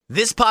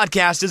This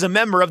podcast is a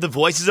member of the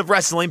Voices of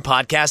Wrestling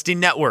Podcasting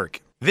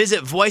Network.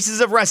 Visit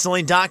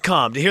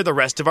voicesofwrestling.com to hear the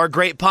rest of our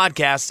great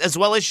podcasts, as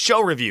well as show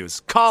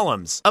reviews,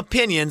 columns,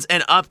 opinions,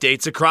 and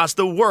updates across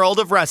the world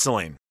of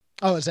wrestling.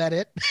 Oh, is that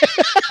it?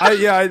 I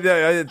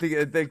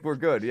think we're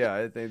good. Yeah,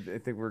 I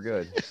think we're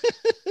good.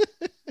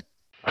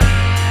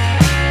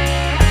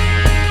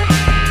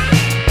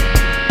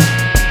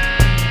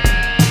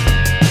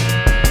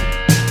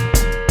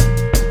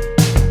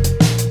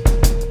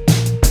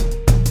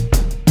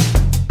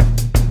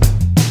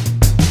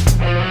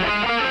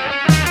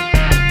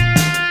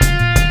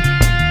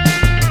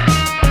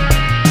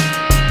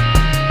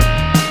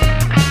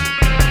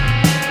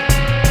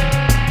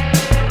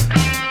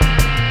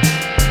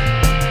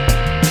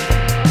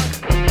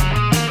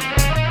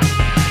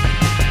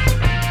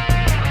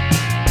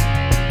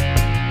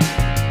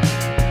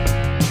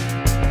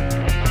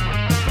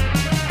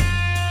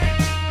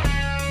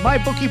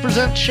 MyBookie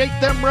presents Shake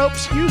Them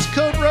Ropes. Use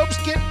code ROPES.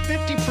 Get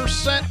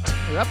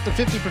 50% or up to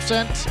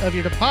 50% of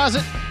your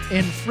deposit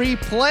in free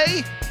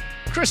play.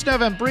 Chris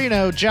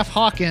Novembrino, Jeff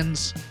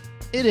Hawkins.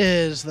 It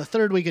is the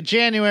third week of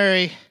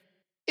January.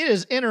 It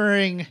is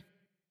entering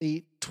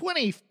the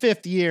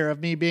 25th year of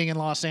me being in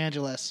Los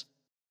Angeles.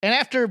 And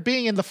after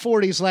being in the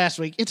 40s last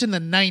week, it's in the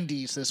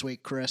 90s this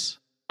week, Chris.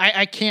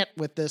 I can't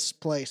with this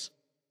place.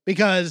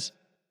 Because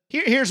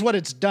here's what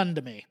it's done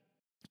to me.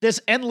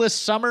 This endless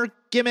summer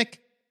gimmick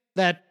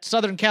that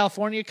Southern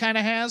California kind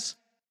of has,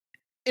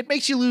 it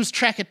makes you lose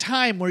track of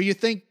time where you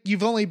think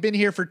you've only been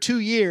here for 2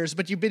 years,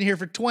 but you've been here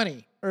for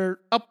 20 or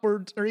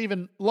upwards or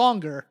even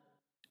longer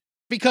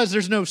because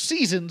there's no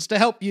seasons to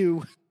help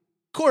you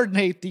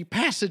coordinate the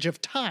passage of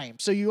time.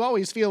 So you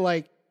always feel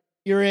like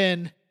you're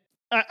in,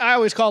 I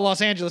always call Los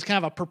Angeles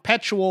kind of a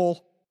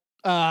perpetual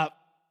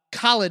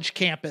college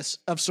campus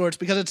of sorts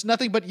because it's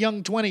nothing but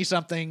young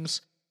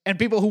 20-somethings and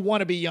people who want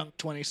to be young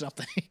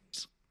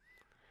 20-somethings.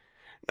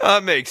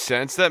 That makes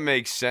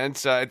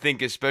sense. I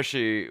think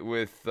especially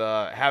with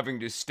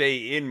having to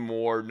stay in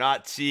more,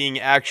 not seeing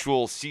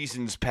actual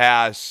seasons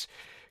pass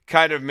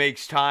kind of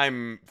makes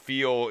time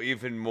feel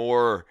even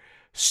more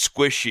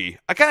squishy.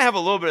 I kind of have a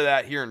little bit of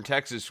that here in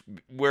Texas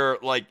where,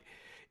 like,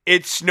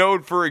 it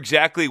snowed for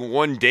exactly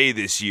 1 day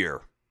this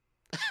year.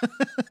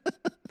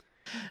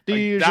 Do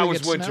you usually that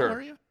was get winter. Snow,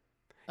 are you?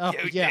 Oh,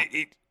 yeah.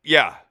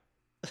 Yeah.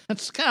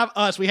 It's kind of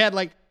us. We had,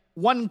 like,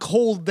 one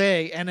cold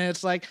day, and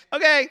it's like,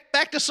 okay,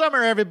 back to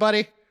summer,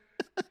 everybody.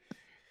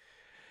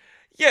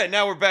 Yeah,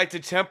 now we're back to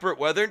temperate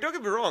weather. And don't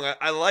get me wrong,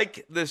 I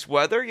like this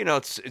weather. You know,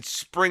 it's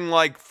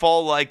spring-like,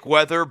 fall-like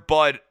weather,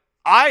 but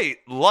I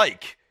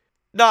like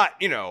not,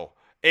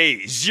 a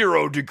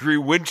 0-degree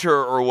winter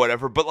or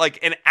whatever, but like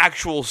an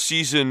actual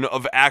season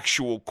of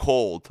actual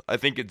cold. I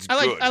think it's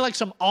good. I like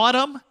some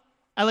autumn.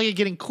 I like it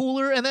getting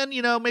cooler, and then,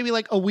 maybe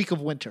like a week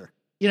of winter.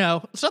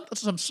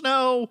 Some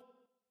snow,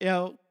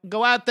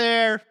 go out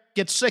there,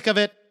 get sick of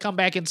it, come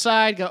back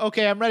inside, go,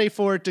 okay, I'm ready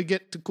for it to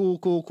get to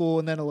cool,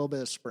 and then a little bit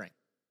of spring.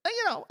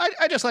 And,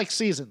 I just like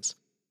seasons.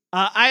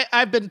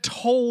 I've been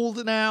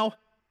told now,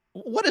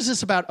 what is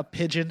this about a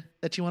pigeon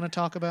that you want to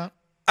talk about?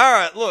 All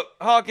right, look,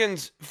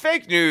 Hawkins,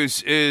 fake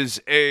news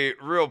is a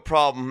real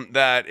problem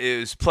that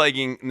is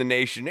plaguing the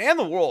nation and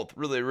the world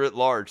really writ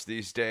large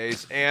these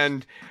days,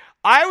 and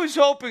I was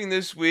hoping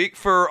this week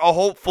for a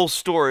hopeful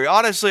story.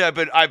 Honestly, I've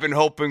been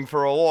hoping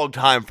for a long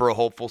time for a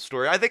hopeful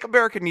story. I think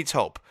America needs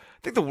hope.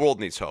 I think the world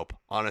needs hope,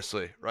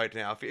 honestly, right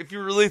now. If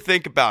you really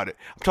think about it.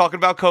 I'm talking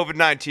about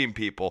COVID-19,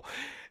 people.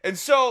 And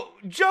so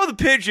Joe the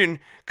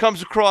Pigeon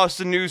comes across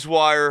the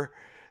newswire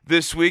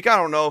this week. I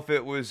don't know if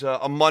it was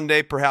a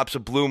Monday, perhaps a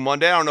Blue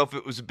Monday. I don't know if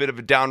it was a bit of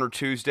a downer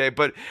Tuesday.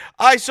 But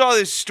I saw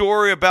this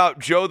story about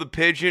Joe the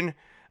Pigeon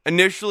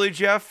initially,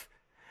 Jeff,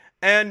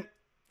 and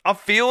a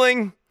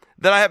feeling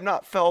that I have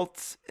not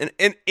felt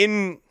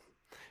in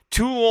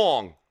too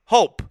long.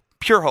 Hope.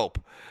 Pure hope.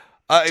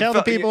 Tell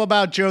the people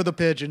about Joe the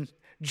Pigeon.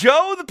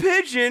 Joe the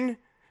Pigeon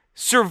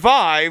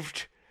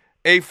survived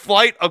a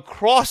flight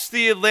across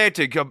the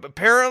Atlantic,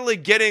 apparently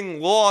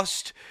getting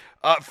lost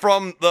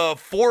from the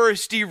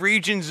foresty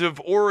regions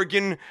of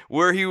Oregon,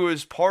 where he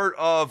was part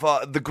of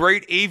the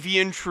great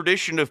avian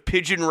tradition of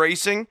pigeon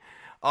racing.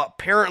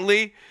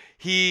 Apparently,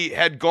 he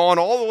had gone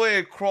all the way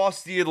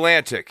across the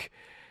Atlantic.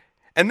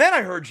 And then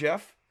I heard,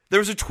 Jeff, there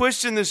was a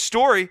twist in this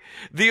story.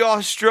 The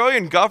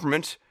Australian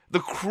government, the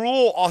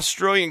cruel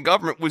Australian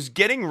government, was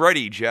getting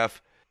ready,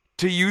 Jeff,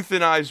 to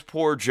euthanize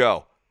poor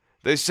Joe.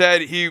 They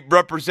said he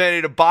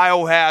represented a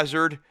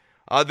biohazard,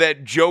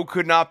 that Joe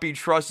could not be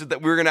trusted,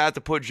 that we were going to have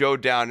to put Joe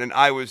down. And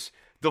I was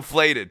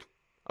deflated.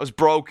 I was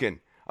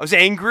broken. I was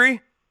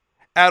angry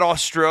at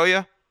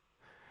Australia.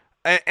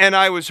 And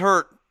I was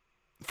hurt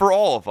for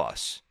all of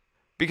us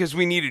because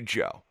we needed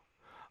Joe.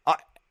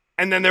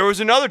 And then there was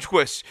another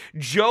twist.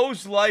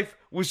 Joe's life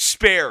was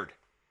spared.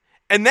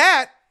 And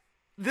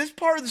this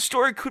part of the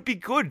story could be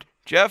good,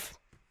 Jeff,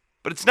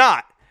 but it's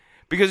not.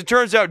 Because it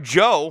turns out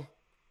Joe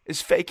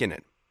is faking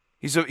it.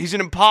 He's an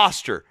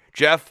imposter,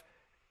 Jeff.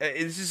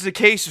 This is a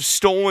case of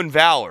stolen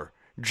valor.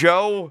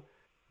 Joe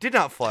did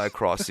not fly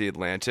across the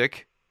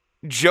Atlantic.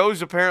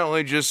 Joe's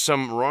apparently just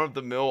some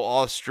run-of-the-mill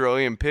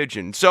Australian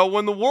pigeon. So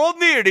when the world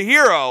needed a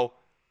hero,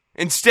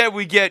 instead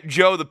we get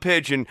Joe the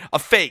pigeon, a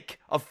fake,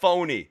 a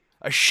phony,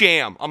 a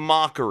sham, a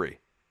mockery.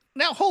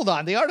 Now, hold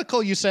on. The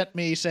article you sent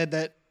me said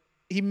that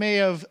he may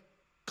have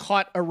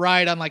caught a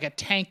ride on like a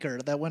tanker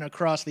that went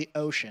across the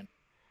ocean.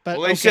 But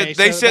well, they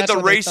said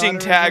the racing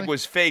tag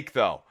was fake,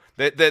 though.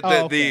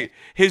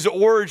 His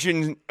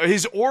origin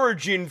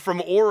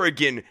from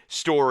Oregon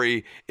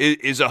story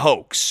is a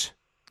hoax.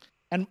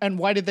 And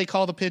why did they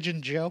call the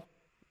pigeon Joe?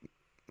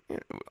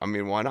 I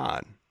mean, why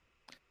not?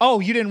 Oh,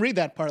 you didn't read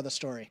that part of the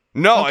story.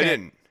 No, okay. I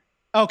didn't.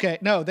 Okay,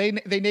 no, they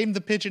named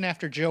the pigeon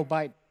after Joe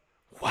Biden.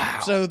 Wow.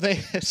 So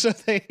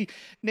they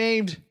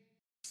named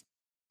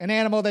an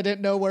animal that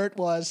didn't know where it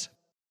was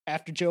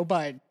after Joe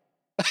Biden.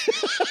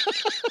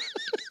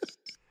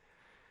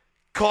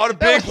 Caught a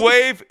big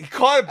wave. He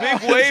caught a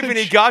big wave, and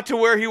he got to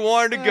where he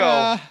wanted to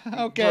go.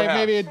 Okay,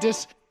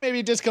 perhaps.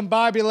 maybe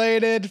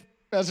discombobulated.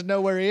 Doesn't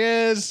know where he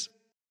is.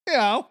 You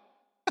know.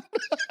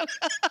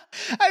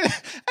 I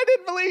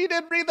didn't believe you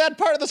didn't read that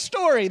part of the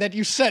story that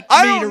you sent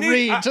me to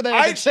read so that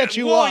I could set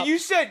you up. Well, you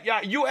said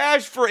you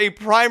asked for a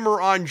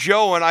primer on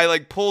Joe, and I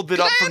pulled it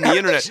up from the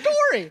internet. The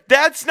story.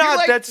 That's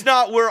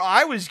not where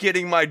I was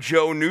getting my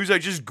Joe news. I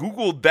just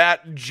Googled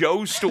that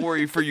Joe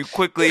story for you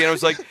quickly, and I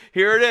was like,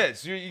 here it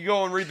is. You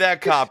go and read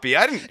that copy.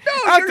 I don't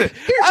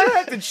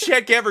have to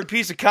check every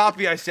piece of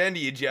copy I send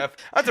to you, Jeff.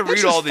 I have to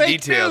read all the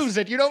details. News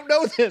that you don't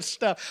know this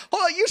stuff.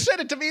 Hold on, you said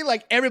it to me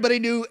like everybody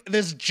knew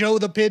this Joe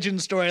the Pigeon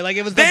story. Like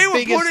it was the biggest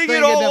thing in America. They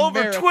were putting it all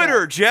over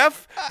Twitter,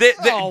 Jeff.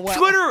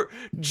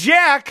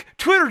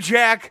 Twitter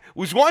Jack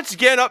was once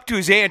again up to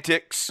his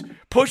antics,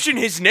 pushing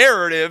his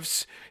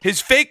narratives, his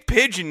fake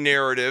pigeon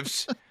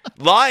narratives,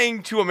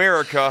 lying to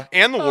America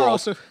and the world.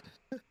 So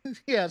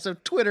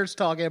Twitter's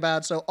talking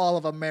about, so all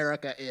of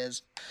America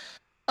is.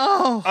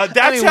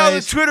 That's how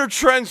the Twitter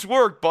trends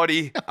work,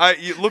 buddy.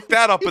 You look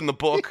that up in the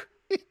book.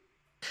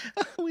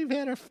 We've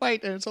had our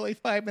fight, and it's only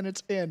 5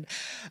 minutes in.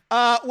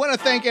 Want to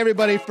thank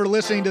everybody for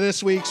listening to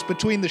this week's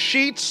Between the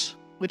Sheets,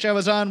 which I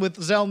was on with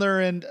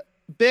Zellner and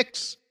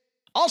Bix.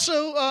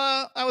 Also,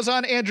 I was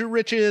on Andrew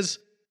Rich's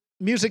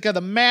Music of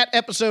the Mat,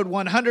 episode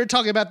 100,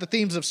 talking about the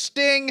themes of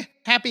Sting.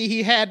 Happy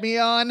he had me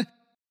on.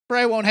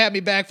 Probably won't have me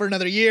back for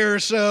another year or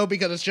so,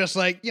 because it's just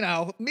like, me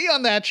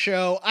on that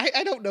show,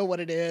 I don't know what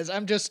it is.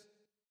 I'm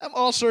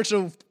all sorts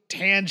of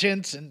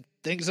tangents and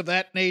things of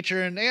that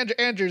nature, and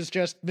Andrew's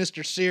just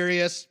Mr.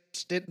 Serious,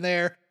 sitting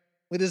there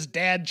with his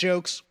dad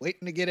jokes,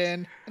 waiting to get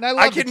in. And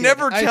I can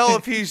never tell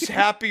if he's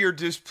happy or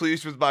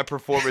displeased with my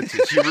performances.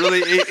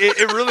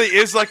 It really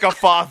is like a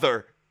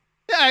father.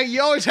 Yeah,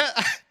 you always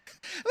have.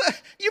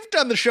 You've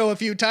done the show a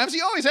few times.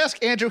 You always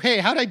ask Andrew, "Hey,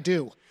 how'd I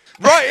do?"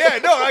 Right? Yeah.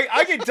 No,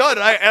 I get done,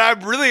 and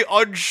I'm really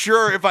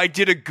unsure if I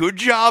did a good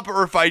job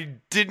or if I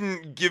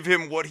didn't give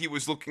him what he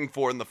was looking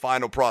for in the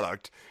final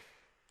product.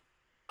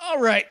 All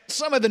right,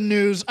 some of the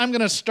news. I'm going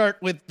to start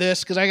with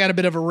this because I got a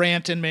bit of a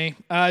rant in me.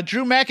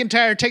 Drew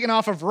McIntyre taken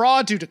off of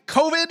Raw due to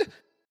COVID,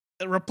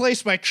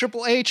 replaced by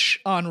Triple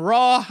H on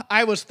Raw.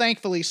 I was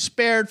thankfully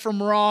spared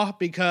from Raw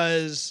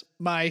because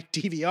my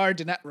DVR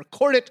did not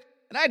record it,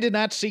 and I did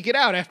not seek it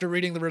out after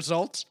reading the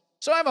results.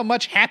 So I'm a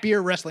much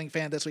happier wrestling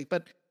fan this week.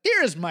 But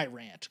here is my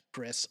rant,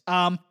 Chris.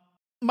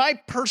 My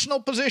personal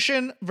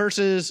position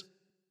versus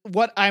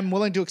what I'm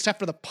willing to accept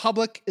for the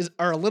public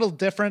are a little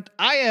different.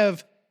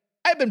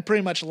 I've been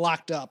pretty much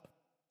locked up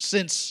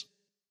since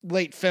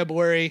late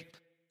February,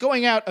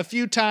 going out a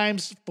few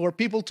times for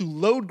people to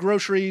load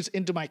groceries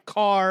into my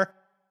car,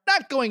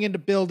 not going into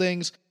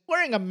buildings,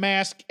 wearing a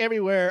mask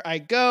everywhere I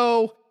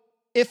go,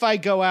 if I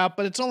go out,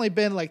 but it's only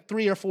been like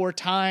 3 or 4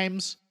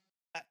 times.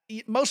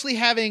 Mostly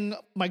having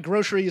my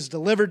groceries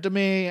delivered to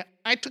me.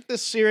 I took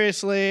this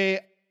seriously.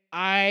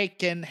 I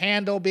can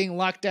handle being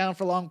locked down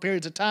for long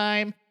periods of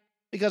time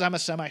because I'm a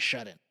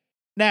semi-shut-in.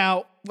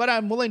 Now, what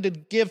I'm willing to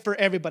give for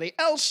everybody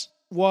else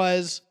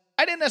was,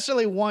 I didn't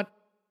necessarily want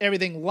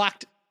everything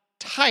locked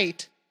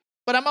tight,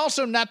 but I'm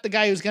also not the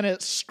guy who's going to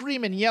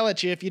scream and yell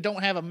at you if you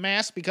don't have a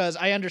mask, because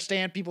I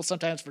understand people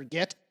sometimes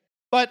forget.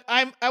 But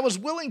I was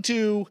willing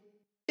to,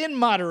 in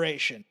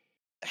moderation,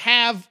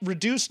 have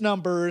reduced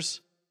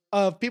numbers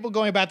of people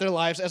going about their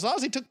lives as long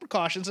as they took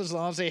precautions, as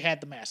long as they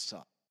had the masks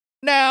on.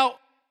 Now,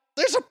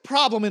 there's a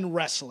problem in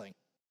wrestling,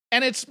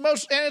 and it's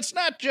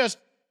not just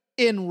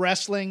in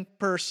wrestling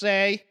per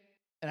se,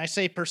 and I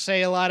say per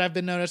se a lot. I've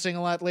been noticing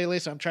a lot lately,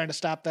 so I'm trying to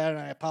stop that, and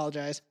I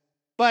apologize.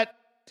 But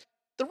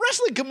the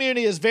wrestling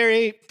community is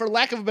very, for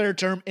lack of a better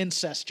term,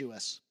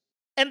 incestuous.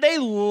 And they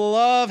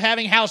love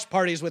having house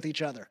parties with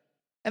each other.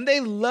 And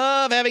they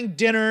love having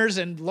dinners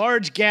and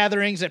large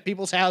gatherings at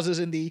people's houses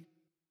in the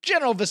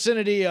general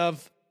vicinity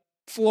of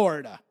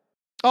Florida.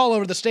 All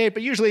over the state,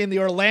 but usually in the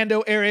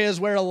Orlando areas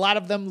where a lot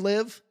of them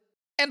live.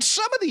 And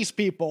some of these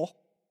people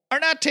are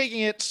not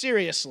taking it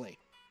seriously.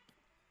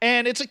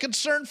 And it's a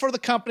concern for the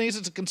companies.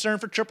 It's a concern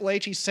for Triple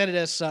H. He said it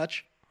as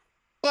such.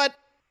 But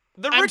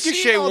The I'm Ricochet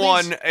seeing all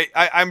one, these-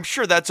 I'm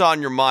sure that's on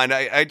your mind.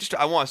 I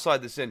want to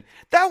slide this in.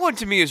 That one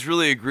to me is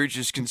really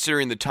egregious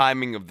considering the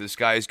timing of this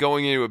guy. He's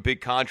going into a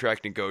big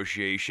contract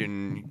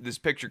negotiation. This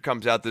picture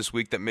comes out this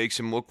week that makes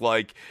him look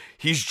like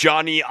he's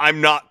Johnny, I'm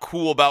not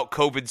cool about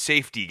COVID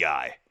safety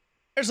guy.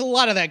 There's a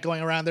lot of that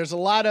going around. There's a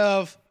lot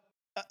of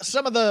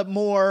some of the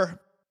more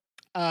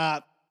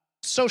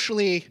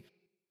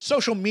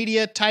social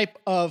media type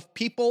of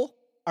people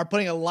are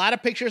putting a lot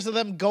of pictures of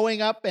them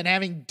going up and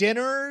having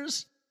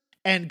dinners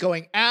and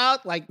going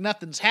out like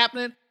nothing's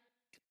happening.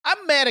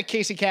 I'm mad at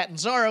Casey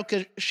Catanzaro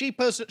because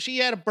she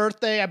had a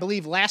birthday, I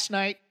believe, last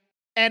night,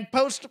 and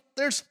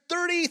there's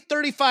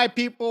 35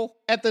 people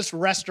at this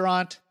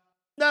restaurant.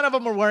 None of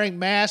them are wearing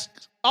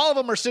masks. All of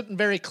them are sitting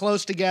very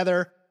close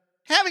together,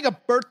 having a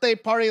birthday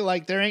party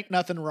like there ain't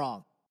nothing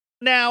wrong.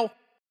 Now,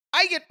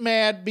 I get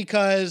mad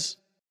because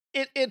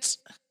it's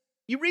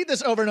you read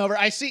this over and over.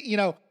 I see,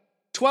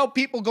 12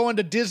 people going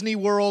to Disney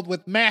World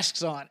with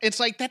masks on. It's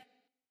like that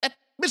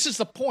misses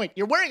the point.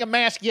 You're wearing a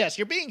mask, yes.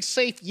 You're being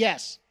safe,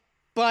 yes.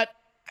 But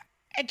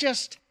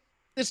this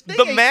thing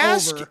The ain't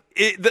mask, over.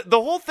 the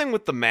whole thing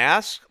with the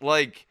mask,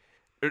 like,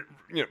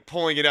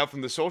 pulling it out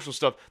from the social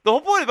stuff. The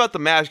whole point about the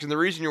mask and the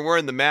reason you're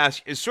wearing the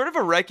mask is sort of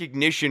a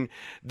recognition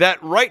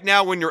that right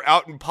now when you're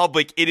out in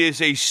public, it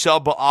is a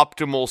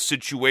suboptimal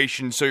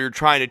situation. So you're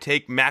trying to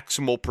take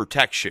maximal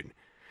protection.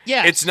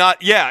 Yes. It's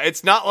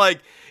not like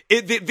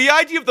the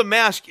idea of the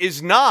mask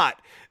is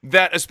not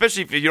that,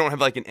 especially if you don't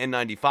have like an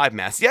N95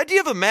 mask, the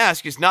idea of a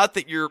mask is not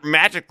that you're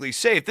magically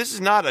safe. This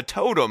is not a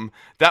totem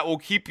that will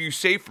keep you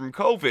safe from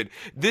COVID.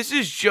 This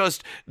is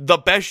just the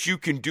best you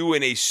can do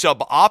in a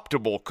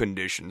suboptimal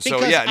condition. So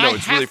because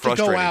it's really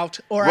frustrating. I have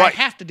to go out or Right.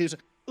 I have to do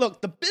something. Look,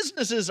 the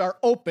businesses are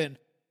open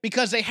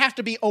because they have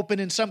to be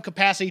open in some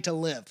capacity to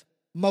live,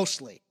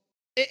 mostly.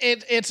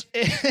 It's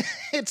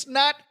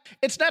not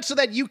so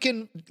that you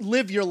can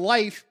live your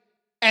life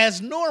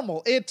as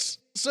normal. It's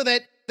so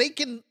that they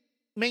can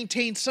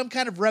maintain some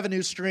kind of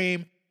revenue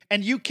stream,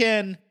 and you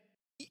can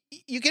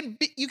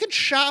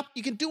shop,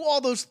 you can do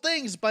all those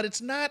things, but it's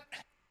not.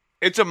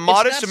 It's a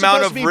modest not amount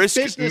supposed of to be risk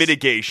business.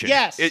 mitigation.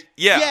 Yes. Yeah.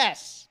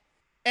 Yes.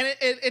 And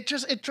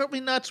it drove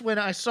me nuts when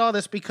I saw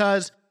this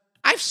because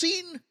I've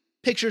seen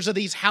pictures of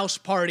these house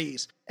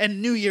parties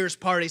and New Year's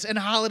parties and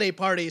holiday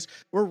parties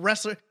where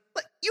wrestlers.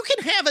 Like, you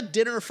can have a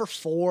dinner for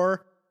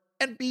 4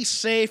 and be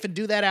safe and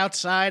do that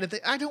outside.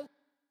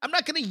 I'm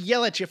not going to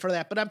yell at you for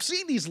that, but I'm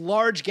seeing these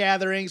large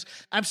gatherings.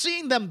 I'm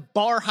seeing them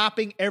bar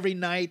hopping every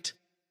night,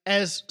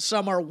 as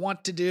some are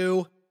wont to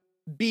do,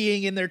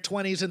 being in their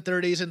 20s and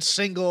 30s and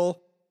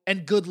single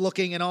and good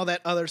looking and all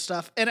that other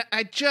stuff. And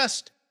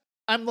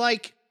I'm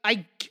like,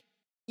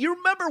 you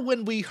remember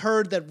when we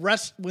heard that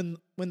when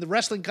the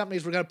wrestling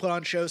companies were going to put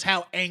on shows,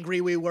 how angry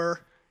we were?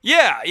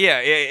 Yeah.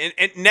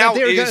 And now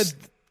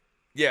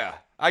Yeah,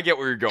 I get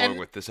where you're going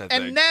with this, I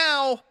think. And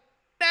now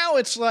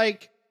it's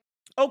like,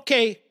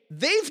 okay,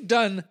 they've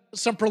done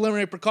some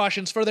preliminary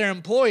precautions for their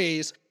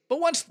employees, but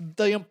once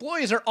the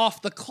employees are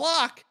off the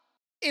clock,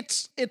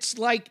 it's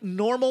like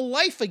normal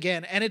life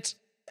again, and it's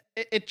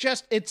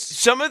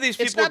some of these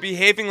people are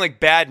behaving like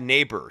bad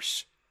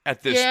neighbors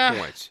at this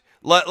point.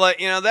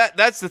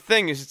 That's the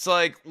thing is it's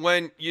like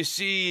when you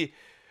see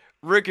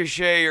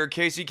Ricochet or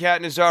Casey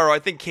Catanzaro, I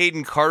think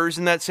Caden Carter's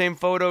in that same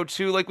photo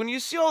too. Like when you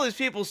see all these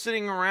people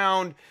sitting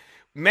around,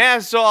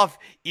 masks off,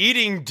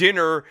 eating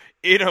dinner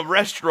in a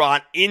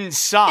restaurant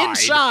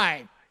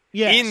inside.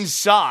 Yes.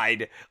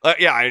 Inside.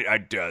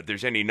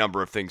 There's any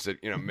number of things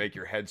that, make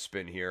your head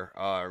spin here,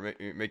 or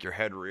make your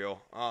head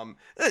reel. And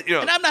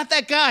I'm not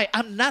that guy.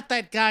 I'm not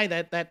that guy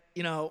that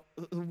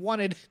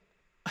wanted,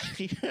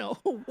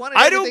 wanted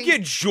I don't everything.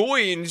 get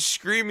joy in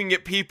screaming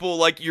at people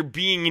like you're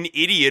being an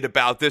idiot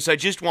about this. I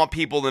just want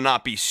people to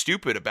not be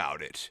stupid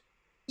about it.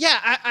 Yeah,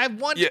 I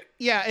want.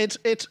 Yeah, it's.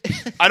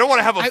 I don't want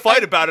to have a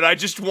fight about it. I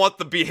just want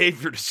the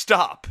behavior to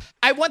stop.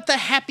 I want the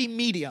happy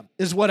medium,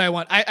 is what I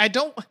want. I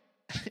don't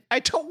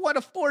want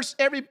to force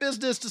every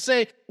business to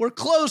say we're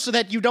closed so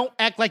that you don't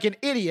act like an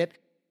idiot.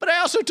 But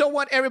I also don't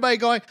want everybody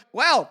going,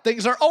 well,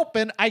 things are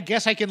open. I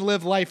guess I can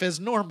live life as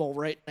normal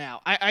right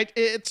now.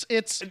 This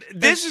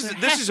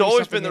has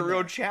always been the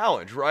real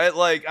challenge, right?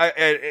 Like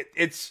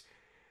it's.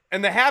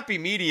 And the happy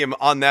medium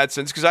on that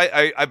sense, because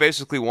I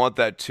basically want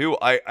that too.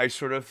 I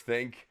sort of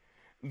think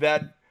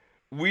that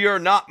we are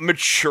not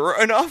mature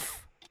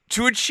enough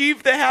to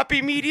achieve the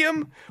happy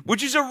medium,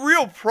 which is a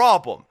real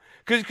problem.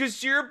 Because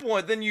to your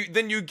point, then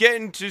you get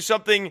into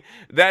something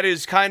that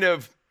is kind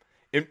of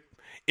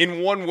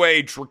in one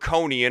way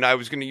draconian. I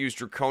was going to use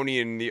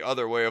draconian the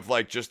other way of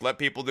like just let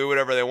people do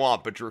whatever they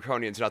want, but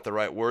draconian's not the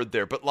right word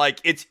there. But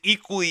like it's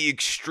equally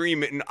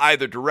extreme in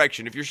either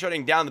direction. If you're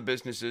shutting down the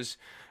businesses,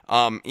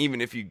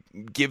 even if you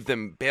give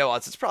them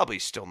bailouts, it's probably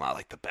still not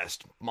like the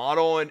best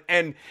model.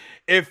 And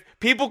if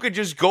people could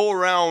just go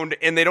around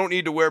and they don't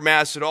need to wear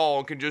masks at all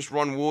and can just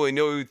run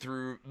willy-nilly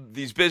through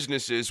these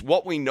businesses,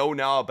 what we know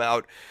now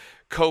about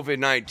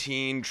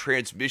COVID-19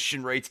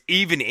 transmission rates,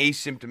 even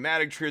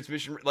asymptomatic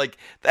transmission, like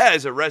that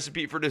is a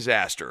recipe for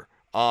disaster.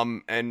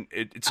 And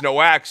it's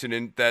no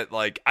accident that,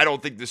 like, I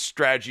don't think this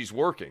strategy's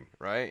working,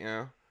 right? You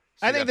know,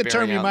 I think the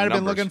term you might have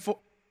been looking for.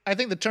 I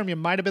think the term you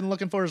might have been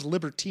looking for is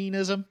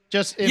libertinism,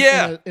 just in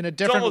a different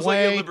it's almost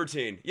way. Like a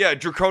libertine. Yeah,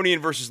 draconian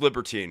versus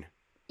libertine.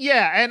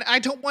 Yeah, and I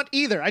don't want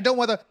either. I don't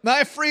want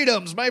my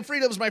freedoms. I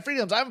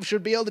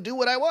should be able to do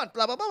what I want.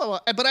 Blah blah blah blah.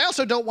 But I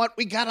also don't want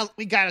we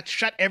gotta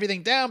shut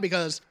everything down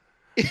because,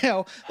 you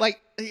know,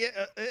 like.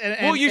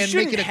 Well, you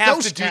shouldn't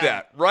have to do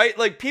that, right?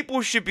 Like,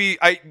 people should be,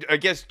 I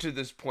guess to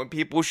this point,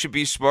 people should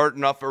be smart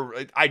enough, or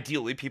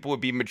ideally, people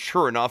would be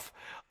mature enough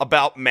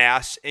about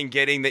masks and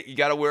getting that you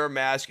got to wear a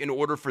mask in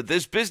order for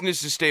this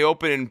business to stay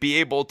open and be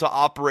able to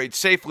operate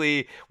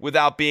safely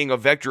without being a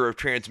vector of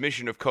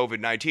transmission of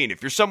COVID-19.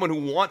 If you're someone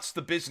who wants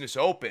the business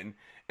open,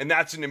 and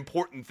that's an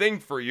important thing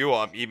for you,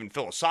 even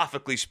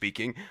philosophically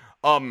speaking,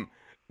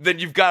 then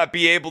you've got to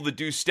be able to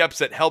do steps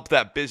that help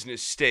that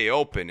business stay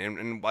open.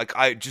 And like,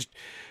 I just,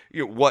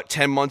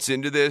 10 months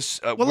into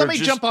this? Well, let me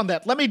jump on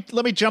that. Let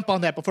me jump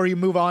on that before you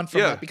move on from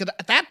that, because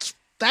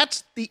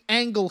that's the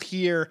angle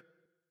here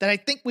that I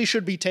think we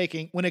should be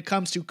taking when it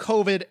comes to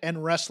COVID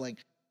and wrestling.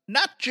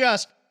 Not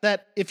just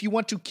that if you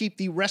want to keep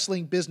the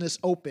wrestling business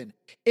open.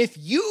 If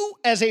you,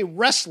 as a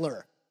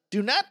wrestler,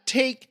 do not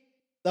take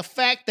the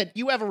fact that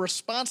you have a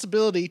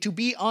responsibility to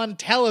be on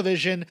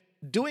television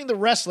doing the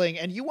wrestling,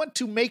 and you want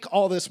to make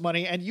all this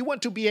money, and you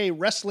want to be a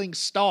wrestling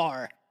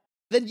star,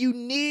 then you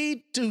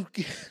need to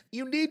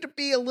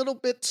be a little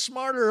bit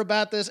smarter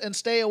about this and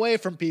stay away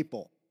from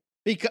people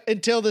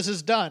until this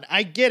is done.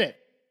 I get it.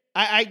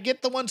 I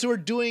get the ones who are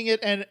doing it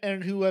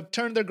and who have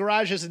turned their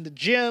garages into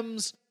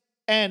gyms,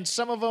 and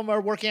some of them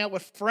are working out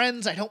with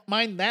friends. I don't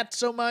mind that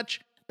so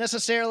much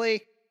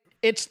necessarily.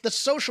 It's the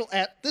social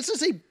this is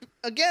show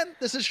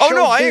business.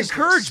 I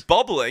encourage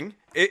bubbling.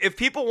 If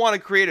people want to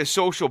create a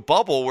social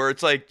bubble where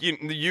it's like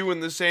you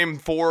and the same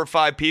 4 or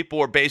 5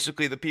 people are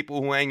basically the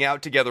people who hang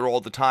out together all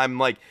the time,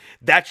 like,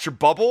 that's your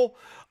bubble.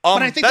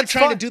 But I think they're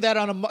trying to do that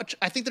on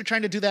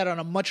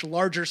a much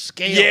larger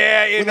scale.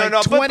 Yeah,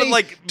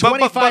 with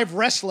 25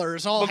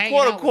 wrestlers all hanging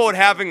out. Quote unquote,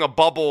 having a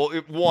bubble,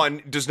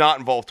 1, does not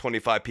involve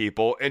 25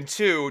 people, and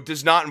 2,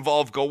 does not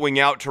involve going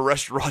out to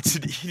restaurants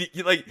and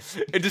eating. Like,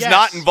 it does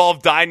not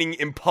involve dining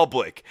in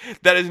public.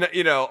 That is not,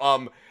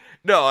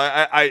 no,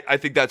 I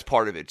think that's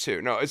part of it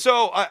too. No,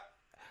 so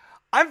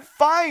I'm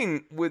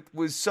fine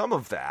with some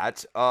of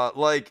that.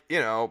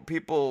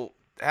 People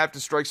have to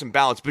strike some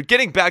balance. But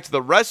getting back to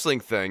the wrestling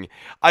thing,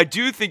 I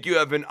do think you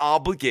have an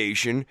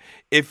obligation,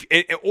 I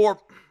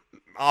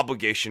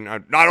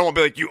don't want to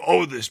be like, you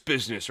owe this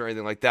business or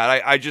anything like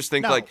that. I just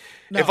think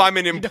if I'm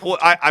an employee,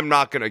 I'm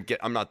not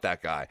that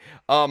guy.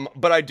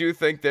 But I do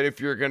think that if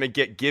you're going to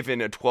get given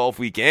a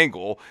 12-week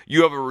angle,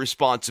 you have a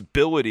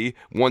responsibility,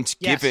 once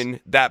given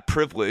that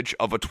privilege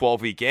of a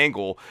 12-week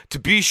angle, to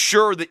be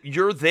sure that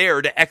you're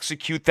there to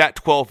execute that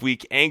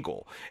 12-week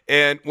angle.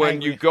 And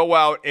when you go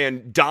out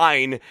and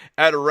dine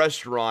at a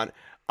restaurant,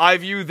 I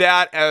view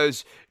that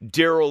as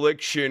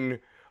dereliction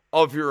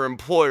of your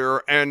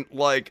employer. And,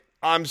 like,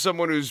 I'm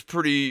someone who's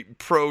pretty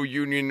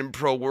pro-union and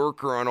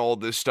pro-worker on all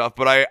this stuff,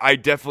 but I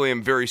definitely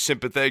am very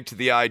sympathetic to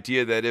the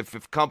idea that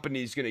if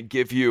company's going to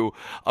give you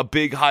a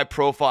big,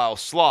 high-profile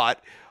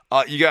slot,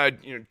 you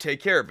got to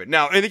take care of it.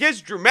 Now, in the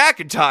case of Drew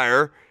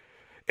McIntyre,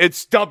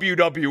 it's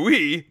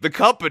WWE, the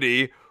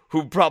company,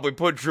 who probably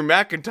put Drew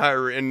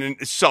McIntyre in a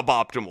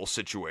suboptimal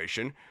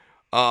situation.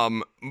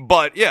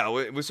 But yeah,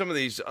 with some of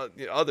these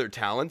other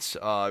talents,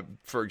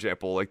 for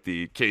example, like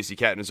the Casey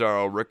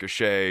Catanzaro,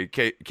 Ricochet,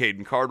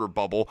 Caden Carter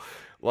bubble,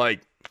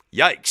 like,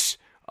 yikes.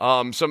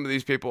 Some of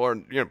these people are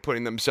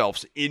putting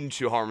themselves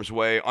into harm's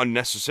way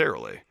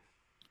unnecessarily.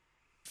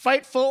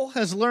 Fightful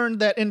has learned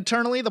that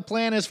internally the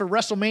plan is for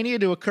WrestleMania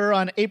to occur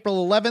on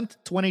April 11th,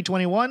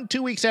 2021,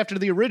 2 weeks after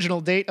the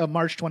original date of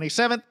March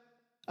 27th.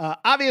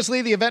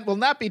 Obviously, the event will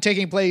not be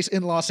taking place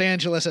in Los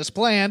Angeles as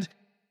planned.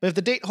 But if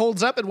the date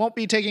holds up, it won't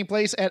be taking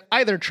place at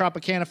either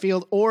Tropicana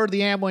Field or the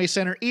Amway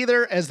Center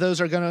either, as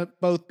those are going to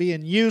both be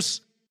in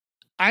use.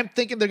 I'm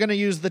thinking they're going to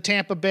use the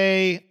Tampa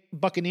Bay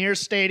Buccaneers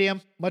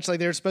Stadium, much like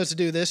they're supposed to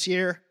do this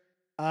year.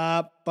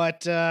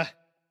 But I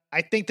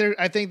think they're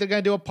going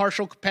to do a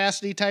partial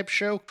capacity type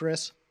show,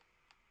 Chris.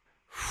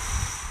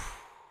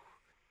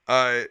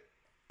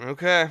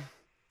 Okay.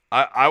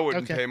 I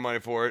wouldn't pay money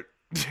for it.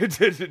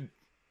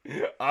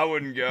 I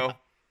wouldn't go.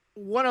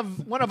 One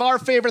of our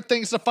favorite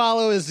things to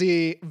follow is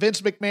the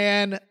Vince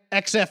McMahon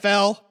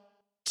XFL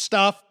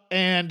stuff,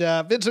 and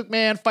Vince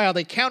McMahon filed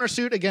a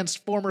countersuit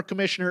against former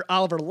Commissioner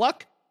Oliver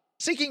Luck,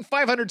 seeking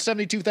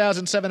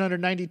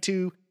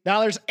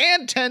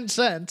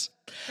 $572,792.10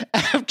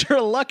 after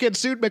Luck had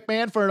sued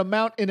McMahon for an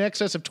amount in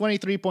excess of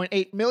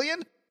 $23.8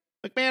 million.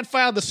 McMahon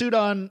filed the suit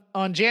on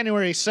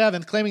January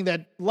 7th, claiming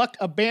that Luck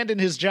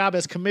abandoned his job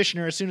as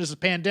commissioner as soon as the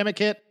pandemic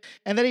hit,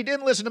 and that he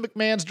didn't listen to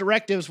McMahon's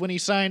directives when he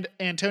signed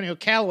Antonio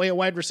Callaway, a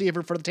wide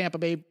receiver for the Tampa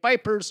Bay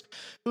Vipers,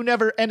 who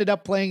never ended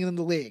up playing in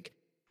the league.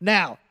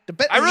 Now,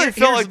 I really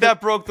felt like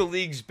that broke the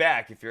league's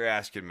back, if you're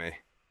asking me.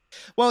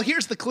 Well,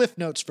 here's the Cliff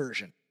Notes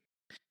version.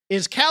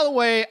 Is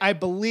Callaway, I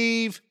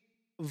believe,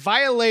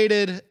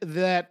 violated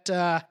that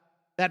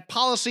that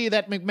policy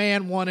that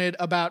McMahon wanted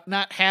about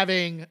not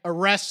having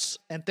arrests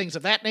and things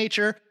of that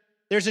nature.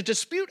 There's a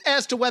dispute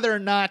as to whether or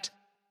not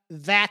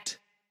that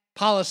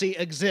policy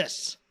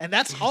exists. And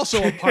that's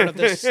also a part of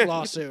this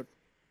lawsuit.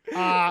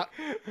 I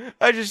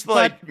just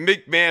like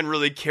McMahon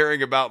really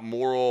caring about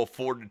moral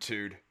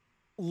fortitude.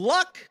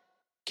 Luck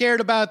cared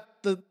about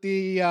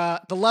the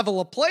level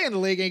of play in the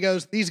league, and he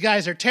goes, these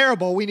guys are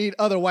terrible. We need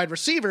other wide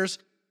receivers.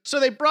 So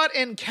they brought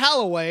in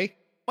Callaway,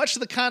 much to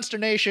the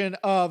consternation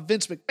of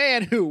Vince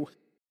McMahon,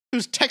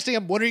 who's texting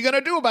him, what are you going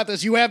to do about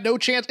this? You have no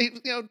chance.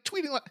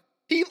 Tweeting.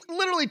 He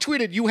literally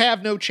tweeted, you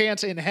have no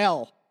chance in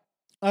hell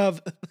of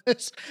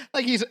this.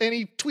 And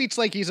he tweets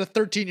like he's a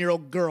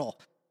 13-year-old girl.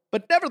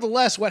 But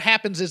nevertheless, what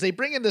happens is they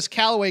bring in this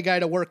Callaway guy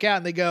to work out,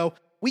 and they go,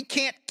 we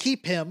can't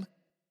keep him.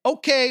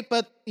 Okay,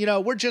 but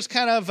we're just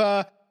kind of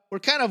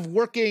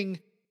working,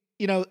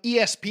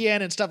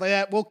 ESPN and stuff like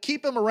that. We'll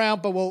keep him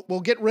around, but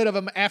we'll get rid of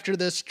him after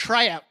this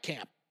tryout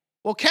camp.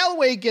 Well,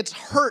 Callaway gets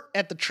hurt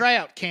at the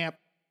tryout camp,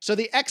 so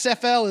the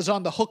XFL is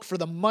on the hook for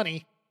the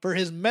money for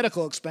his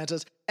medical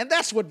expenses, and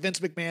that's what Vince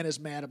McMahon is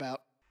mad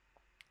about.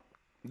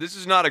 This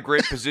is not a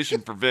great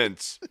position for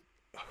Vince.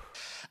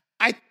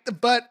 I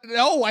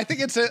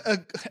think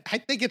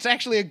it's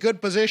actually a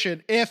good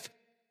position. If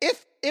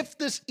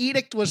this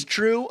edict was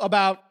true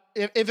about,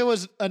 if it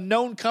was a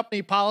known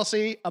company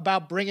policy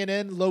about bringing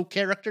in low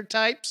character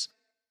types,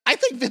 I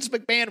think Vince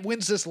McMahon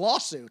wins this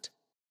lawsuit.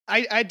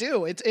 I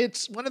do.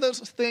 It's one of those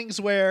things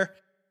where,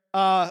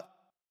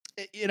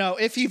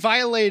 if he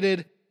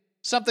violated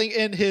something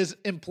in his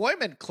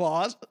employment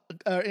clause,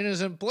 in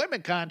his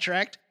employment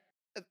contract,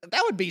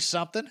 that would be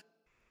something.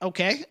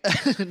 Okay.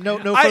 No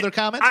further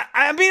comments.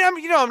 I mean,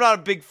 I'm not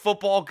a big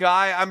football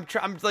guy. I'm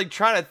like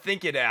trying to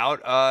think it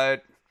out.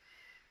 I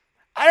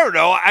don't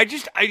know. I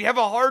have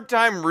a hard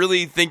time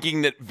really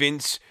thinking that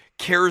Vince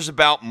cares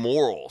about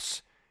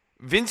morals.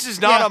 Vince is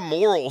not a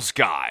morals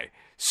guy.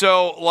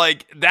 So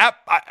like that,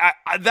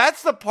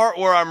 that's the part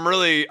where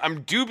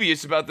I'm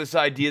dubious about this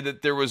idea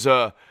that there was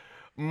a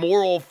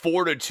moral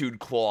fortitude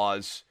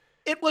clause.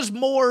 It was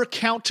more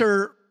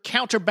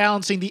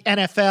counterbalancing the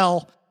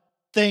NFL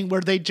thing where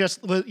they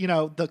just, the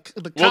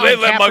they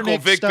let Michael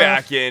Vick stuff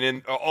back in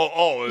and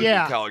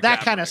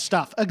that kind of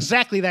stuff.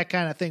 Exactly that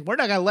kind of thing. We're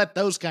not going to let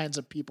those kinds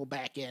of people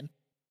back in,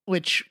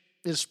 which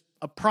is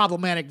a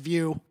problematic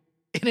view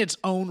in its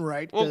own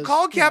right. Well,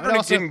 Colin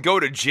Kaepernick didn't go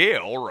to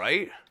jail,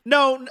 right?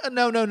 No.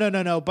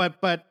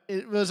 But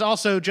it was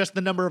also just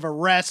the number of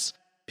arrests,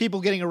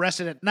 people getting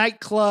arrested at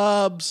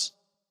nightclubs,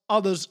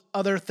 all those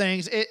other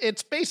things.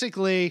 It's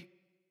basically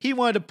he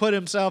wanted to put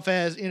himself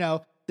as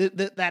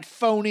that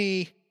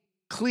phony,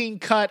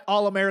 clean-cut,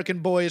 all-American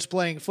boys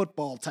playing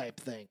football type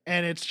thing.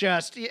 And it's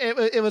just,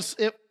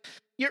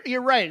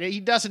 you're right, he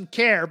doesn't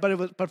care,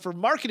 but for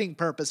marketing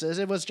purposes,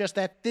 it was just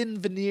that thin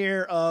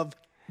veneer of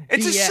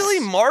It's BS. A silly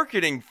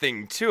marketing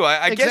thing, too.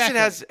 I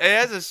guess it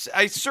has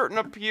a certain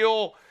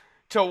appeal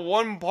to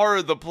one part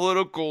of the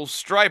political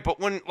stripe,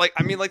 but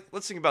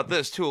let's think about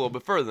this, too, a little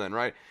bit further then,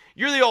 right?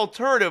 You're the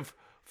alternative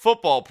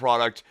football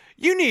product.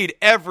 You need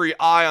every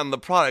eye on the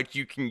product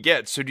you can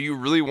get, so do you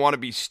really want to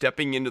be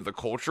stepping into the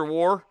culture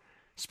war?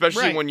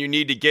 Especially when you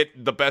need to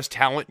get the best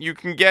talent you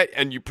can get,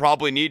 and you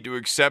probably need to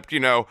accept,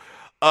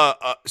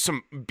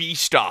 some B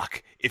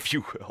stock, if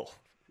you will.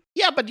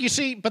 Yeah, but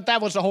that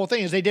was the whole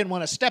thing, is they didn't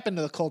want to step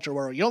into the culture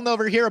war. You'll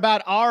never hear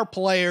about our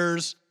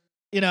players,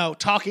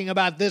 talking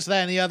about this,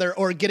 that, and the other,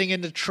 or getting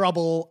into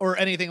trouble or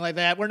anything like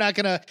that. We're not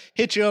going to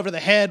hit you over the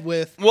head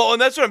with... Well,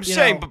 and that's what I'm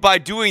saying, but by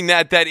doing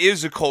that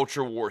is a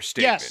culture war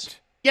statement.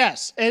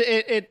 Yes,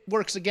 it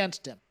works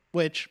against him,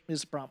 which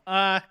is the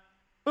problem.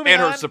 Moving on,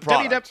 hurts the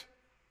product.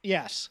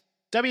 Yes.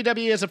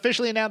 WWE has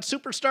officially announced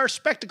Superstar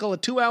Spectacle, a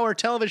 2-hour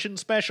television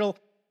special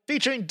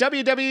featuring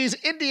WWE's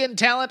Indian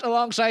talent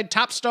alongside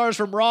top stars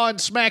from Raw and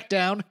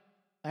SmackDown.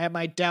 I have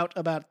my doubt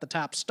about the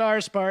top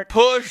stars part.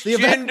 Push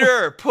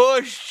gender!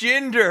 Push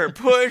gender!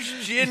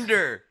 Push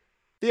gender!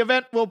 The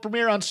event will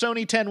premiere on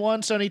Sony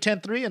 10.1, Sony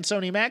 10.3, and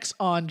Sony Max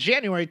on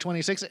January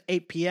 26th at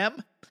 8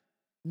 p.m.,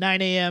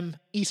 9 a.m.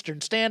 Eastern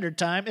Standard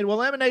Time. It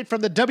will emanate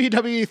from the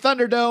WWE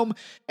Thunderdome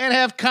and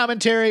have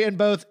commentary in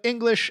both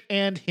English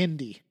and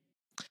Hindi.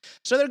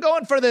 So they're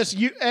going for this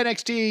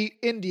NXT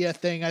India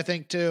thing, I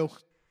think, too.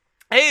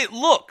 Hey,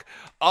 look,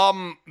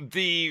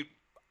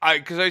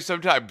 because I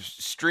sometimes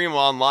stream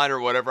online or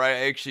whatever, I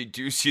actually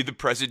do see the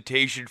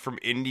presentation from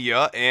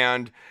India,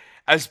 and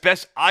as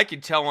best I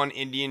can tell on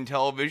Indian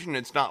television,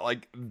 it's not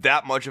like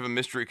that much of a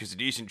mystery because a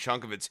decent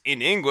chunk of it's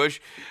in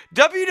English.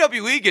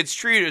 WWE gets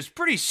treated as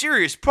pretty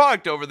serious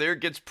product over there,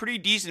 gets pretty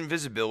decent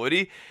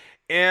visibility,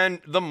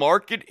 and the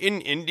market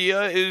in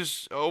India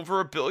is over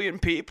 1 billion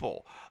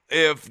people.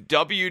 If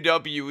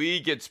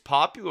WWE gets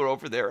popular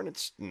over there, and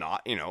it's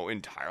not,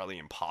 entirely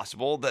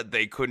impossible that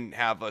they couldn't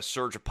have a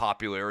surge of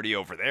popularity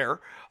over there.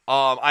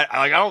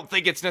 I don't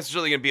think it's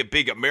necessarily going to be a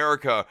big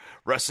America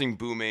wrestling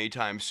boom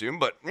anytime soon,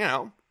 but,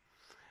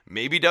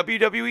 maybe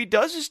WWE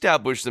does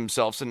establish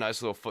themselves a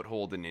nice little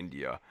foothold in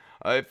India.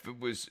 If it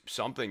was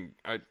something,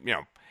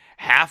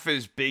 half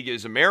as big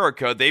as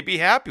America, they'd be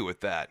happy with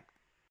that.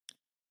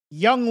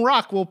 Young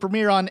Rock will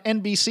premiere on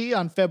NBC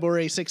on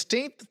February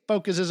 16th.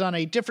 Focuses on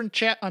different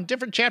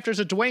chapters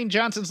of Dwayne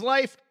Johnson's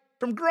life,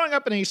 from growing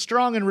up in a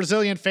strong and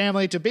resilient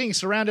family to being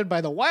surrounded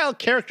by the wild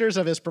characters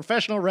of his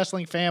professional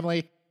wrestling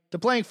family to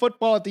playing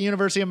football at the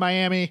University of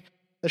Miami.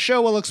 The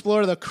show will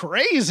explore the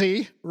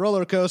crazy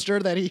roller coaster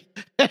that he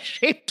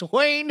shaped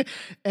Dwayne,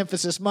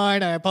 emphasis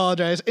mine, I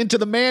apologize, into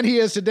the man he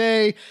is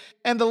today,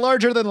 and the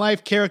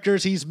larger-than-life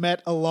characters he's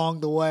met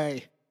along the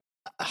way.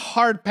 A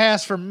hard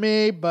pass for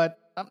me, but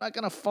I'm not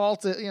going to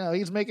fault it. You know,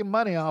 he's making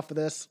money off of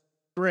this.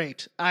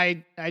 Great.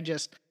 I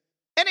just...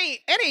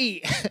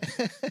 Any...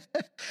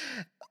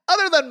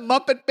 Other than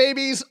Muppet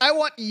Babies, I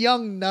want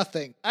Young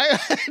Nothing. I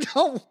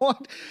don't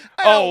want...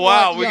 we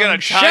got a Tiny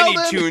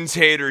Sheldon. Toons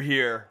hater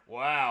here.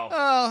 Wow.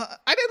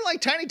 I didn't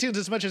like Tiny Toons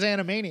as much as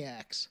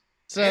Animaniacs.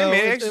 So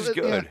Animaniacs is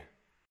good.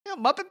 Yeah,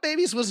 Muppet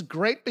Babies was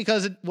great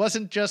because it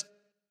wasn't just...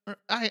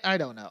 I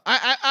don't know.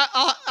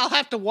 I'll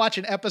have to watch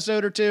an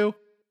episode or two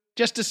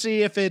just to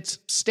see if it's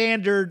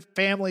standard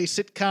family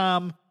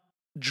sitcom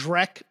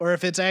dreck or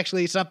if it's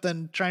actually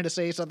something trying to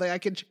say something.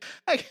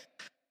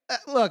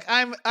 Look,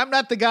 I'm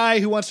not the guy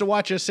who wants to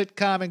watch a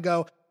sitcom and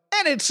go,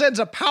 and it sends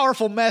a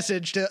powerful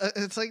message to,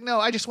 it's like, no,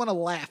 I just want to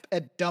laugh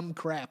at dumb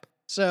crap.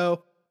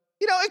 So,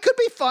 you know, it could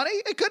be funny.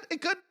 It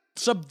could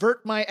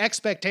subvert my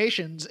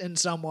expectations in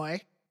some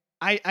way.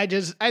 I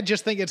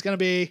just think it's going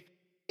to be,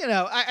 you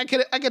know, I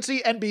could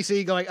see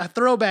NBC going a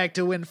throwback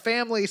to when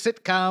family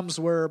sitcoms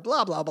were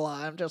blah, blah,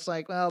 blah. I'm just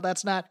like, well,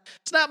 it's not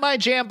my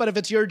jam, but if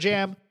it's your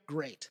jam,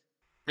 great.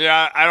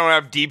 Yeah, I don't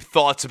have deep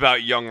thoughts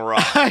about Young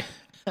Rock.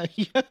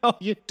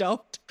 You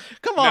don't?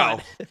 Come on.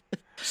 No.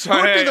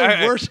 Sorry, Who would be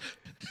the worst?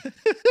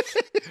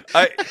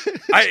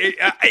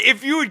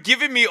 If you had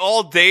given me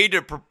all day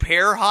to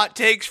prepare hot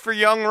takes for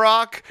Young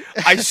Rock,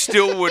 I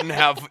still wouldn't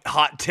have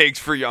hot takes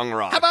for Young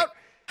Rock. How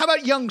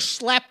about Young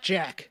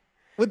Slapjack?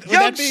 Would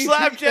Young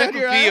Slapjack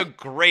would be a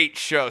great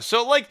show.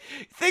 So, like,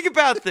 think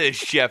about this,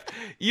 Jeff.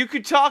 You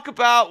could talk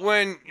about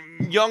when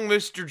young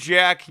Mr.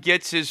 Jack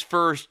gets his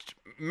first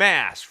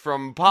mask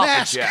from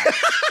Papa Jack.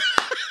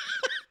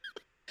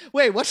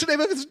 Wait, what's the name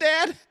of his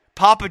dad?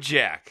 Papa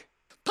Jack.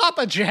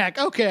 Papa Jack,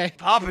 okay.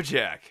 Papa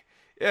Jack.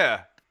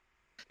 Yeah.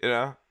 You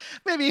know?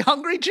 Maybe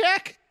Hungry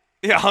Jack?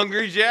 Yeah,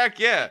 Hungry Jack,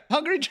 yeah.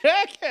 Hungry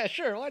Jack? Yeah,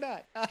 sure, why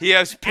not? He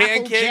has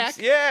pancakes.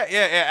 Yeah,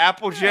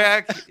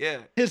 Applejack. Yeah.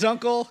 His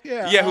uncle,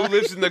 yeah. Yeah, who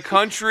lives in the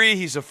country.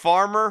 He's a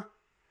farmer.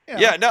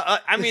 Yeah, no,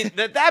 I mean,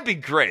 that'd be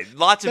great.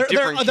 Lots of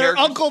different characters. Their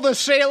uncle the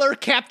sailor,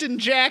 Captain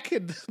Jack,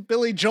 and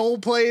Billy Joel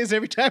plays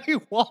every time he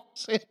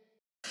walks in.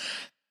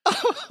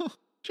 Oh,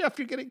 Jeff,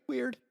 you're getting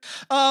weird.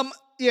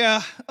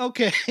 Yeah,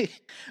 okay.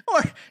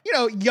 Or, you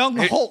know, Young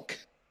Hulk.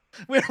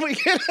 Where we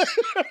can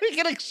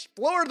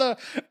explore the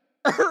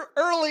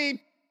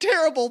early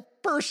terrible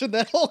person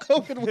that Hulk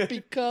Hogan would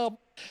become.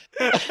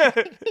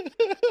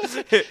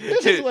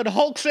 This is when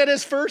Hulk said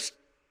his first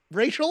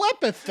racial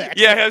epithet.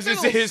 Yeah,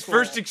 his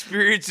first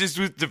experiences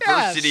with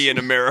diversity in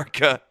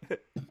America.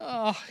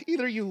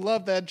 Either you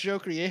love that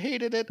joke or you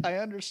hated it. I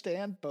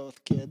understand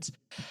both, kids.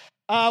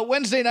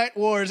 Wednesday Night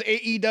Wars,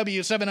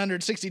 AEW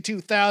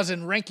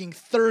 762,000, ranking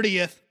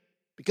 30th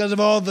because of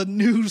all the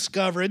news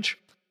coverage.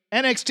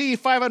 NXT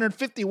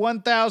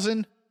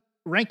 551,000,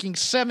 ranking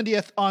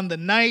 70th on the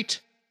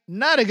night.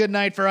 Not a good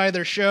night for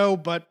either show,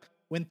 but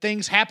when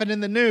things happen in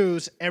the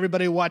news,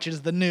 everybody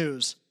watches the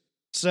news.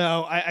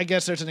 So I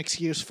guess there's an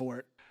excuse for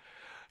it.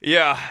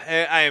 Yeah,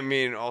 I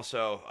mean,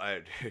 also,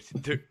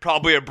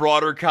 probably a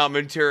broader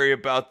commentary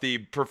about the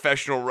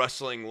professional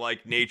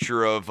wrestling-like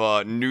nature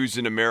of news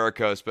in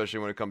America, especially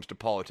when it comes to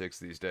politics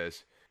these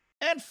days.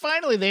 And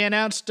finally, they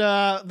announced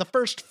the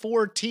first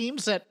 4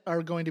 teams that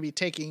are going to be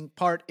taking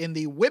part in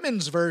the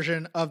women's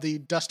version of the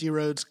Dusty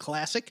Rhodes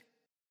Classic.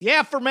 The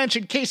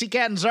aforementioned Casey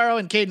Catanzaro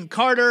and Caden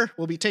Carter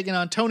will be taking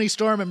on Toni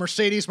Storm and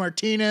Mercedes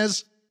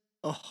Martinez.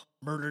 Oh,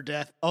 murder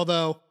death.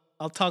 Although,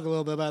 I'll talk a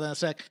little bit about that in a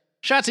sec.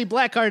 Shotzi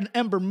Blackheart and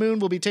Ember Moon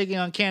will be taking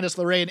on Candice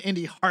LeRae and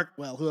Indy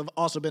Hartwell, who have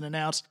also been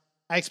announced.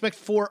 I expect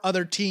 4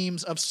 other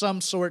teams of some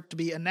sort to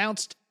be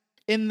announced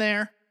in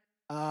there.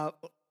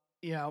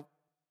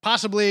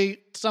 Possibly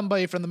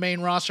somebody from the main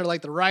roster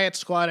like the Riot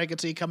Squad I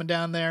could see coming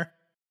down there.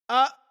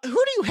 Who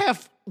do you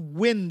have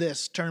win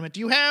this tournament? Do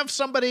you have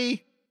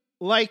somebody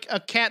like a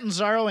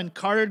Catanzaro and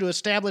Carter to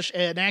establish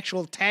an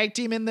actual tag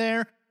team in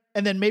there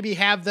and then maybe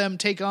have them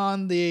take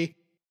on the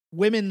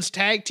women's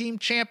tag team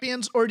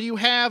champions? Or do you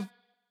have,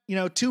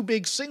 2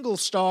 big single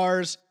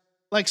stars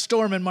like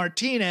Storm and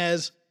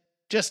Martinez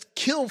just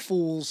kill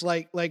fools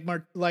like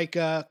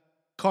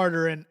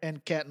Carter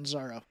and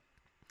Catanzaro?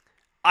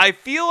 I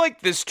feel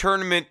like this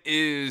tournament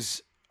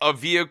is a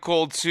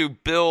vehicle to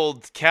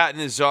build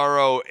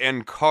Catanzaro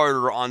and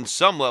Carter on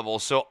some level,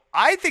 so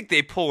I think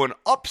they pull an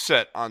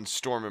upset on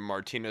Storm and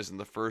Martinez in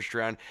the first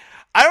round.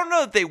 I don't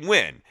know that they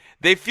win.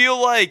 They feel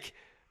like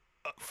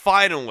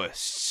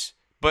finalists,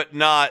 but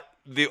not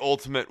the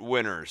ultimate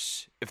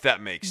winners, if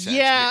that makes sense.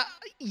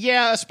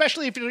 Yeah,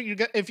 especially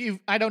if you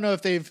I don't know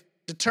if they've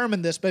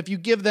determined this, but if you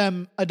give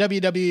them a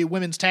WWE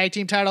Women's Tag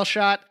Team title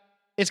shot,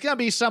 it's going to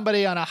be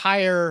somebody on a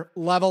higher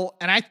level,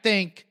 and I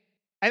think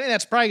I think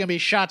that's probably going to be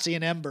Shotzi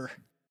and Ember.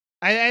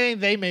 I think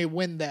they may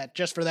win that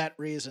just for that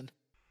reason.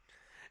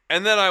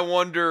 And then I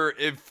wonder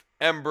if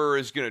Ember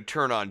is going to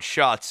turn on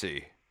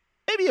Shotzi.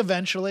 Maybe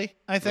eventually,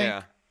 I think.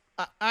 Yeah.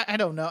 I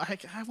don't know.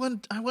 I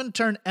wouldn't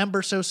turn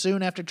Ember so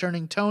soon after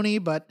turning Tony,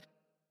 but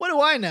what do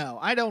I know?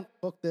 I don't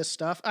book this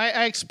stuff.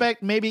 I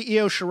expect maybe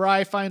Io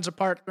Shirai finds a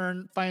partner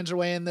and finds her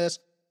way in this.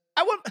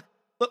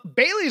 Look,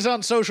 Bailey's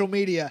on social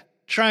media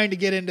trying to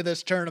get into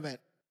this tournament.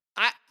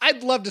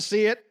 I'd love to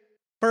see it,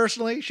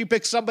 personally. She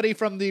picks somebody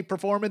from the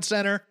Performance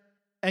Center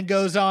and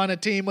goes on a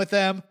team with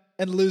them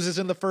and loses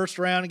in the first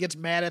round and gets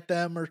mad at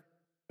them, or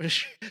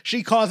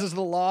she causes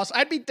the loss.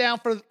 I'd be down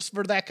for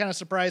that kind of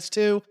surprise,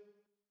 too.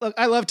 Look,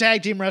 I love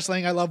tag team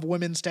wrestling. I love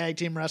women's tag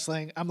team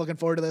wrestling. I'm looking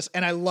forward to this.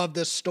 And I love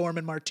this Storm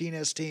and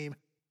Martinez team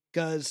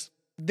because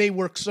they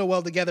work so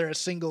well together as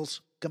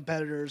singles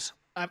competitors.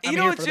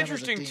 It's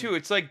interesting, too.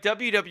 It's like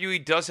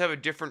WWE does have a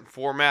different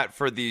format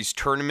for these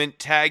tournament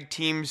tag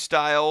team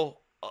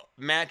style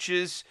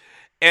matches.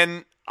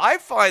 And I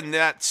find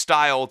that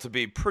style to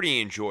be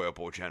pretty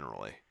enjoyable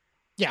generally.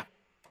 Yeah.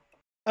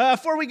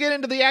 Before we get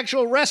into the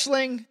actual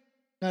wrestling,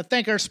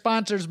 thank our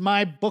sponsors,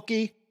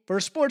 MyBookie. For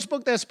a sports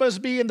book that's supposed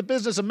to be in the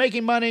business of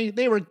making money,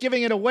 they were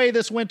giving it away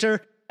this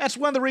winter. That's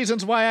one of the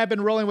reasons why I've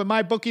been rolling with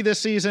MyBookie this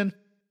season.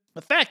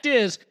 The fact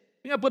is,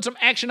 you're going to put some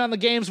action on the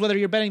games, whether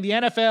you're betting the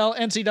NFL,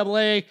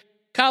 NCAA,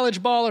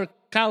 college ball, or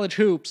college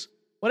hoops.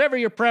 Whatever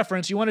your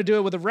preference, you want to do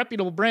it with a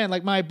reputable brand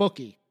like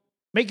MyBookie.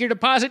 Make your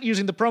deposit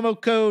using the promo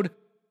code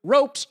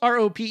ROPES,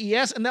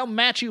 ROPES, and they'll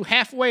match you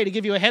halfway to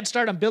give you a head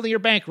start on building your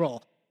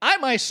bankroll. I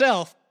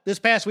myself, this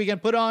past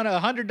weekend, put on a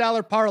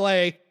 $100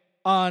 parlay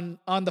on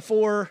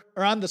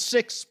the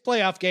 6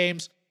 playoff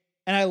games,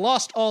 and I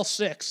lost all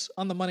 6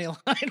 on the money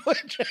line,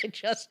 which I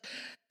just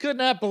could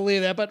not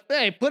believe that. But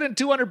hey, put in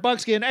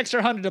 $200, get an extra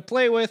 100 to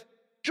play with.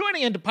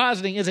 Joining and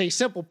depositing is a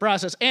simple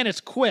process, and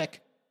it's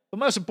quick. But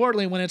most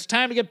importantly, when it's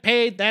time to get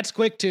paid, that's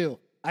quick too.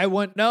 I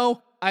wouldn't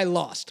know, I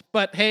lost.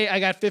 But hey,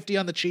 I got 50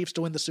 on the Chiefs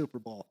to win the Super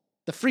Bowl.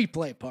 The free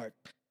play part.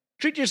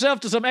 Treat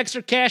yourself to some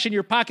extra cash in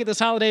your pocket this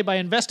holiday by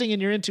investing in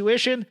your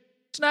intuition.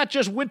 It's not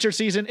just winter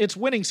season, it's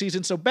winning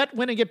season, so bet,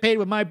 win, and get paid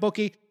with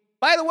MyBookie.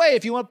 By the way,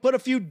 if you want to put a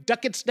few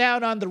ducats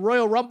down on the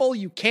Royal Rumble,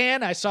 you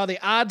can. I saw the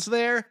odds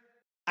there.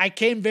 I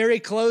came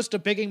very close to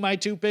picking my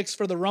 2 picks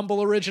for the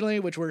Rumble originally,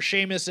 which were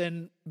Sheamus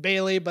and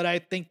Bayley, but I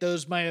think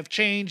those might have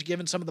changed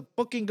given some of the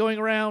booking going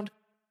around.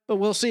 But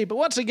we'll see. But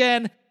once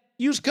again,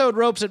 use code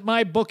ROPES at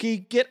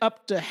MyBookie. Get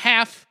up to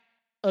half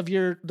of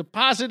your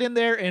deposit in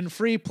there in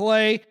free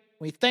play.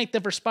 We thank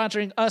them for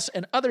sponsoring us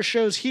and other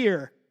shows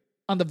here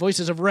on the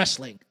Voices of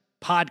Wrestling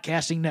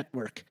Podcasting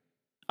Network.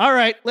 All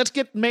right, let's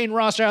get the main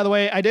roster out of the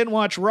way. I didn't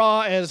watch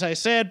Raw, as I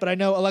said, but I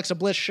know Alexa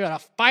Bliss shot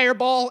a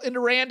fireball into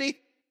Randy.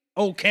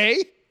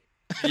 Okay.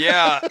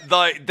 Yeah,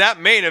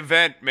 that main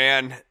event,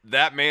 man.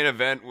 That main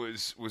event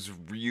was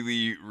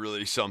really,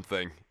 really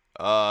something.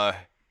 Not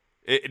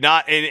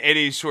in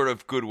any sort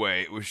of good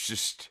way.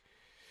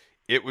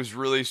 It was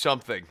really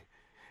something.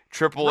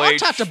 Triple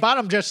H. Top to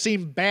bottom just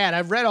seemed bad.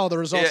 I've read all the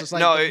results. Yeah, it's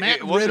like no, the Matt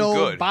it wasn't Riddle,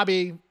 good.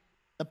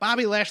 The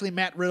Bobby Lashley,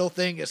 Matt Riddle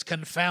thing is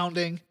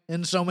confounding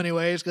in so many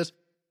ways because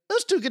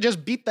those two could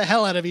just beat the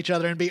hell out of each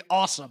other and be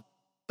awesome.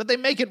 But they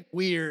make it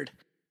weird.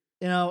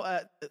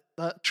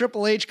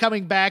 Triple H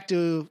coming back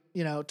to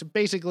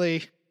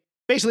basically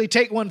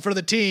take one for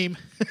the team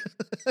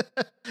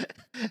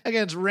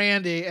against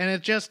Randy. And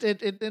it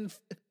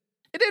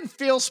didn't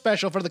feel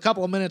special for the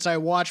couple of minutes I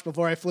watched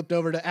before I flipped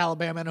over to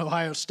Alabama and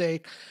Ohio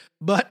State.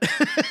 But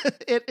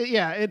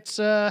it's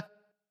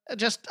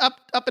just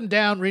up and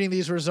down reading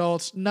these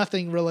results.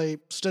 Nothing really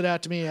stood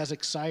out to me as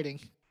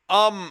exciting.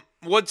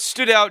 What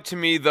stood out to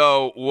me,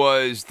 though,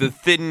 was the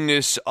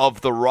thinness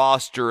of the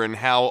roster and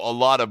how a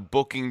lot of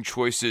booking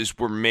choices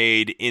were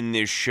made in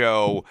this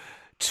show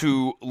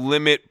to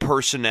limit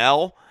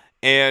personnel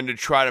and to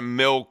try to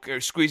milk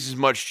or squeeze as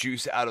much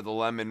juice out of the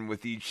lemon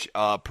with each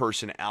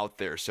person out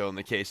there. So in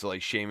the case of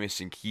like Sheamus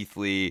and Keith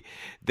Lee,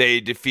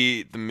 they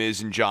defeat The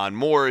Miz and John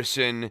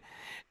Morrison.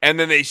 And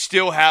then they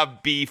still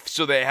have beef,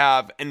 so they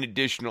have an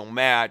additional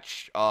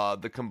match.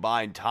 The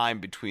combined time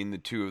between the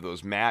two of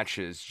those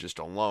matches just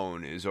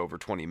alone is over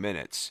 20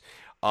 minutes.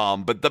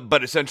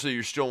 But essentially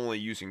you're still only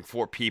using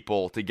 4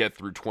 people to get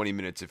through 20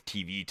 minutes of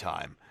TV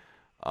time.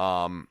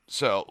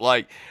 So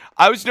like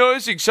I was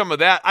noticing some of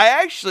that.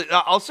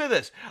 I'll say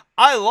this.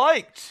 I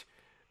liked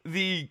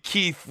the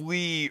Keith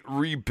Lee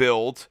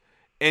rebuild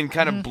and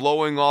kind of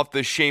blowing off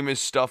the Sheamus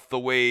stuff the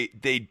way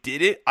they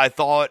did it. I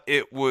thought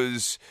it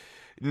was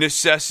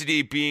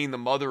necessity being the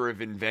mother of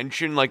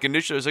invention. Like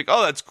initially I was like,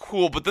 oh, that's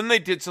cool. But then they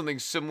did something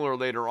similar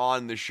later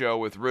on in the show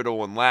with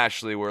Riddle and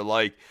Lashley where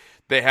like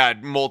they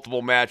had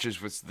multiple matches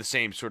with the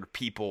same sort of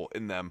people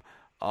in them.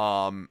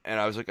 And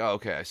I was like, oh,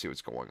 okay, I see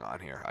what's going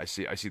on here. I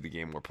see the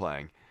game we're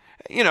playing.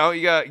 You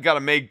got to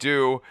make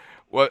do.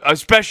 Well,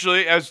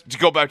 especially as to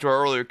go back to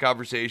our earlier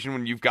conversation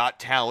when you've got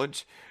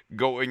talent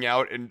going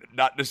out and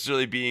not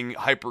necessarily being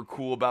hyper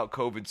cool about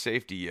COVID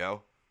safety,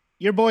 yo.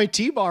 Your boy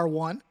T-Bar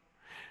won.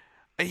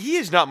 He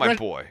is not my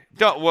boy.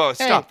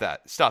 Stop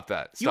that. Stop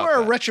that. You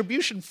are a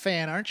Retribution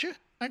fan, aren't you?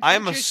 I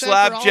am a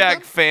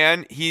Slapjack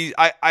fan.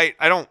 I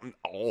don't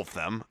all of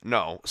them.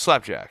 No,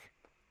 Slapjack.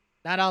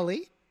 Not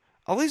Ali?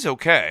 Ali's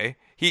okay.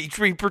 He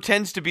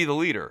pretends to be the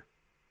leader.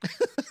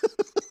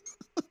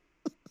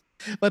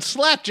 But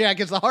Slapjack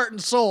is the heart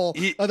and soul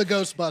of the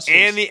Ghostbusters.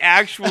 And the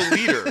actual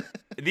leader.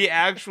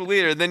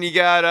 Then you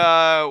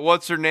got,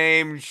 what's her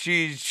name?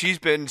 She's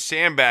been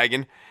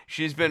sandbagging.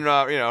 She's been,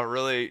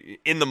 really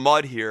in the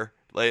mud here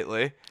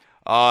lately.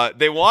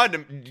 They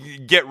wanted to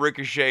get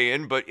Ricochet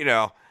in, but,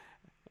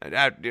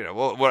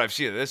 what I've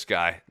seen of this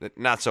guy,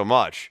 not so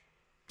much.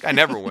 Guy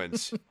never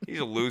wins. He's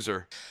a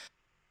loser.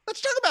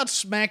 Let's talk about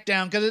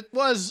SmackDown, because it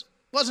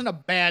wasn't a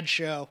bad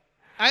show.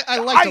 I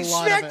liked a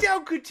lot of it.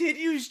 SmackDown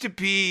continues to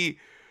be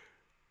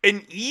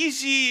an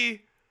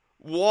easy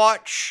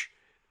watch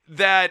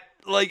that,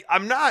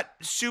 I'm not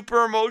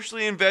super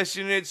emotionally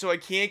invested in it, so I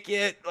can't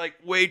get,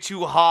 way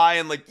too high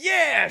and,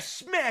 yeah,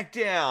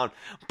 SmackDown.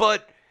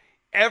 But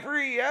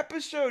every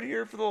episode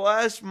here for the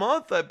last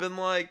month, I've been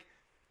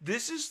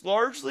this is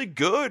largely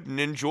good and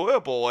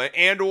enjoyable,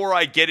 or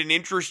I get an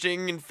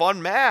interesting and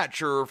fun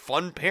match or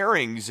fun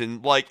pairings,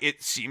 and,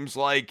 it seems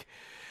like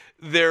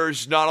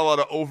there's not a lot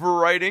of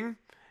overwriting.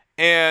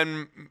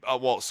 And,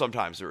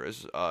 sometimes there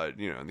is,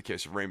 in the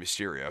case of Rey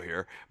Mysterio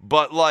here.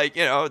 But,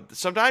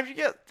 sometimes you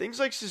get things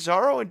like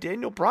Cesaro and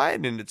Daniel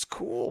Bryan, and it's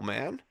cool,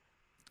 man.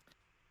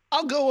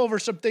 I'll go over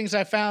some things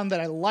I found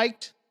that I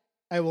liked.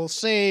 I will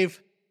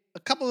save a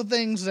couple of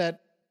things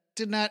that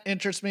did not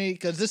interest me,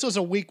 because this was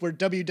a week where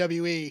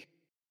WWE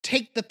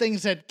take the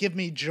things that give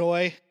me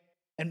joy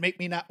and make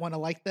me not want to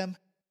like them.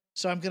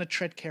 So I'm going to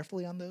tread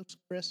carefully on those,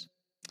 Chris.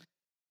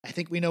 I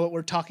think we know what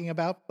we're talking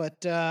about,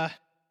 but...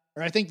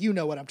 Or I think you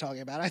know what I'm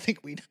talking about. I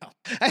think we know.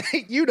 I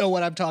think you know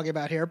what I'm talking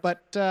about here. But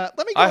let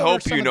me go over some of the things. I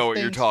hope you know what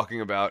you're talking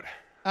about.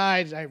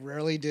 I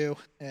rarely do,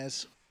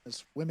 as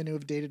women who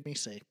have dated me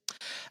say.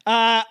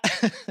 I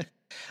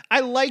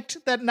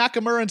liked that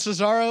Nakamura and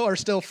Cesaro are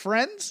still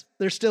friends.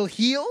 They're still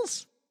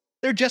heels.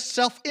 They're just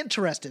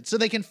self-interested, so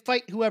they can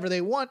fight whoever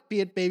they want, be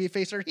it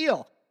babyface or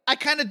heel. I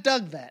kind of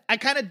dug that. I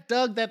kind of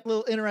dug that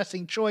little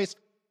interesting choice.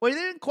 Well, they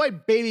didn't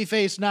quite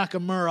babyface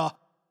Nakamura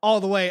all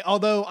the way,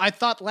 although I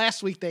thought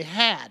last week they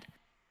had.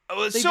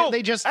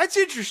 They just that's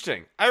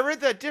interesting. I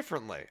read that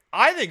differently.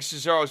 I think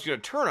Cesaro's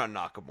going to turn on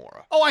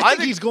Nakamura. Oh, I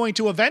think he's going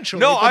to eventually.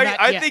 No,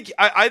 I think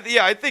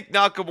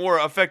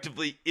Nakamura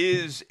effectively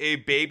is a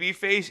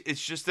babyface.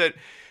 It's just that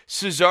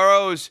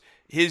Cesaro's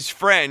his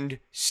friend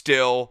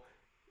still,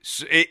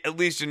 at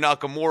least in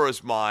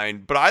Nakamura's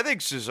mind. But I think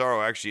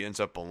Cesaro actually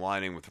ends up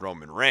aligning with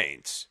Roman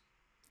Reigns.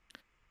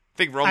 I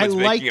think Roman's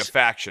making a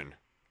faction.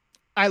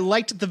 I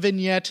liked the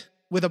vignette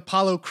with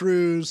Apollo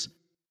Crews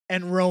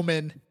and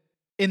Roman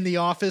in the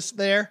office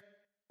there,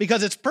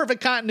 because it's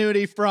perfect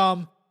continuity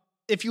from,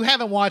 if you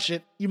haven't watched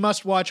it, you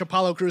must watch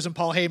Apollo Crews and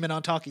Paul Heyman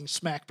on Talking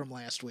Smack from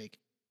last week.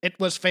 It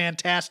was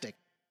fantastic.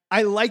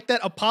 I like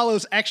that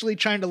Apollo's actually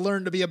trying to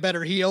learn to be a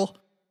better heel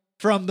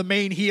from the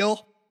main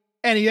heel,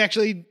 and he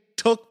actually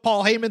took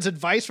Paul Heyman's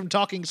advice from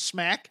Talking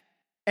Smack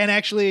and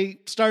actually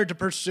started to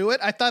pursue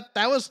it. I thought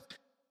that was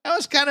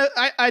kind of,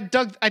 I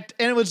dug, and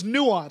it was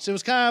nuanced. It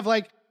was kind of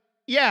like,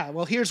 yeah,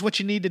 well, here's what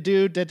you need to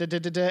do,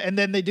 and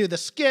then they do the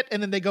skit,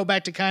 and then they go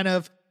back to kind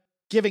of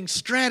giving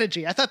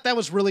strategy. I thought that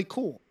was really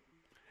cool.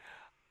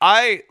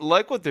 I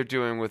like what they're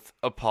doing with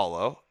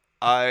Apollo.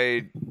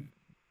 The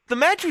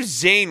match with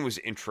Zayn was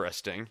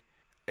interesting.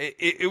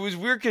 It was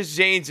weird because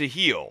Zayn's a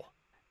heel,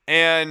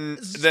 and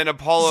then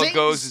Apollo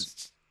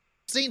goes.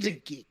 Zayn's a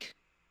geek.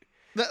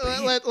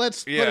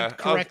 Let's put it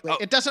correctly.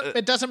 It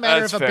doesn't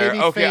matter if a baby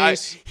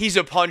face. He's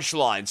a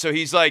punchline, so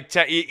he's like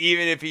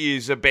even if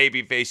he's a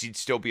baby face, he'd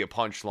still be a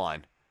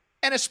punchline.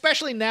 And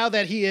especially now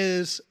that he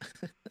is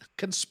a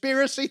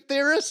conspiracy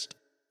theorist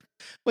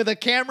with a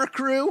camera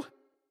crew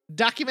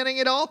documenting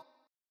it all,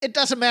 it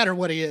doesn't matter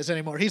what he is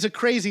anymore. He's a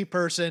crazy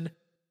person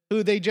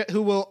who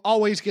will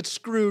always get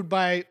screwed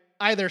by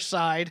either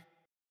side.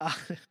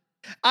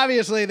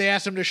 Obviously, they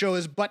asked him to show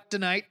his butt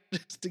tonight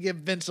just to give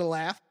Vince a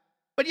laugh.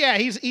 But yeah,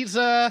 he's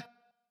a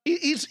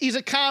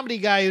comedy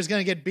guy who's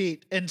gonna get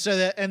beat, and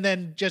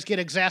then just get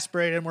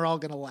exasperated, and we're all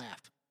gonna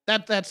laugh.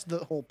 That's the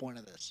whole point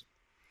of this.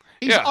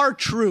 He's our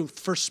truth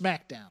for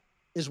SmackDown,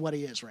 is what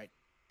he is, right?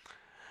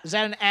 Is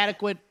that an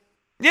adequate?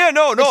 Yeah,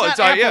 no.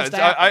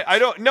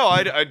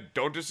 I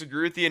don't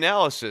disagree with the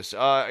analysis.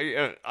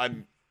 I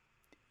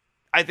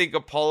think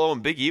Apollo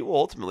and Big E will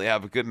ultimately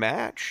have a good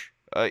match.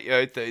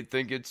 I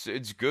think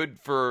it's good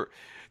for.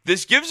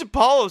 This gives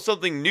Apollo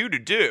something new to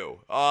do.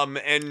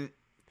 And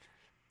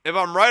if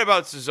I'm right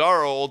about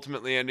Cesaro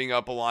ultimately ending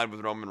up aligned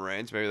with Roman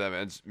Reigns, maybe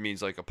that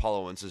means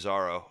Apollo and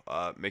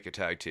Cesaro make a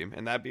tag team,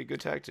 and that'd be a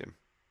good tag team.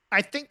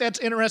 I think that's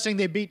interesting.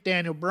 They beat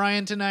Daniel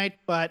Bryan tonight,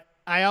 but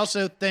I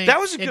also think that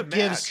was a good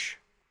match.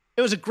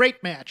 It was a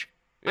great match.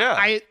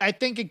 Yeah. I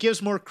think it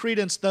gives more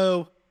credence,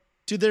 though,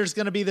 to there's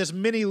going to be this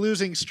mini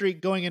losing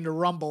streak going into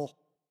Rumble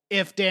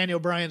if Daniel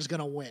Bryan's going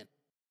to win.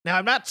 Now,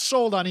 I'm not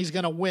sold on he's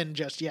going to win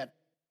just yet,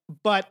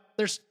 but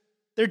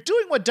they're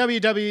doing what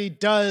WWE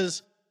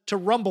does to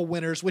Rumble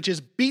winners, which is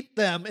beat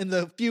them in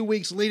the few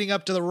weeks leading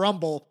up to the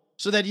Rumble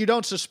so that you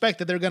don't suspect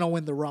that they're going to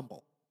win the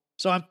Rumble.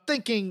 So I'm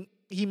thinking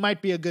he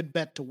might be a good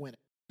bet to win it.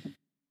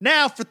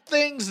 Now for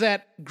things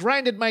that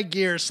grinded my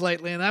gears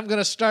slightly, and I'm going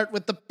to start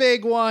with the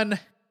big one.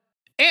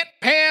 Aunt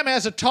Pam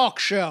has a talk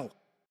show.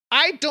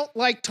 I don't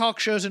like talk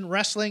shows in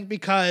wrestling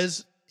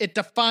because it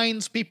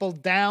defines people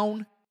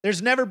down.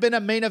 There's never been a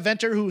main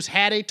eventer who's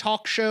had a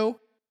talk show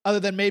other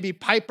than maybe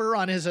Piper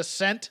on his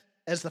ascent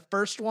as the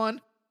first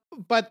one.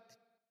 But,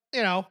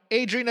 you know,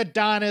 Adrian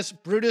Adonis,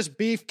 Brutus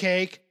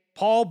Beefcake,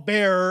 Paul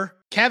Bearer,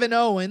 Kevin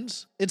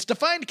Owens. It's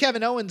defined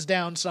Kevin Owens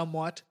down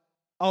somewhat.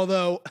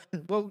 Although,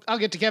 well, I'll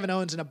get to Kevin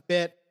Owens in a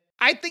bit.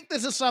 I think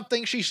this is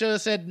something she should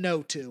have said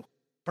no to,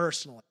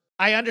 personally.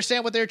 I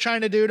understand what they're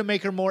trying to do to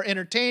make her more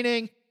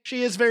entertaining.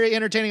 She is very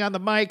entertaining on the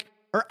mic.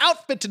 Her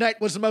outfit tonight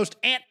was the most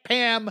Aunt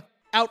Pam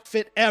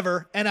outfit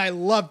ever, and I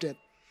loved it.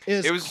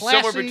 It was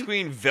classy. Somewhere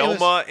between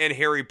Velma and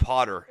Harry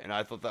Potter, and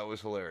I thought that was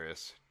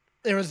hilarious.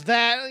 There was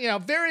that, you know,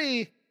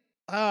 very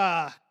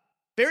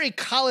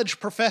college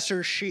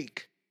professor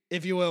chic,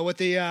 if you will, with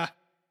the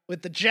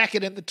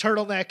jacket and the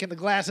turtleneck and the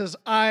glasses.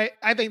 I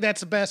think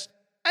that's the best.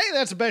 I think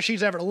that's the best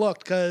she's ever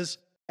looked. Because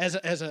as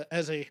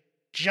a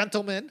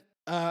gentleman,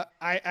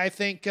 I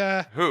think.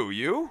 Who,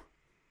 you?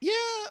 Yeah,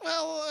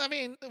 well, I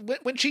mean,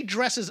 when she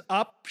dresses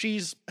up,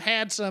 she's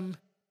had some.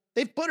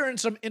 They've put her in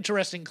some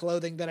interesting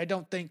clothing that I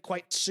don't think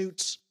quite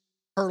suits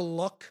her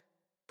look.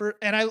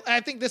 And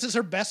I think this is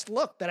her best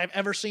look that I've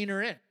ever seen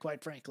her in,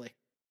 quite frankly.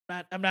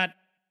 I'm not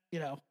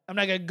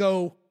gonna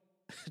go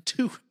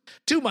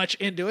too much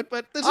into it,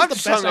 but this is the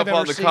best I've ever seen her look. I'm hung up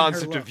on the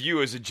concept of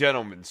you as a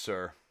gentleman,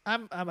 sir.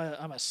 I'm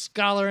a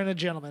scholar and a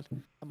gentleman.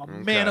 I'm a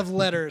man of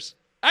letters.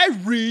 I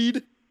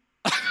read.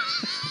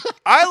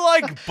 I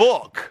like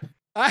book.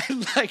 I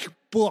like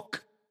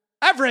book.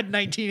 I've read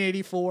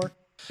 1984.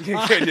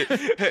 What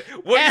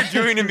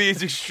you're doing to me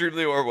is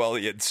extremely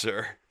Orwellian,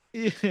 sir.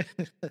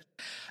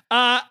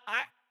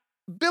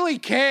 Billy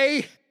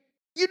Kay.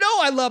 You know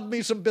I love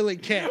me some Billy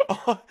Kay.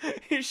 Oh,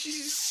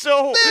 she's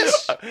so...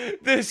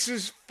 This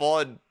is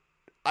fun.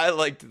 I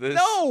liked this.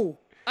 No,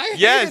 I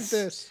hated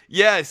this.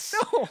 Yes.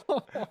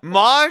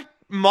 No.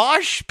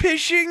 Mosh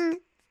pishing?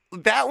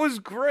 That was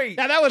great.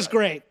 Yeah, that was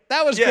great.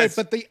 That was great,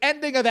 but the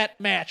ending of that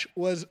match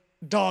was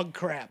dog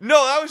crap.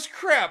 No, that was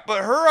crap,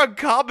 but her on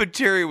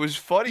commentary was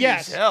funny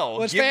as hell. It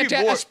was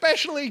fantastic,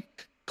 especially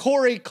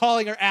Corey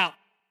calling her out.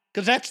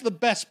 Because that's the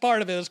best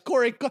part of it, is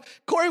Corey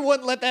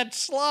wouldn't let that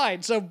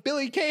slide. So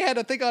Billy Kay had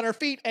to think on her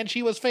feet, and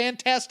she was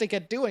fantastic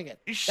at doing it.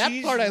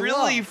 That part I love. She's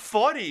really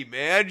funny,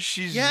 man.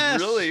 She's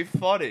really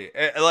funny.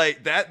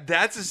 Like,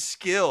 that's a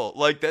skill.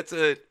 Like,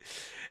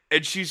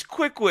 and she's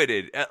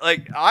quick-witted.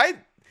 I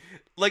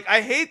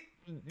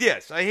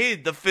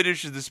hate the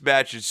finish of this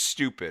match is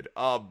stupid.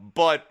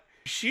 But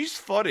she's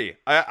funny.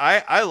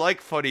 I like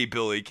funny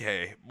Billy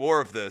Kay.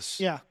 More of this.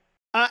 Yeah.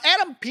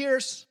 Adam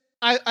Pearce,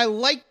 I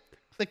like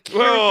the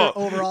character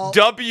overall.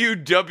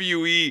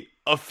 WWE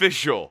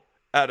official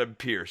Adam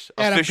Pearce.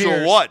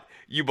 Official what,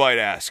 you might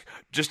ask?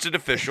 Just an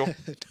official.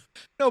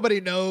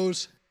 Nobody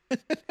knows.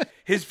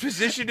 His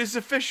position is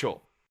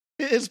official.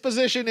 His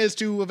position is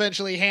to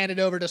eventually hand it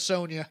over to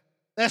Sonya.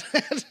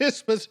 That's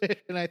his position,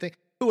 I think.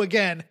 Who,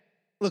 again,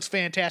 looks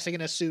fantastic in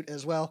a suit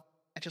as well.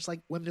 I just like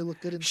women who look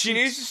good in suits. She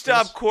needs to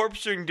stop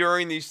corpsing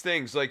during these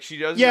things. Like, she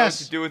doesn't know what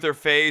to do with her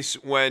face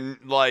when,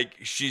 like,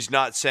 she's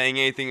not saying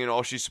anything and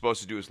all she's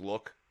supposed to do is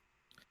look.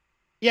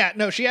 Yeah,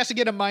 no, she has to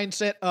get a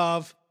mindset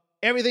of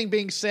everything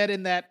being said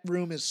in that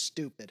room is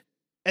stupid.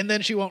 And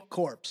then she won't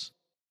corpse.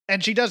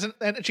 And she doesn't,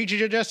 and she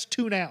should just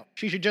tune out.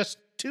 She should just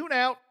tune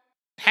out,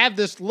 have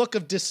this look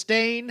of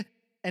disdain,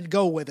 and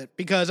go with it.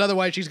 Because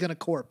otherwise she's going to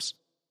corpse.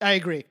 I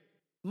agree.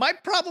 My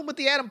problem with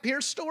the Adam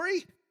Pearce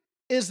story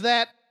is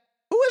that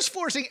who is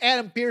forcing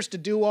Adam Pearce to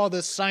do all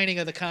this signing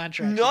of the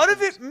contract? None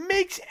of it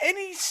makes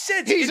any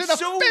sense. It's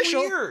so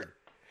weird.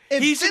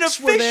 He's an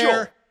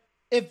official.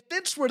 If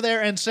Vince were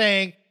there and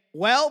saying,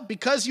 well,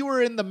 because you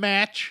were in the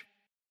match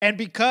and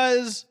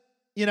because,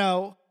 you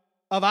know,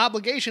 of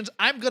obligations,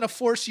 I'm going to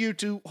force you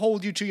to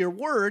hold you to your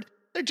word.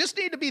 There just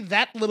need to be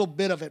that little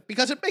bit of it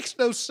because it makes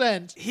no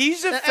sense.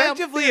 He's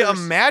effectively a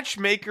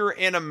matchmaker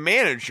and a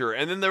manager.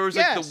 And then there was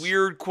like the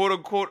weird quote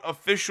unquote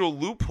official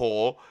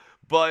loophole,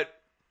 but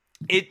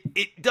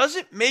it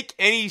doesn't make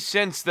any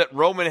sense that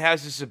Roman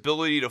has this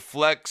ability to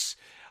flex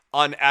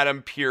on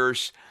Adam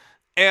Pearce.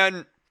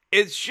 And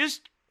it's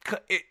just,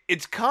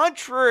 it's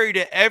contrary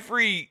to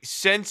every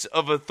sense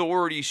of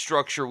authority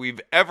structure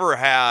we've ever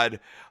had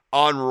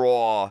on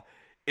Raw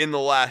in the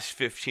last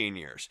 15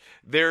 years.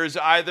 There's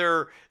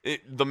either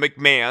the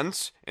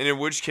McMahons, and in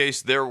which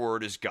case their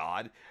word is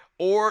God,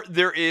 Or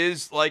there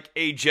is like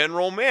a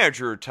general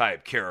manager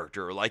type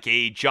character, like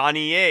a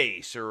Johnny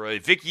Ace or a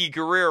Vicky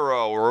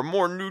Guerrero, or a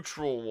more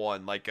neutral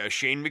one like a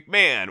Shane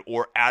McMahon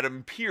or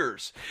Adam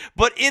Pearce.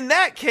 But in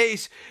that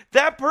case,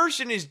 that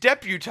person is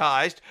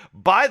deputized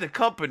by the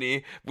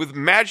company with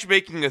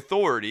matchmaking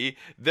authority.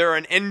 They're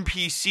an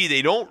NPC.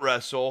 They don't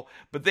wrestle,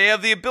 but they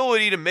have the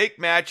ability to make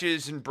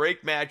matches and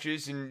break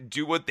matches and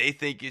do what they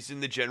think is in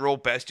the general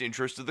best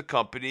interest of the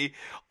company,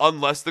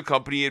 unless the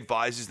company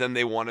advises them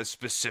they want a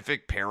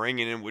specific pairing,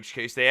 and in which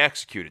case they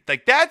execute it.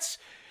 Like, that's,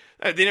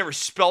 they never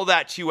spell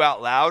that to you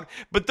out loud,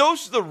 but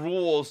those are the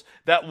rules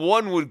that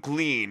one would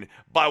glean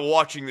by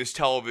watching this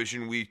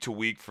television week to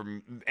week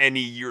from any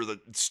year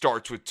that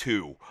starts with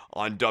 2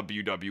 on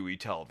WWE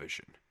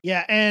television.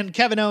 Yeah, and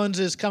Kevin Owens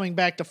is coming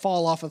back to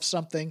fall off of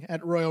something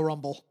at Royal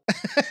Rumble.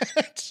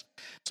 That's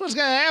what's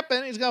going to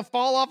happen. He's going to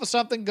fall off of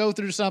something, go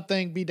through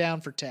something, be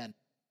down for 10.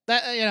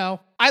 That, you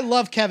know, I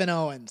love Kevin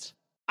Owens.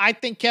 I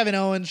think Kevin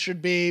Owens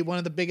should be one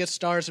of the biggest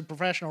stars in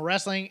professional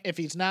wrestling, if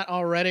he's not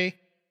already.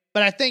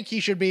 But I think he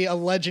should be a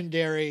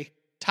legendary,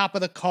 top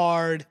of the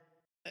card.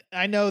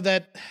 I know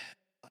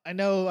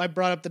I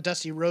brought up the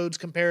Dusty Rhodes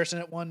comparison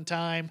at one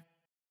time,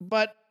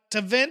 but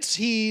to Vince,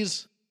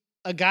 he's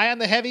a guy on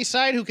the heavy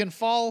side who can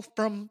fall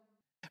from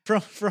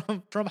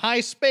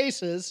high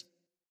spaces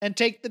and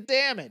take the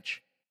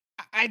damage.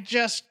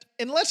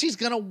 Unless he's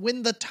going to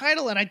win the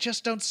title, and I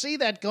just don't see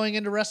that going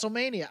into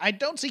WrestleMania. I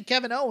don't see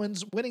Kevin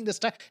Owens winning this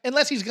title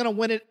unless he's going to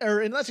win it,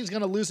 or unless he's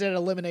going to lose it at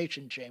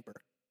Elimination Chamber.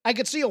 I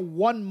could see a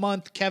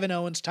 1-month Kevin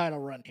Owens title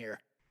run here.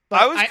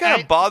 But I was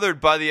kind of bothered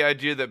by the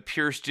idea that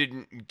Pierce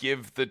didn't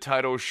give the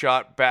title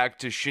shot back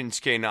to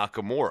Shinsuke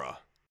Nakamura.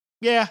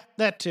 Yeah,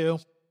 that too.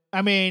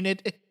 I mean,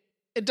 it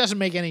doesn't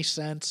make any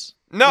sense.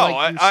 No,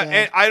 like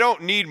I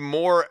don't need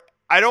more.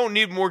 I don't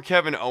need more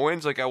Kevin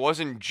Owens. Like, I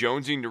wasn't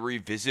jonesing to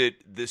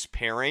revisit this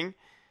pairing.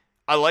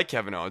 I like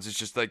Kevin Owens. It's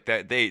just like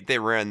that they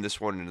ran this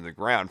one into the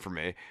ground for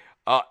me.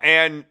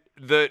 And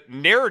the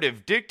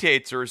narrative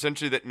dictates are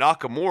essentially that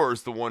Nakamura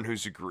is the one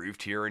who's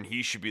aggrieved here, and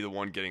he should be the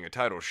one getting a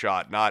title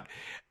shot, not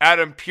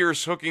Adam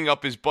Pearce hooking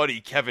up his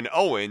buddy Kevin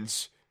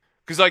Owens.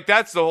 Because, like,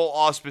 that's the whole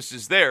auspice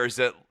is there, is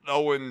that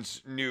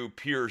Owens knew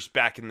Pearce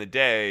back in the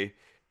day,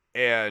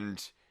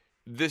 and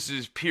this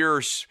is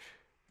Pearce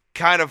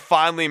kind of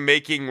finally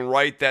making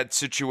right that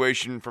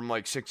situation from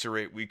like 6 or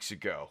 8 weeks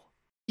ago.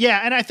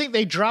 Yeah, and I think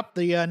they dropped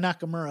the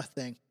Nakamura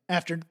thing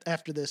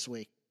after this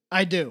week.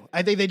 I do.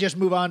 I think they just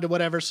move on to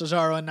whatever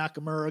Cesaro and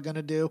Nakamura are going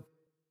to do,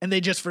 and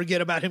they just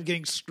forget about him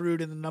getting screwed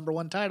in the number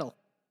 1 title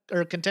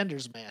or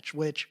contenders match,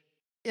 which,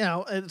 you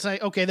know, it's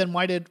like, okay, then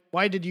why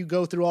did you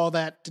go through all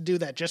that to do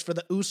that? Just for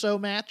the Uso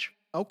match?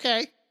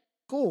 Okay,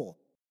 cool.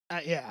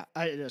 Yeah,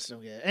 I just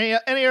don't get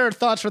it. Any other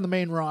thoughts from the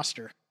main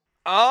roster?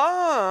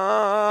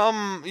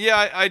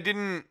 Yeah, I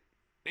didn't.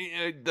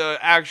 The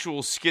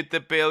actual skit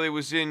that Bayley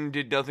was in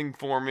did nothing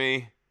for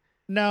me.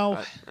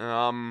 No.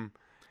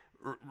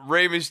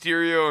 Rey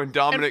Mysterio and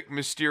Dominic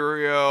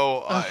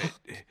Mysterio.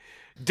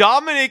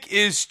 Dominic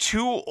is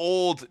too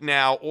old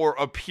now, or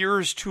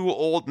appears too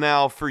old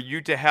now, for you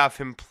to have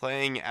him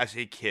playing as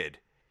a kid.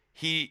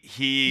 He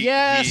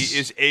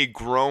is a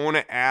grown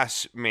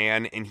ass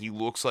man, and he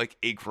looks like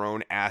a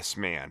grown ass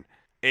man.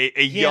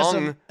 A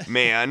young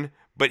man.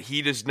 But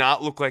he does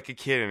not look like a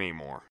kid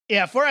anymore.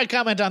 Yeah, before I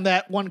comment on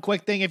that, one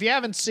quick thing. If you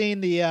haven't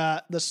seen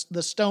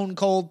the Stone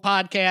Cold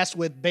podcast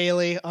with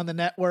Bayley on the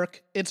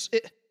network,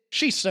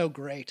 she's so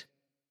great.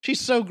 She's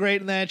so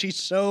great in that. She's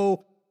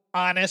so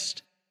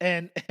honest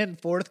and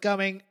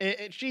forthcoming.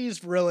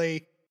 She's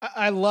really,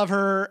 I love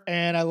her,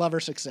 and I love her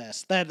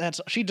success.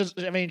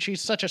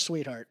 She's such a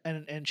sweetheart,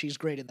 and she's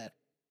great in that.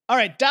 All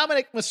right,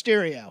 Dominic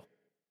Mysterio,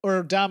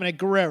 or Dominic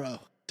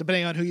Guerrero,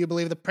 depending on who you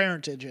believe the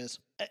parentage is.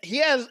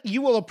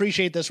 You will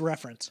appreciate this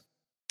reference.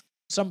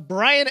 Some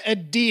Brian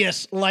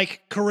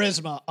Adias-like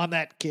charisma on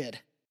that kid.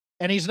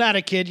 And he's not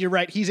a kid, you're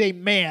right, he's a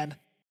man.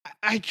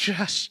 We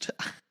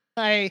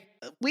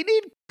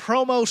need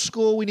promo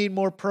school, we need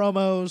more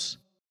promos.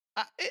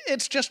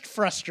 It's just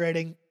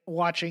frustrating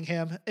watching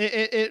him.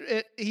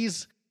 They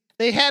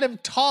had him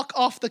talk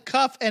off the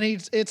cuff, and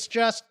it's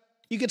just,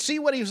 you could see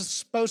what he was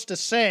supposed to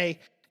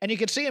say, and you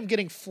could see him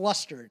getting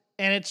flustered.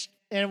 And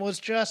it was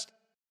just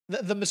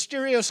the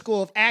Mysterio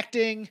school of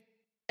acting,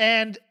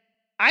 and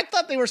I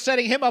thought they were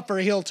setting him up for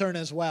a heel turn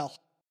as well.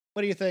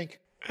 What do you think?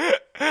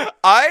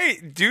 I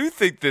do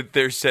think that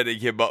they're setting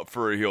him up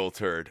for a heel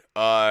turn.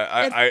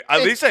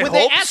 At least I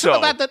hope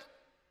so.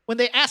 When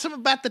they asked him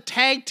about the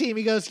tag team,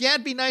 he goes, yeah,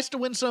 it'd be nice to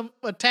win some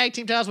tag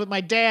team titles with my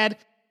dad,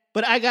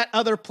 but I got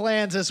other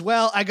plans as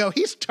well. I go,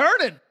 he's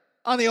turning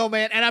on the old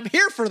man, and I'm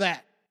here for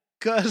that.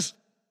 Because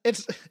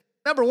it's,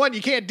 number one,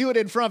 you can't do it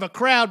in front of a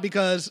crowd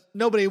because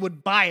nobody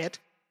would buy it.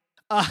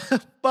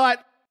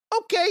 But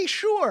okay,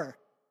 sure.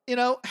 You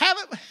know, have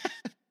it.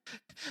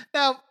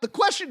 Now, the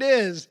question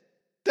is,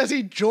 does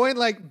he join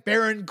like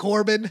Baron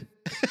Corbin?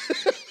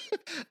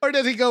 Or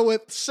does he go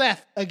with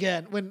Seth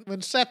again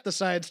when Seth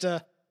decides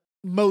to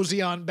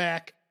mosey on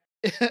back?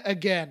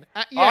 again.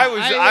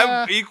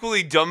 I'm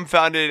equally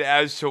dumbfounded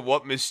as to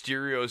what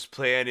Mysterio's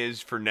plan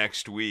is for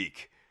next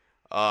week.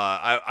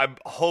 I'm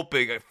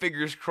hoping,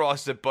 fingers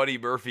crossed, that Buddy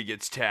Murphy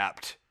gets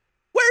tapped.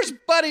 Where's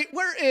Buddy?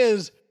 Where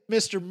is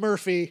Mr.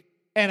 Murphy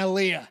and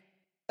Aaliyah?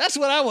 That's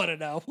what I want to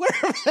know. Where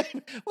are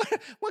they?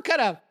 What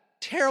kind of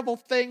terrible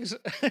things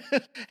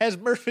has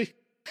Murphy?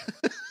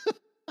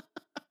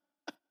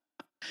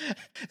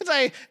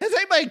 Has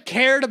anybody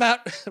cared about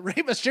Rey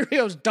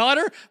Mysterio's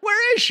daughter?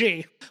 Where is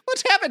she?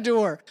 What's happened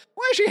to her?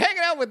 Why is she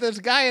hanging out with this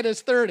guy in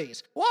his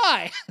 30s?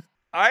 Why?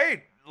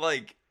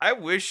 I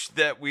wish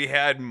that we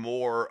had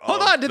more.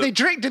 Hold on, did they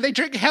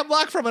drink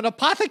hemlock from an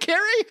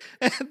apothecary?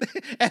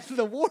 And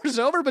the war's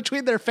over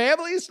between their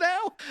families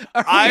now?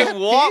 I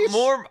want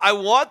more. I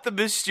want the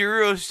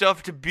Mysterio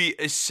stuff to be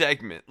a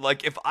segment.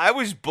 Like, if I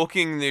was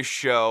booking this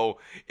show,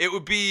 it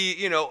would be,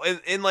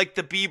 in like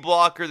the B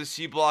block or the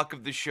C block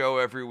of the show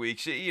every week.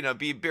 So,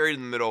 be buried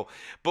in the middle.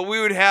 But we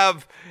would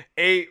have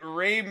a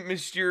Rey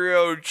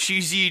Mysterio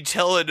cheesy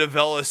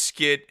telenovela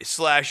skit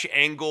 /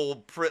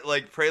 angle,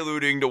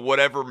 preluding to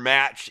whatever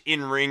match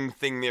in-ring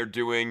thing they're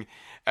doing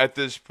at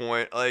this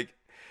point. Like,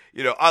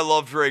 I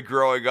loved Ray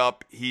growing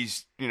up.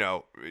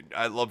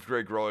 I loved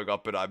Ray growing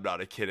up, but I'm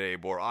not a kid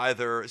anymore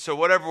either. So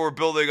whatever we're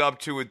building up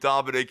to with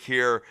Dominic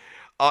here,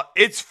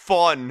 it's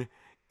fun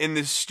in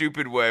this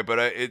stupid way, but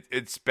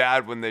it's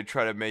bad when they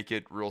try to make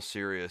it real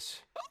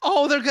serious.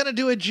 Oh, they're going to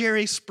do a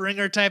Jerry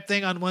Springer type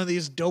thing on one of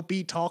these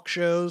dopey talk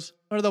shows,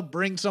 or they'll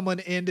bring someone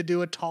in to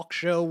do a talk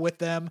show with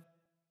them.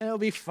 And it'll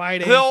be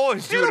fighting. They'll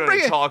always do it on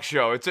a talk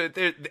show.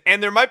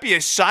 And there might be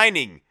a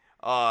signing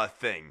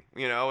thing.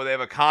 They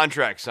have a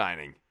contract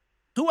signing.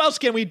 Who else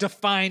can we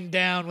define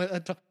down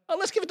with?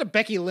 Let's give it to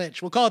Becky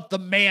Lynch. We'll call it the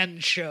Man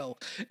Show,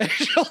 and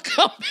she'll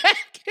come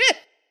back in.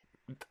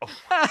 Oh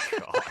my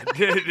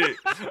God!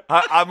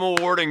 I'm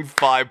awarding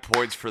 5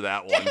 points for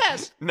that one.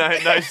 Yes,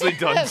 nicely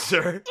done,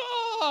 sir.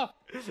 Oh.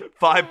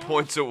 5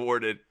 points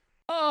awarded.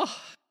 Oh,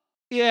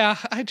 yeah.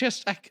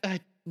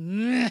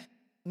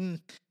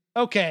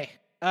 Okay.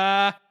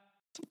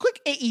 Some quick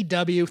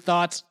AEW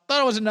thoughts.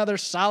 Thought it was another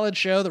solid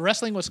show. The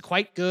wrestling was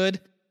quite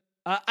good.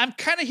 I'm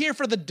kind of here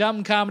for the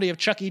dumb comedy of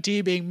Chuck E.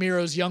 T. being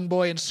Miro's young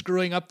boy and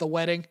screwing up the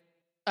wedding.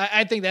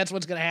 I think that's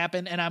what's going to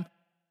happen. And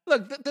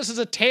this is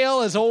a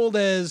tale as old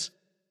as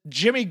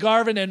Jimmy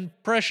Garvin and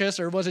Precious,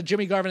 or was it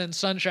Jimmy Garvin and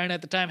Sunshine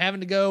at the time, having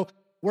to go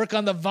work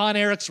on the Von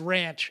Erichs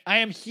ranch. I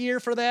am here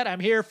for that. I'm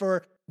here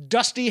for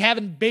Dusty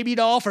having Baby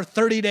Doll for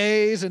 30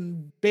 days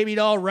and Baby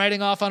Doll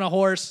riding off on a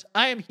horse.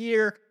 I am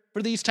here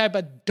for these type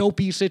of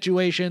dopey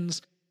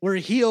situations where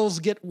heels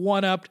get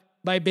one-upped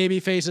by baby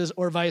faces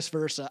or vice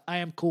versa. I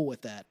am cool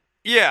with that.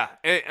 Yeah,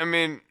 I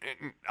mean,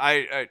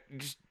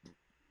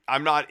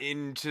 I'm not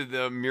into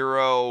the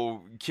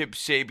Miro Kip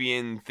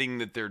Sabian thing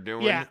that they're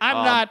doing. Yeah,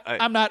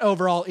 I'm not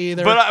overall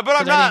either. But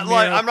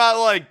I'm not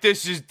like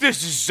this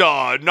is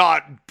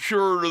not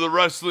pure to the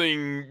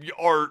wrestling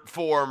art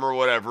form or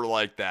whatever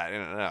like that.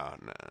 No,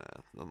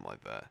 nothing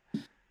like that.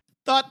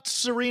 Thought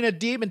Serena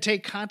Deeb and Tay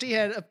Conti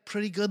had a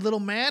pretty good little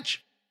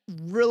match.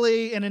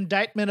 Really an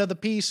indictment of the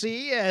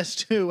PC as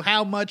to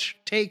how much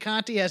Tay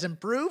Conti has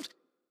improved,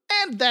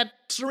 and that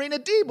Serena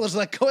Deeb was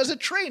let go as a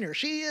trainer.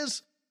 She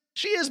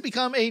has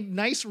become a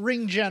nice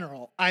ring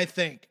general, I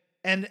think.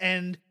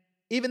 And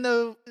even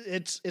though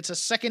it's a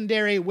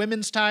secondary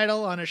women's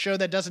title on a show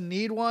that doesn't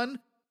need one,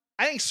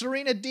 I think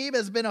Serena Deeb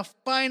has been a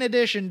fine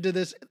addition to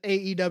this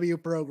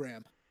AEW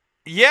program.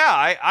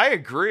 Yeah, I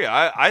agree.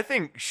 I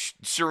think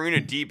Serena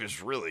Deeb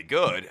is really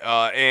good.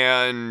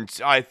 And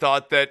I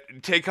thought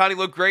that Tay Conti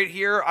looked great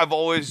here. I've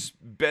always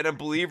been a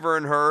believer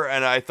in her,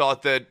 and I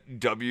thought that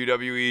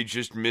WWE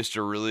just missed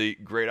a really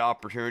great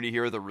opportunity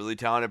here with a really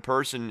talented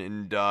person.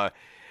 And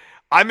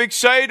I'm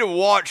excited to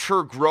watch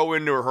her grow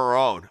into her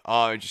own.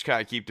 Just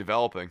kind of keep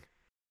developing.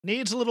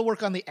 Needs a little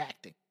work on the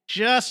acting.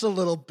 Just a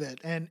little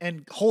bit.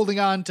 And holding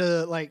on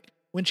to, like,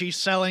 when she's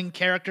selling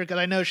character, because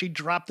I know she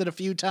dropped it a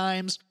few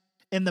times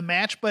in the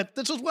match, but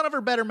this was one of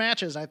her better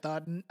matches, I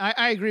thought, and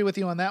I agree with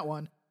you on that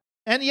one.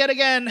 And yet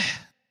again,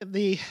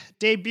 the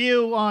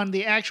debut on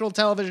the actual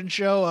television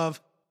show of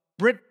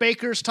Britt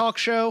Baker's talk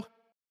show,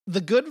 The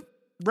Good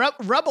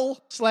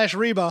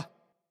Rebel/Reba,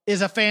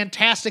 is a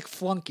fantastic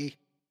flunky.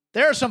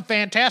 There are some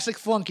fantastic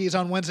flunkies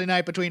on Wednesday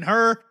night between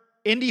her,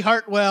 Indy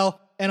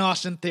Hartwell, and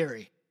Austin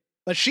Theory.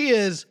 But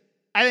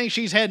I think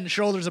she's head and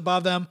shoulders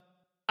above them.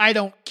 I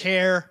don't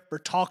care for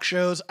talk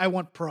shows. I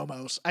want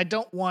promos. I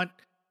don't want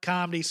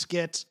comedy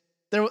skits.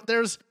 The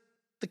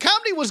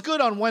comedy was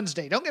good on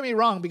Wednesday. Don't get me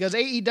wrong, because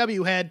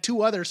AEW had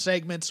 2 other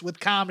segments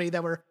with comedy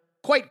that were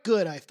quite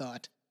good, I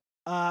thought.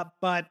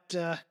 But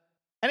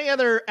any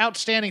other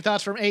outstanding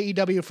thoughts from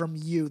AEW from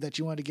you that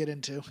you want to get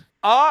into?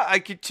 I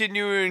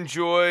continue to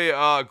enjoy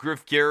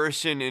Griff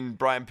Garrison and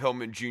Brian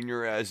Pillman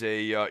Jr. as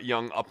a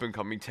young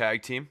up-and-coming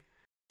tag team.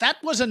 That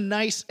was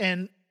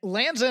and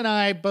Lanza and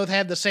I both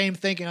had the same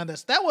thinking on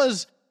this. That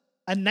was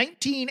a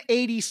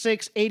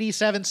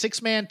 1986-87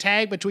 six-man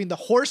tag between the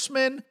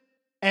Horsemen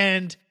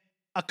and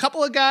a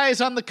couple of guys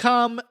on the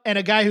come and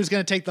a guy who's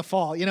going to take the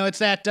fall. It's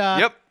that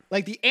Yep.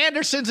 like the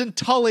Andersons and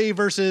Tully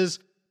versus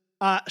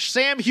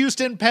Sam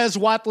Houston, Pez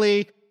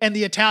Watley, and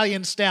the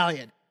Italian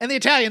Stallion. And the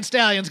Italian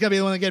Stallion's going to be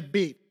the one that get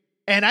beat.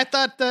 And I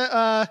thought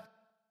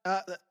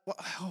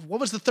what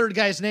was the third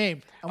guy's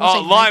name?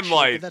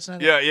 Limelight. That's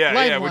not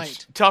yeah.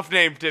 Which tough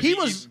name to be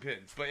was eating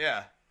pins, but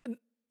yeah.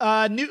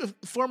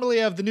 Formerly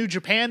of the New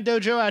Japan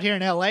Dojo out here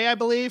in LA, I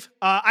believe.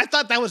 I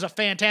thought that was a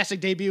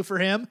fantastic debut for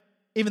him,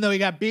 even though he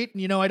got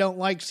beaten. You know, I don't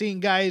like seeing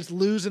guys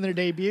lose in their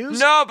debuts.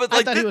 No, but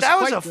like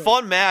that was a good.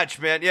 fun match,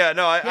 man. Yeah,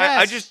 no,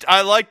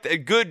 I liked the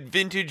good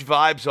vintage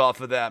vibes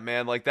off of that,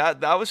 man. Like that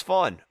was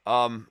fun.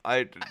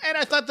 I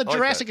thought the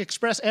Jurassic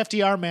Express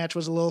FTR match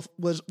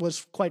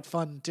was quite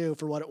fun too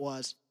for what it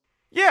was.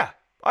 Yeah,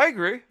 I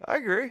agree.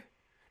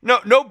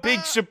 No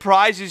big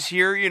surprises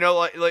here, you know,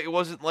 like it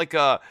wasn't like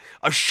a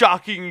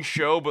shocking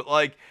show, but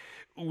like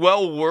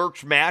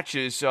well-worked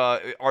matches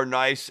are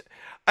nice.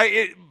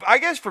 I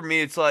guess for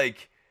me it's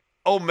like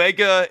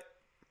Omega,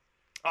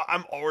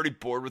 I'm already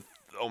bored with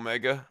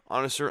Omega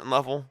on a certain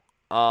level.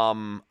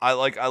 I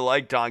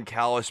like Don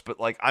Callis, but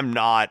like I'm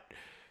not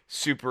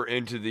super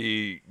into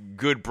the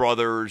Good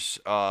Brothers,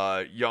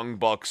 Young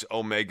Bucks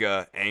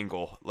Omega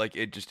angle. Like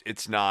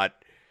it's not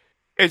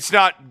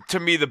to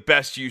me the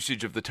best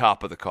usage of the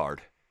top of the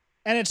card.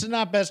 And it's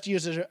not best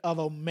usage of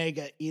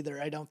Omega either,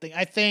 I don't think.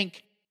 I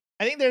think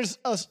there's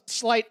a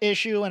slight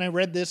issue, and I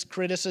read this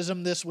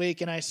criticism this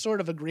week, and I sort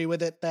of agree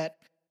with it, that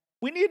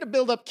we need to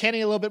build up Kenny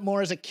a little bit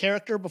more as a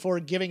character before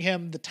giving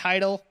him the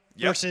title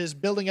versus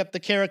building up the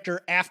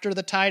character after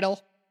the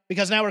title,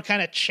 because now we're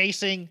kind of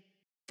chasing,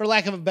 for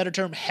lack of a better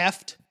term,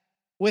 heft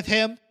with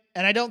him.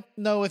 And I don't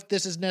know if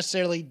this is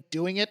necessarily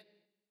doing it,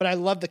 but I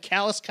love the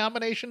Callis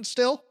combination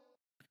still.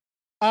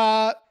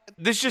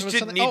 This just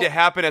didn't need to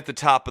happen at the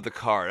top of the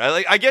card.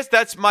 I guess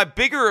that's my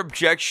bigger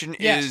objection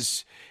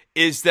is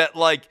that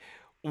like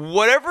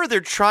whatever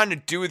they're trying to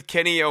do with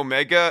Kenny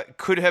Omega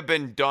could have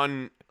been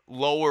done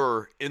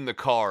lower in the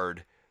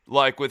card,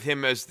 like with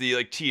him as the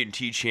like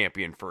TNT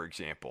champion, for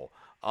example,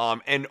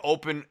 and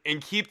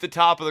keep the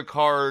top of the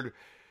card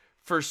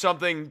for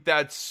something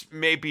that's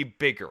maybe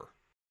bigger.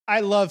 I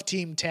love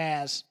Team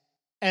Taz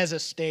as a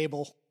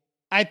stable.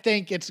 I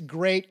think it's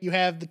great. You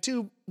have the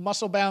two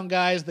muscle-bound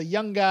guys, the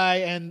young guy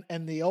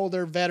and the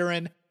older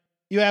veteran.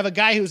 You have a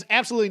guy who's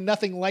absolutely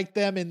nothing like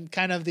them in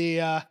kind of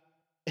the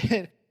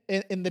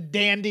in the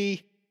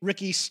dandy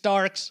Ricky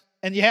Starks,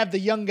 and you have the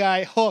young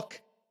guy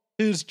Hook,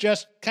 who's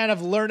just kind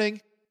of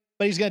learning,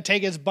 but he's going to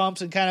take his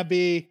bumps and kind of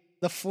be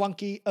the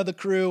flunky of the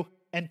crew.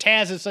 And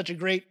Taz is such a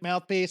great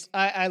mouthpiece.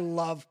 I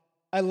love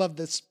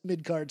this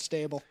mid-card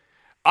stable.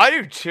 I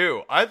do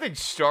too. I think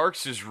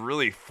Starks is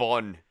really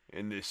fun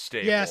in this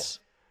stable. Yes.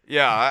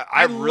 Yeah,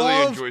 I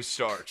really enjoy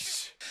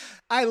Starks.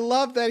 I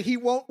love that he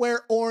won't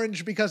wear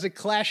orange because it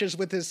clashes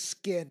with his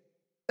skin.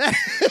 That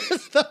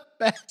is the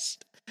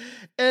best.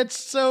 It's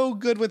so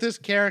good with his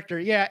character.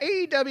 Yeah,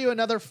 AEW,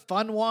 another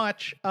fun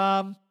watch.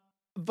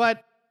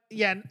 But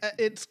yeah,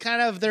 it's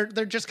kind of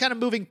they're just kind of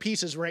moving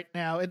pieces right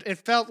now. It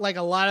felt like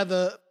a lot of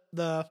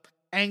the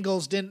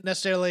angles didn't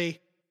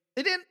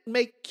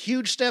make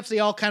huge steps. They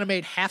all kind of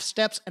made half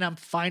steps, and I'm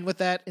fine with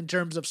that in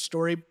terms of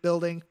story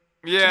building.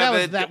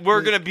 Yeah, so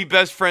we're going to be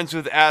best friends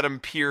with Adam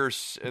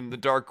Pearce, and the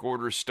Dark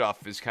Order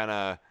stuff is kind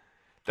of...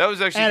 That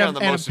was actually kind of the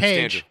most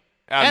substantial.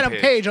 Adam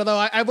Page, although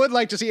I would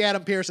like to see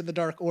Adam Pearce in the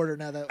Dark Order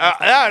now. That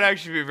would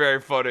actually be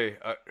very funny.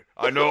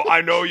 I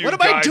know you What am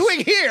guys... I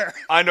doing here?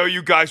 I know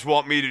you guys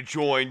want me to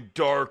join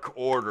Dark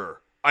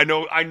Order. I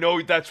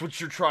know that's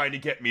what you're trying to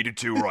get me to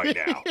do right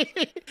now.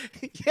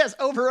 Yes,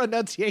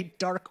 over-enunciate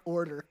Dark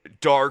Order.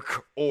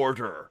 Dark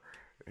Order.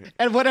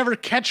 And whatever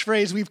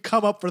catchphrase we've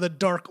come up for the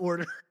Dark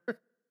Order.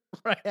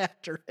 Right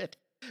after it,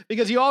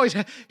 because you always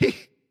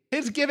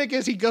his gimmick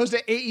is he goes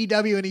to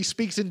AEW and he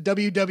speaks in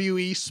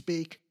WWE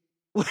speak,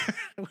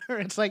 where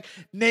it's like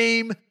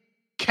name,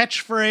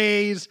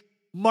 catchphrase,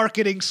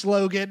 marketing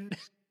slogan.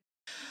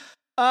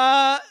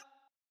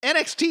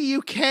 NXT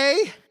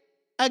UK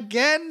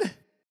again.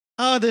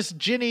 Oh, this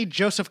Ginny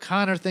Joseph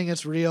Connor thing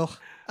is real.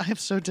 I am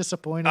so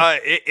disappointed.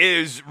 It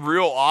is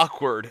real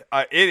awkward.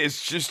 It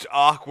is just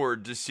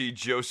awkward to see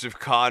Joseph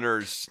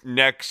Connors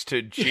next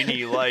to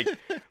Ginny like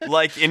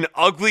an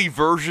ugly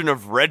version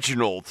of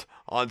Reginald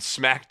on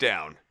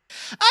SmackDown.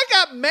 I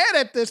got mad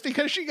at this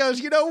because she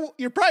goes,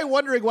 you're probably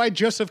wondering why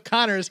Joseph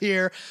Connor's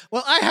here.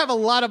 Well, I have a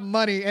lot of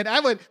money, and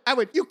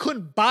you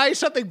couldn't buy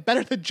something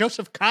better than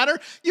Joseph Connor.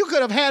 You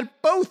could have had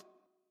both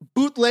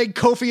bootleg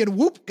Kofi and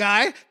Whoop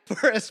guy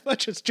for as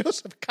much as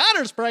Joseph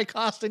Connor's probably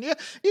costing you.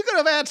 You could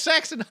have had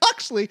Saxon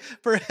Huxley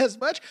for as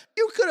much.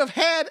 You could have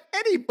had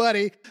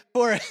anybody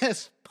for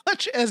as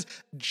much as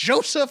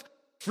Joseph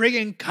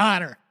friggin'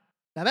 Connor.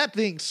 Now, that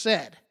being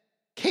said,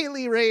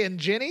 Kaylee Ray and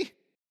Ginny,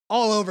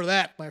 all over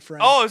that, my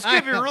friend. Oh, it's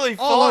going to be really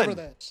fun. All over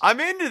this. I'm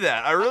into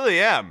that. I really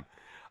am.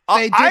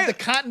 They did the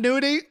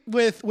continuity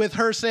with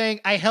her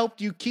saying, I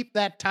helped you keep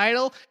that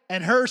title,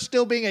 and her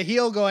still being a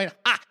heel going,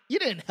 you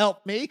didn't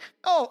help me.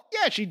 Oh,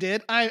 yeah, she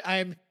did.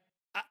 I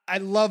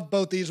love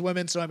both these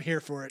women, so I'm here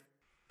for it.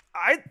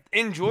 I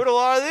enjoyed a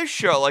lot of this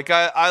show. Like,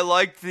 I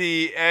liked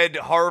the Ed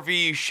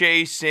Harvey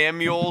Shea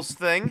Samuels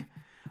thing.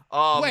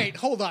 Wait,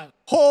 hold on.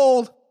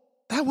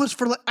 That was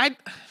for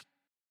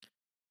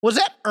was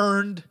that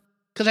earned?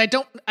 Because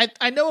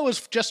I know it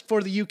was just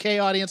for the UK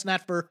audience,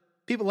 not for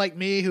people like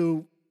me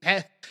who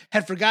had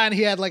forgotten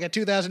he had like a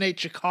 2008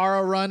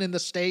 Chikara run in the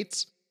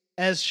States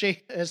is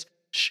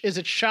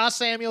it Shaw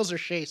Samuels or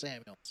Shea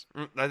Samuels?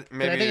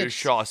 Maybe it was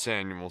Shaw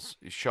Samuels.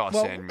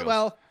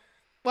 Samuels.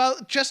 Well,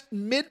 just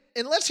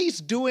unless he's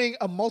doing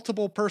a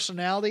multiple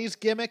personalities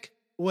gimmick,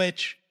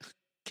 which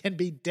can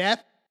be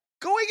death,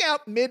 going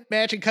out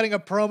mid-match and cutting a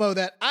promo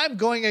that I'm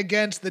going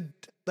against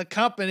the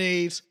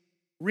company's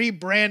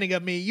rebranding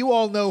of me. You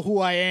all know who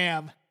I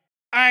am.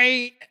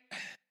 I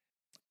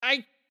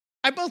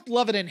both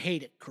love it and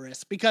hate it,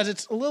 Chris, because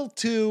it's a little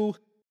too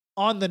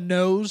on the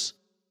nose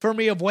for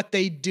me of what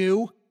they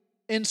do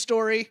in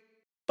story.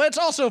 But it's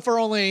also for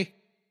only,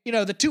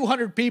 the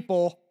 200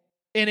 people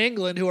in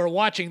England who are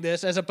watching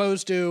this, as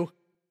opposed to,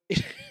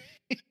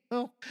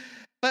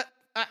 but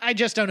I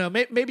just don't know.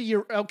 Maybe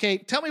you're okay.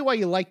 Tell me why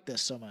you like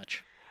this so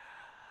much.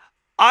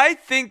 I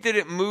think that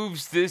it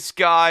moves this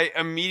guy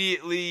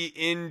immediately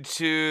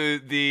into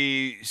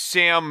the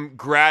Sam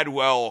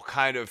Gradwell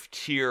kind of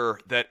tier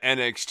that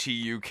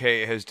NXT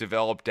UK has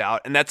developed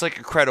out, and that's like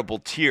a credible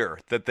tier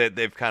that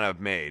they've kind of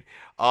made.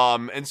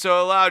 And so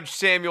it allowed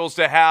Samuels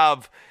to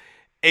have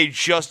a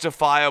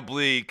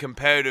justifiably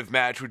competitive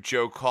match with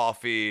Joe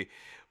Coffey,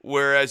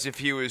 whereas if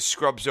he was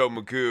Scrubso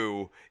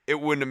Magoo, it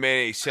wouldn't have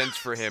made any sense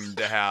for him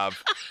to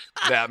have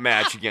that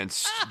match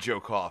against Joe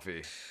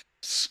Coffey.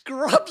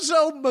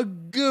 Scrubso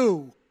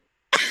Magoo.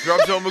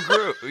 Scrubso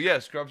Magoo. Yeah,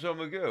 Scrubso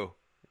Magoo.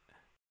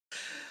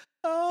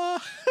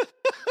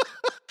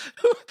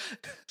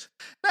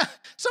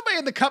 Somebody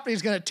in the company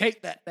is going to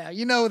take that now.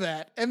 You know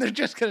that. And they're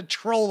just going to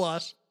troll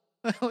us.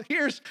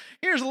 Here's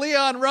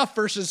Leon Ruff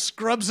versus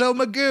Scrubso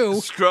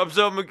Magoo.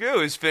 Scrubso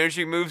Magoo. His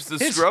finishing move's the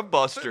Scrub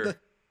Buster.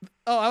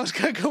 I was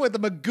going to go with the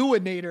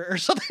Magooinator or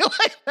something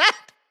like that.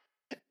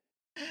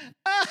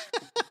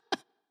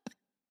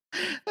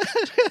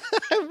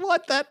 I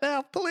want that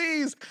now.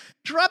 Please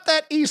drop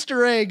that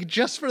Easter egg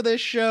just for this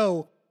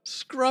show.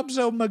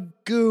 Scrubso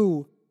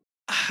Magoo.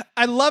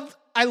 I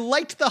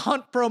liked the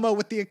Hunt promo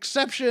with the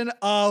exception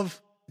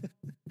of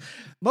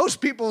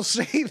most people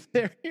say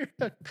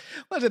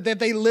that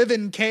they live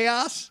in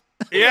chaos.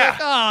 Yeah.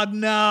 Like, oh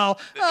no.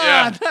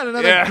 Not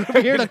another group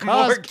here to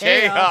cause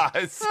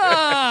chaos.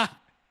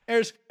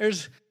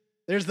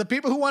 There's the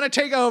people who want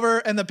to take over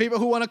and the people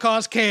who want to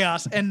cause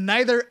chaos, and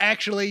neither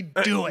actually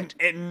do it.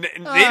 And they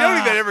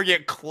don't even ever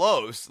get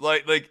close.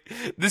 Like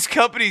this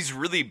company's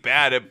really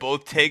bad at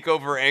both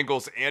takeover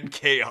angles and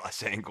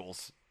chaos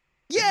angles.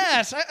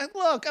 Yes,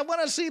 look, I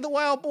want to see the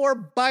wild boar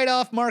bite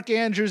off Mark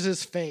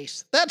Andrews'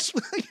 face. That's,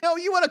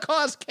 you want to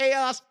cause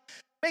chaos,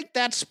 make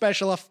that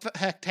special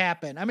effect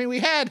happen. I mean, we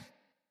had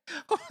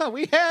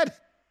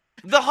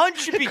the Hunt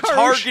should be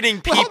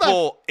targeting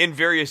people in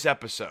various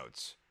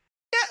episodes.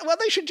 Yeah, well,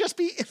 they should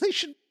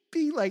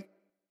be like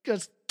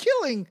just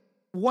killing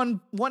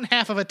one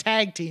half of a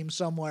tag team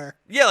somewhere.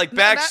 Yeah, like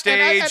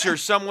backstage or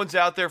someone's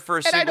out there for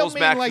a singles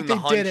match and the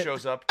Hunt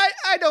shows up.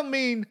 I don't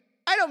mean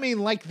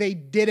like they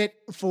did it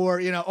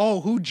for,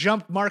 who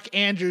jumped Mark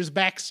Andrews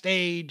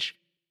backstage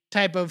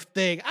type of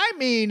thing. I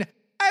mean,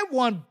 I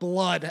want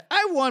blood.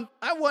 I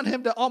want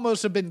him to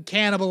almost have been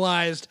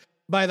cannibalized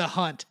by the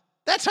Hunt.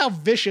 That's how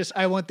vicious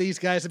I want these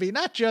guys to be.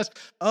 Not just,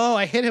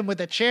 I hit him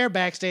with a chair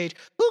backstage.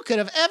 Who could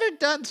have ever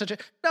done such a...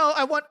 No,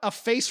 I want a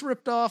face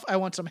ripped off. I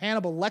want some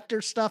Hannibal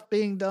Lecter stuff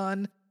being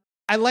done.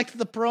 I liked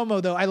the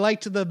promo, though. I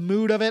liked the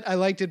mood of it. I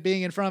liked it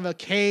being in front of a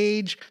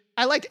cage.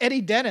 I liked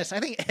Eddie Dennis. I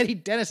think Eddie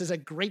Dennis is a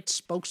great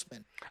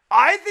spokesman.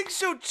 I think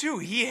so, too.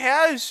 He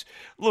has...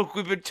 Look,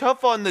 we've been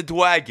tough on the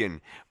Dwagon,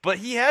 but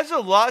he has a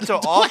lot to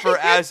offer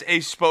as a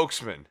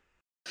spokesman.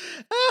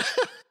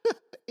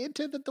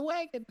 Into the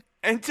Dwagon.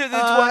 Into the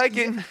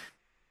Dwagon. Yeah.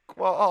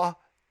 Well,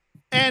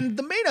 and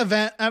the main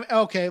event...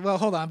 okay, well,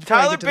 hold on.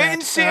 Tyler Bate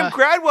and Sam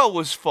Gradwell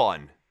was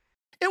fun.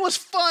 It was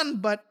fun,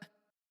 but...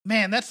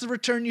 Man, that's the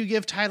return you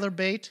give Tyler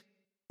Bate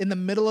in the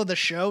middle of the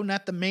show,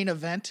 not the main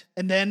event,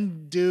 and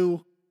then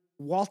do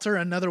Walter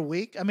another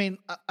week. I mean,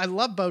 I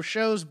love both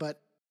shows,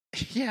 but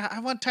yeah, I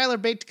want Tyler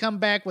Bate to come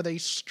back with a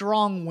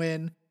strong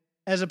win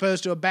as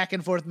opposed to a back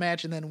and forth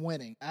match and then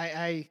winning.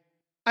 I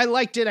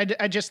liked it.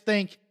 I just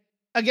think,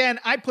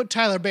 again, I put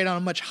Tyler Bate on a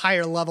much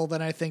higher level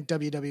than I think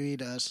WWE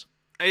does.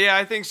 Yeah,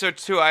 I think so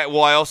too. I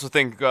also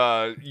think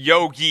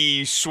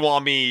Yogi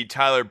Swami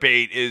Tyler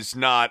Bate is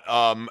not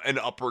an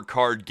upper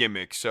card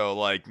gimmick, so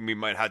like we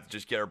might have to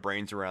just get our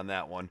brains around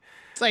that one.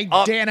 It's like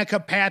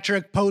Danica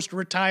Patrick post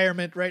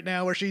retirement right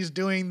now, where she's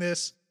doing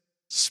this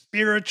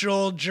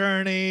spiritual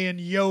journey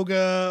and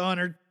yoga on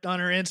her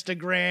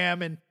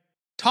Instagram and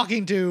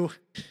talking to,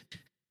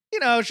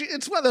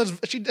 it's one of those.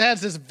 She has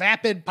this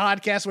vapid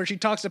podcast where she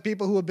talks to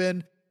people who have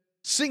been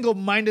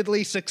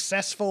single-mindedly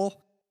successful.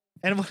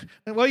 And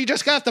well, you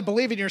just have to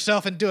believe in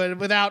yourself and do it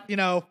without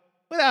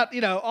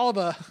all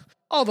the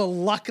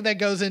luck that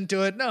goes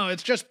into it. No,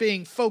 it's just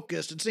being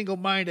focused and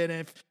single-minded.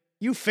 And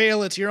you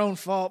fail, it's your own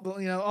fault,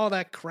 all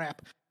that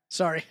crap.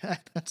 Sorry,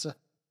 it's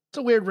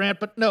a weird rant,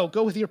 but no,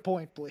 go with your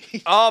point,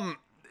 please.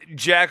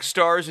 Jack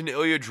Stars and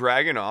Ilya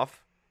Dragunov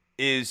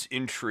is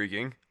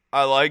intriguing.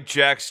 I like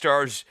Jack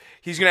Stars.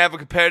 He's going to have a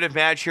competitive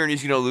match here, and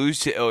he's going to lose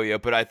to Ilya,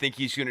 but I think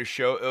he's going to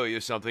show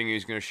Ilya something, and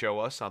he's going to show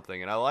us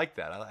something, and I like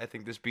that. I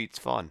think this beat's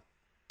fun.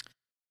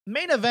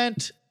 Main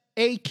event,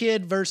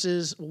 A-Kid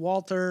versus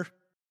Walter.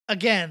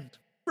 Again,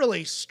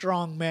 really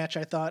strong match,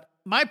 I thought.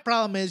 My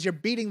problem is you're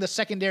beating the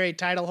secondary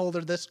title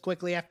holder this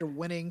quickly after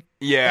winning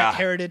that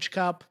Heritage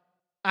Cup.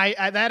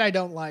 I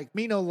don't like.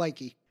 Me no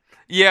likey.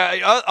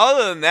 Yeah,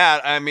 other than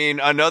that, I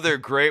mean, another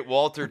great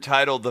Walter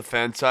title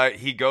defense.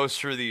 He goes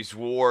through these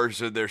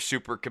wars, and they're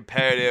super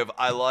competitive.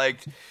 I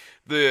liked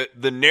the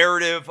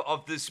narrative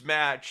of this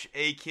match,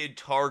 A-Kid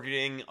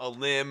targeting a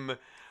limb.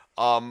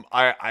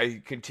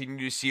 I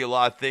continue to see a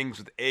lot of things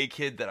with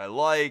A-Kid that I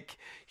like.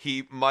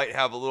 He might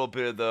have a little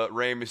bit of the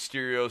Rey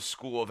Mysterio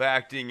school of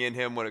acting in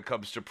him when it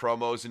comes to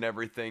promos and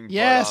everything.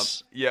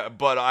 Yes.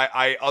 But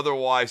I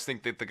otherwise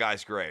think that the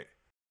guy's great.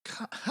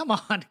 Come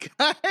on,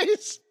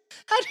 guys.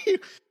 How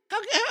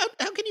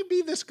can you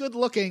be this good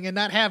looking and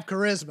not have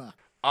charisma?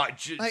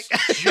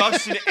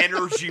 Just an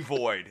energy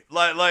void. Do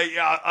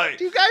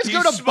you guys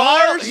go to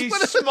bars?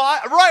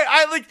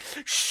 Right.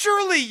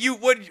 Surely you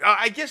would.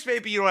 I guess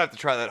maybe you don't have to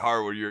try that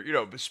hard when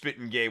you're,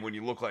 spitting game when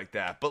you look like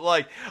that.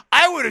 But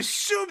I would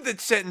assume that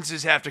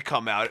sentences have to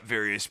come out at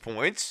various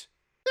points.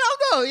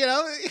 No.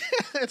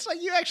 It's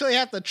like you actually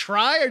have to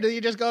try, or do you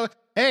just go,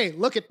 "Hey,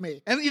 look at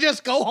me," and you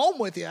just go home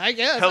with you? I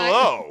guess.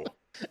 Hello.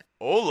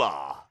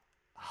 Hola.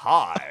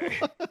 Hi.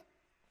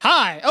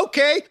 Hi.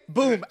 Okay.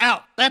 Boom.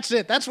 Out. That's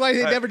it. That's why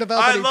they never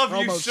developed any promo I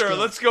love you, sir. skills.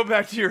 Let's go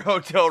back to your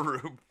hotel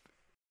room.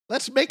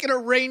 Let's make an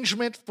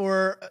arrangement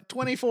for a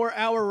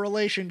 24-hour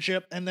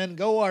relationship and then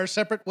go our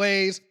separate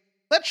ways.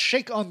 Let's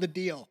shake on the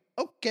deal.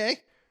 Okay.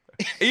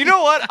 You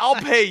know what? I'll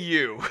pay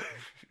you.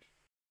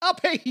 I'll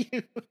pay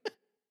you.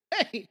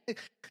 Hey.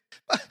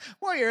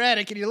 While you're at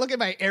it, can you look at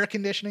my air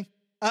conditioning?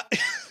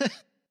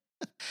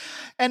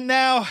 And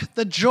now,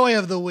 the joy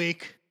of the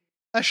week.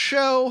 A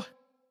show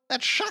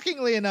that,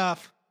 shockingly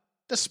enough,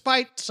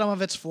 despite some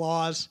of its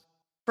flaws,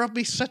 brought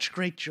me such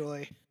great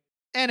joy.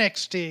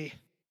 NXT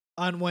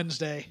on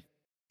Wednesday.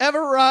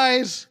 Ever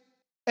Rise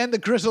and the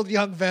Grizzled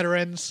Young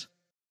Veterans.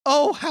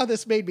 Oh, how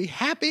this made me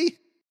happy.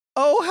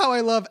 Oh, how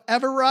I love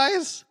Ever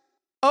Rise.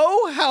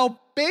 Oh, how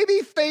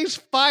babyface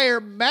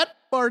fire Matt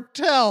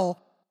Bartel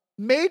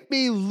made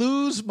me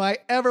lose my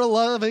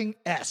ever-loving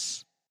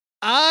S.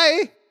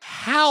 I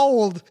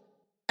howled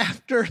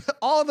after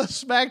all the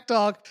smack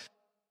talk.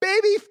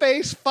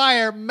 Babyface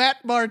fire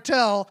Matt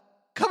Martell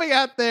coming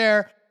out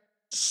there.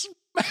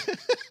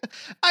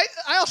 I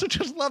also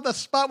just love the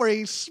spot where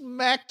he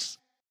smacks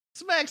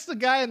the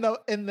guy in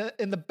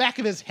the back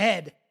of his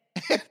head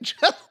and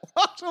just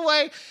walks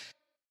away.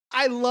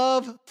 I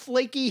love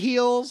flaky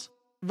heels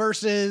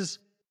versus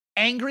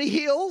angry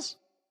heels,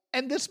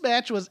 and this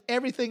match was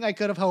everything I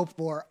could have hoped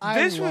for.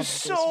 This was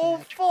so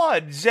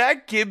fun.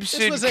 Zach Gibson.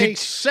 This was a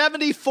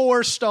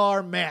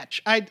 74-star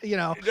match.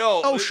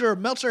 Sure,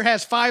 Meltzer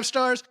has 5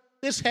 stars.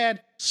 This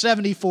had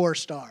 74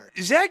 stars.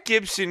 Zach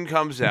Gibson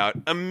comes out,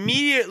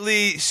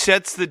 immediately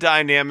sets the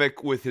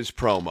dynamic with his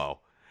promo.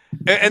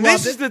 And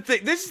this is the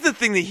thing. This is the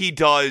thing that he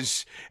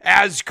does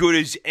as good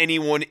as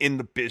anyone in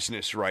the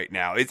business right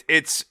now.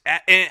 It's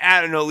at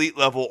an elite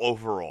level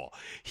overall.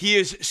 He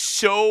is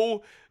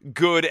so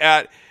good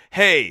at,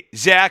 hey,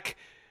 Zach,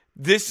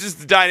 this is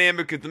the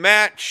dynamic of the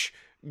match.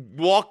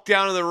 Walk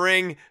down to the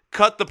ring,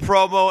 cut the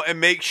promo, and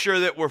make sure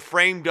that we're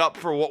framed up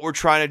for what we're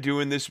trying to do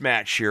in this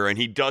match here. And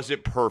he does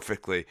it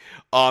perfectly.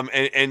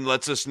 And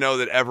lets us know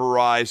that Ever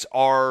Rise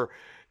are,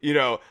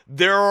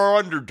 there are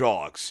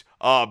underdogs.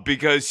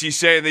 Because he's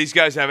saying these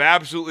guys have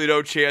absolutely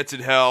no chance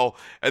in hell.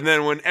 And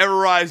then when Ever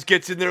Rise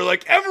gets in there,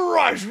 Ever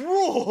Rise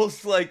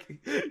rules.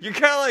 You're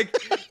kind of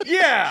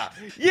yeah.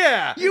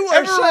 You are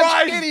Ever such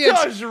Rise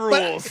idiots. does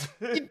rules.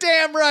 You're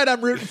damn right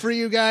I'm rooting for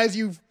you guys,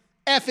 you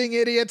effing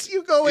idiots.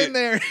 You go in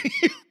there.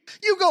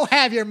 You go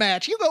have your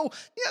match. You go,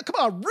 come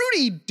on.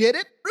 Rudy did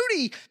it.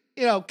 Rudy,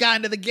 got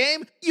into the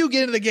game. You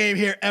get into the game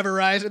here, Ever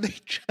Rise. And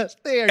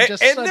they are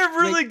just and such they're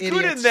really great good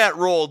idiots. in that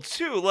role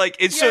too.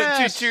 Yes.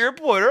 So to your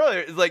point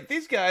earlier,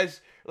 these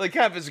guys, kind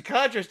of as a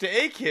contrast to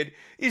A-Kid,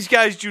 these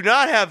guys do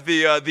not have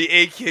the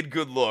A-Kid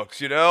good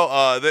looks,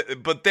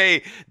 but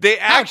they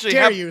actually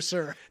How dare have, you,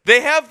 sir?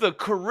 They have the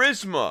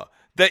charisma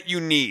that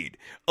you need,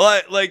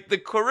 like the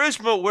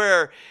charisma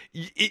where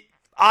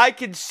I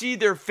can see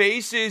their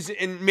faces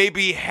and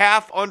maybe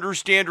half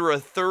understand or a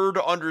third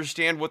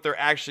understand what they're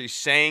actually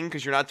saying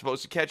because you're not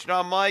supposed to catch it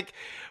on mic,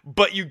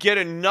 but you get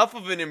enough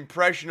of an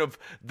impression of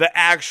the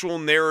actual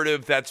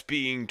narrative that's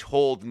being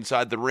told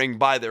inside the ring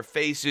by their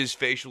faces,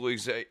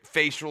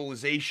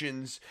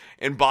 facializations,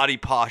 and body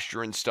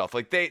posture and stuff.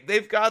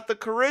 They've got the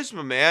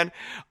charisma, man.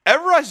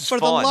 Ever Rise is For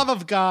fun. the love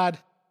of God,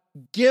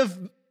 give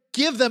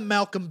them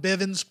Malcolm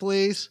Bivens,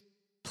 please.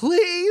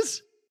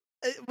 Please.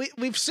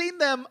 We've seen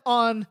them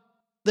on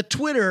the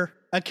Twitter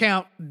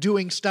account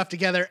doing stuff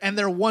together, and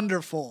they're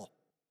wonderful.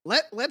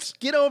 Let's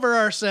get over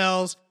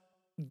ourselves,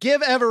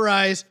 give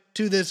Everrise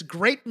to this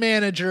great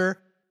manager,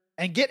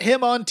 and get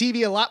him on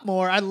TV a lot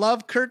more. I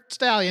love Kurt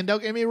Stallion,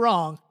 don't get me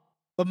wrong,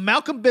 but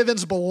Malcolm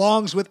Bivens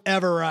belongs with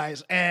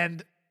Everrise.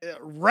 And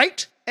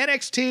write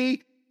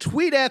NXT,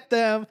 tweet at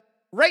them,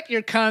 write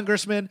your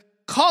congressman,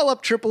 call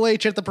up Triple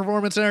H at the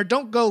Performance Center.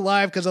 Don't go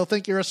live because they'll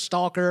think you're a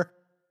stalker.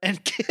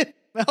 And get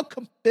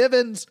Malcolm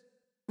Bivens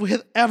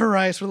with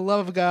Everrise, for the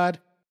love of God.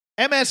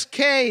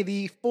 MSK,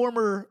 the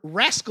former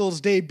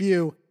Rascals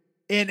debut,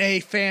 in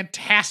a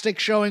fantastic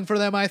showing for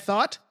them, I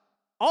thought.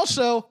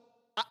 Also,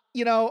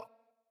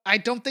 I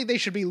don't think they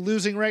should be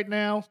losing right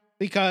now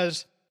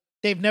because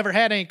they've never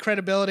had any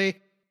credibility.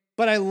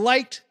 But I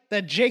liked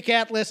that Jake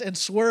Atlas and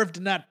Swerve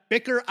did not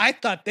bicker. I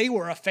thought they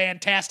were a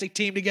fantastic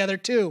team together,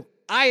 too.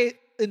 I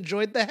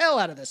enjoyed the hell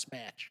out of this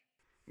match.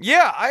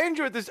 Yeah, I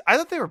enjoyed this. I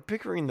thought they were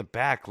bickering in the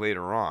back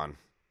later on.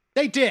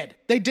 They did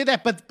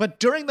that, but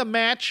during the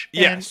match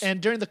yes.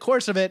 and during the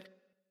course of it,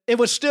 it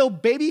was still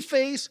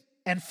babyface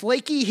and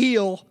flaky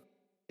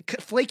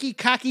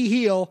cocky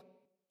heel,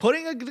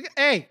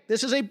 hey,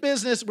 this is a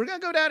business. We're going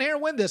to go down here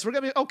and win this. We're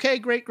going to be, okay,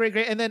 great.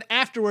 And then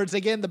afterwards,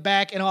 they get in the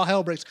back and all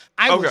hell breaks.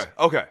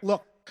 Okay.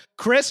 Look,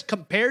 Chris,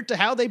 compared to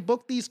how they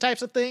book these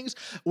types of things,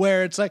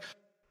 where it's like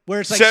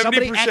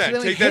somebody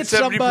accidentally hits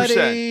somebody.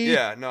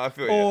 Yeah, no, I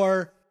feel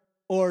you.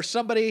 Or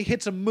somebody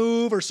hits a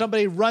move or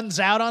somebody runs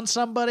out on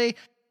somebody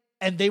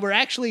and they were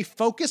actually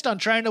focused on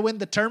trying to win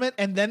the tournament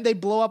and then they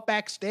blow up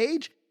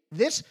backstage.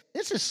 This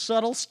is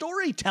subtle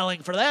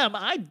storytelling for them.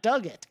 I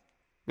dug it.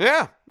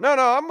 Yeah. No,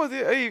 I'm with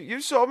you. Hey,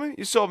 you sold me.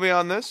 You sold me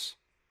on this.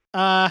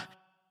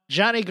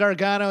 Johnny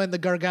Gargano in the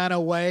Gargano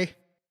way.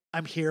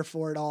 I'm here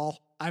for it all.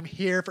 I'm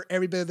here for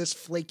every bit of this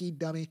flaky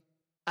dummy.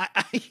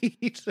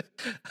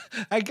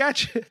 I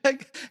got you. Hey,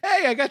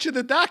 I got you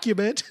the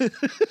document.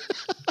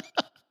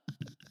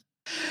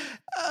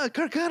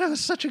 Gargano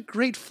is such a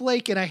great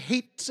flake, and I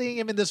hate seeing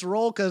him in this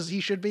role because he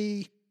should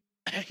be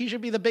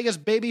the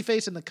biggest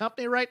babyface in the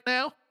company right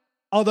now.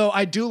 Although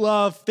I do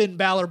love Finn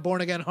Balor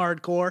Born Again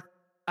Hardcore.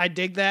 I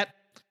dig that.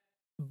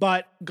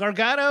 But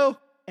Gargano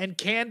and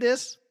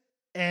Candice,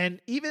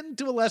 and even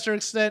to a lesser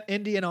extent,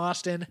 Indy and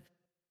Austin,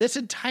 this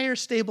entire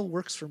stable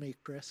works for me,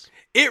 Chris.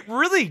 It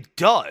really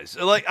does.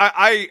 Like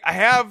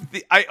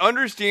I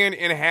understand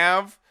and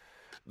have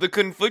the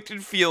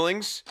conflicted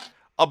feelings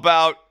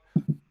about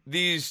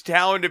these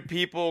talented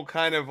people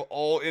kind of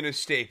all in a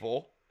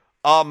stable.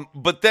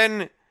 But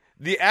then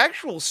the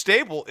actual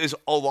stable is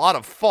a lot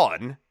of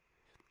fun.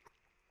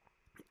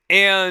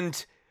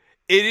 And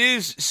it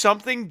is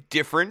something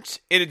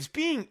different, and it's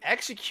being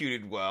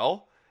executed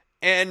well.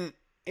 And,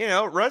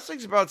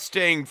 wrestling's about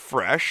staying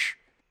fresh.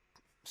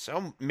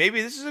 So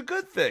maybe this is a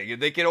good thing.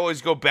 They can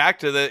always go back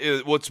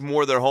to what's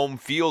more their home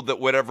field at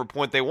whatever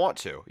point they want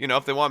to.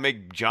 If they want to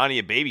make Johnny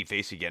a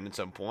babyface again at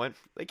some point,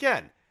 they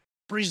can.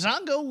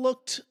 Breezango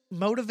looked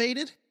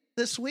motivated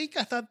this week.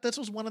 I thought this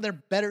was one of their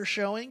better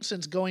showings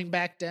since going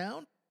back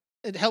down.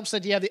 It helps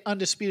that you have the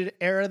Undisputed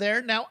Era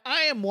there. Now,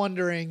 I am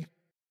wondering,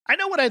 I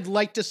know what I'd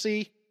like to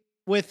see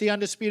with the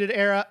Undisputed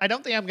Era. I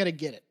don't think I'm going to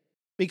get it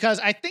because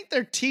I think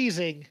they're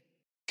teasing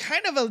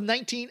kind of a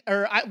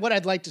what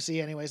I'd like to see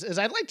anyways, is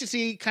I'd like to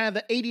see kind of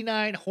the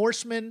 89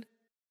 Horsemen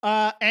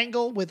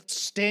angle with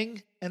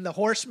Sting and the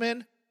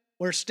Horsemen,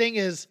 where Sting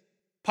is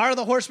part of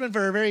the Horsemen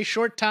for a very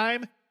short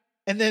time.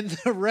 And then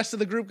the rest of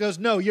the group goes,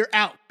 no, you're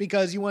out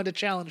because you wanted to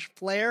challenge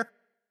Flair.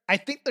 I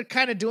think they're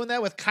kind of doing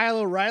that with Kyle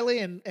O'Reilly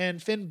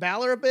and Finn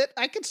Balor a bit.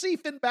 I could see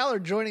Finn Balor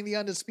joining the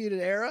Undisputed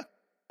Era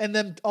and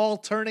them all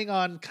turning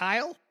on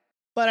Kyle.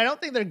 But I don't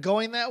think they're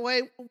going that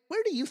way.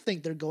 Where do you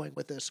think they're going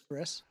with this,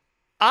 Chris?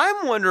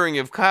 I'm wondering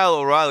if Kyle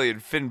O'Reilly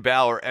and Finn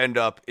Balor end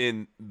up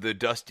in the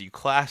Dusty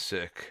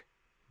Classic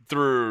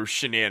through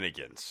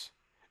shenanigans.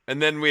 And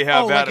then we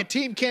have a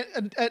team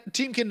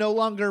can no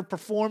longer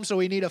perform, so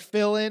we need a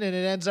fill-in, and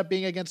it ends up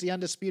being against the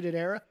Undisputed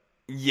Era?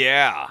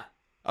 Yeah,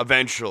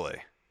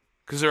 eventually.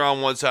 Because they're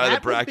on one side of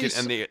the bracket,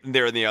 and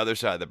they're on the other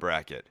side of the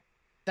bracket.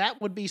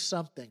 That would be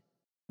something.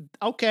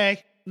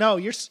 Okay. No,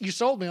 you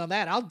sold me on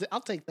that.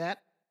 I'll take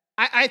that.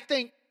 I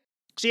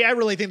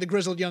really think the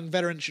Grizzled Young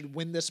Veterans should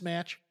win this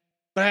match.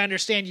 But I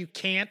understand you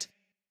can't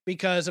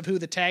because of who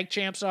the tag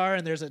champs are,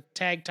 and there's a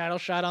tag title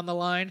shot on the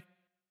line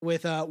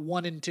with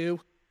 1 and 2.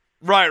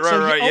 Right.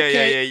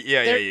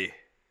 Yeah.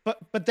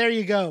 But there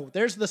you go.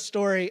 There's the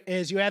story,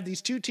 is you have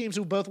these two teams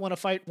who both want to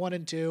fight 1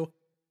 and 2.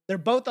 They're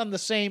both on the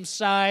same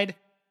side.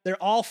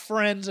 They're all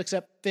friends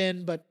except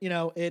Finn, but,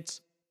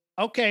 it's...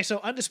 Okay, so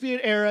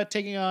Undisputed Era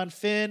taking on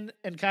Finn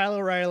and Kyle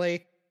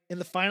O'Reilly in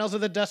the finals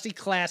of the Dusty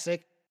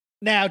Classic.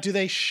 Now, do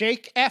they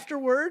shake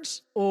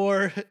afterwards,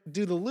 or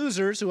do the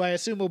losers, who I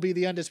assume will be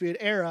the Undisputed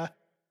Era,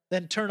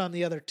 then turn on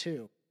the other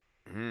two?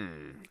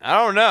 I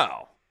don't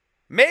know.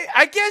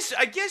 I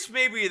guess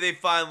maybe they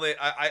finally.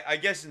 I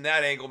guess in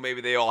that angle,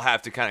 maybe they all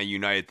have to kind of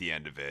unite at the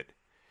end of it,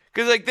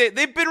 because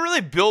they've been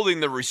really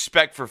building the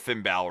respect for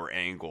Finn Balor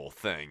angle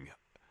thing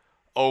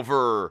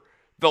over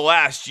the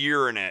last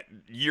year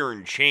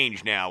and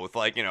change now, with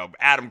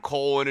Adam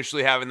Cole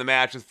initially having the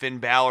match with Finn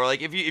Balor.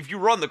 Like if you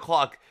run the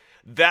clock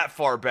that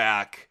far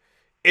back,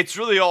 it's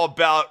really all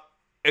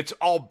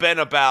been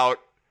about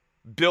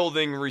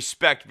building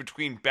respect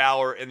between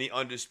Balor and the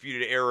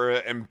Undisputed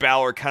Era, and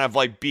Balor kind of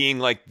like being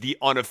like the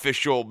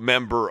unofficial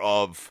member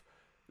of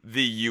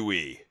the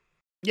UE.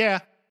 Yeah.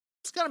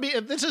 It's going to be,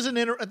 this is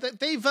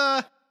they've,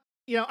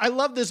 I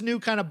love this new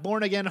kind of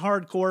born again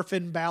hardcore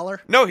Finn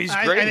Balor. No, he's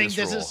great. I think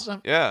this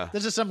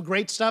is some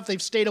great stuff.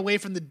 They've stayed away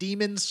from the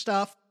demon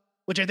stuff,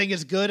 which I think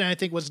is good and I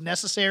think was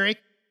necessary.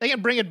 They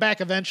can bring it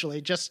back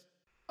eventually. Just,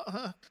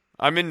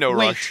 I'm in no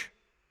rush.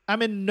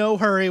 I'm in no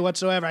hurry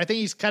whatsoever. I think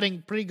he's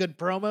cutting pretty good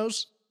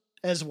promos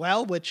as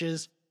well, which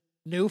is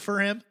new for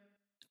him,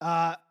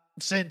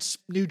 since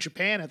New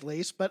Japan at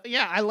least. But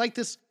yeah, I like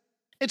this.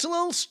 It's a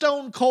little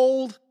stone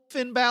cold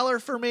Finn Balor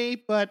for me,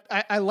 but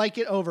I like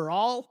it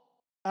overall.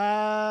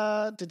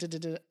 I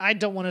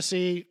don't want to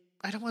see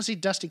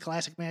Dusty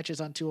Classic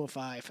matches on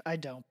 205. I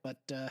don't, but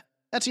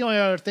that's the only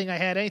other thing I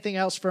had. Anything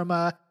else from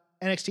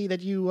NXT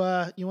that you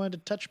wanted to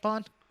touch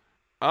upon?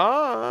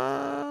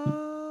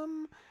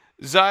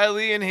 Xia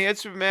Li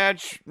enhancement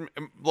match,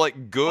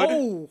 like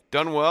good,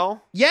 done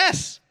well.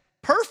 Yes,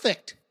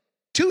 perfect.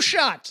 2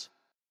 shots,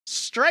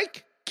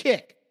 strike,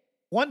 kick,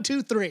 1,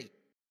 2, 3.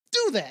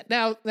 Do that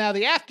now.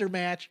 The after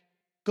match,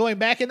 going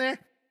back in there,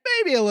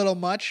 maybe a little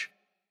much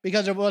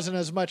because there wasn't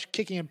as much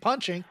kicking and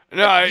punching.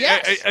 No,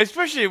 yes.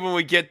 especially when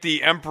we get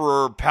the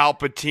Emperor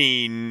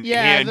Palpatine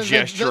hand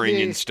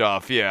gesturing and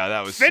stuff. Yeah,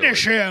 that was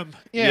finish silly. him.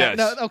 Yeah, yes.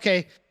 No,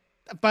 okay,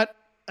 but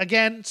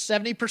again,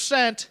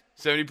 70%.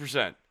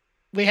 70%.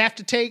 We have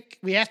to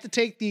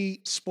take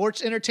the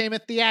sports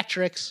entertainment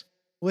theatrics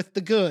with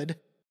the good.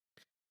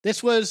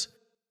 This was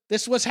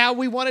how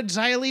we wanted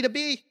Xia Li to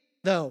be,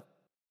 though.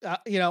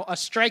 A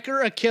striker,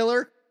 a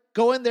killer,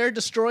 go in there,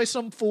 destroy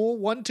some fool,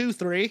 1, 2,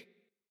 3.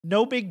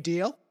 No big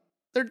deal.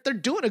 They're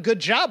doing a good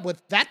job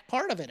with that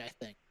part of it, I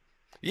think.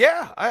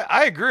 Yeah,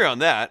 I agree on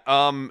that.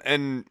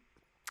 And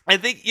I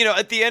think,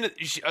 at the end,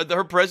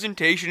 her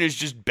presentation is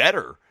just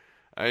better.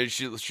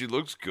 She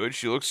looks good.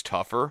 She looks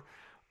tougher.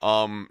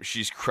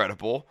 She's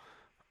credible.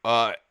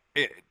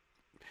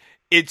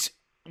 It's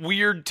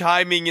weird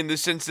timing in the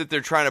sense that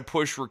they're trying to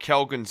push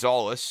Raquel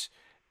Gonzalez,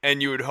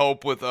 and you would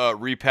hope with a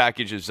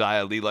repackage of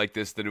Xia Li like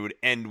this that it would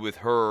end with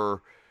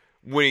her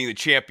winning the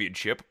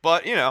championship.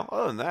 But,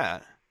 other than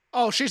that.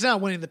 Oh, she's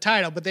not winning the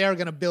title, but they are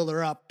going to build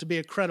her up to be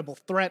a credible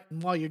threat.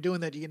 And while you're doing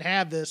that, you can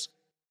have this.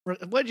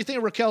 What did you think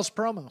of Raquel's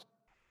promo?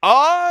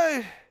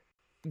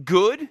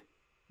 Good.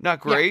 Not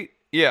great.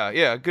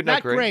 Yeah, good,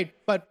 not great.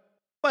 But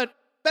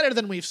better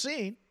than we've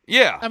seen.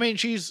 Yeah. I mean,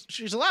 she's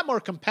a lot more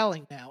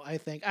compelling now, I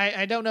think.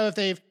 I don't know if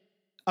they've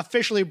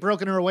officially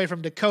broken her away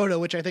from Dakota,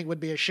 which I think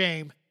would be a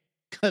shame,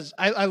 because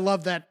I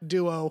love that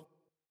duo.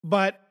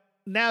 But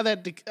now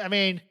that,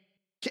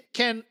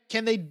 can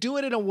they do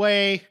it in a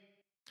way?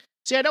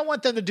 See, I don't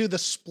want them to do the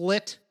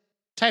split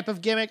type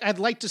of gimmick. I'd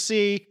like to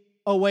see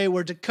a way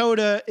where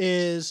Dakota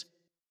is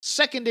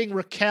seconding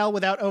Raquel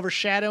without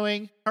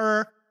overshadowing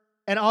her,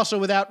 and also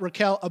without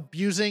Raquel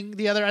abusing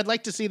the other. I'd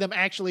like to see them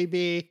actually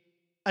be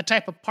a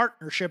type of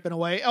partnership in a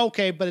way.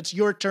 Okay, but it's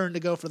your turn to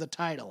go for the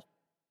title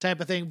type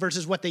of thing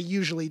versus what they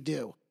usually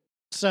do.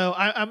 So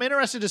I'm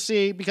interested to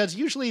see, because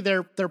usually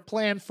their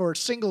plan for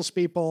singles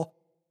people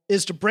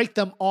is to break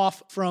them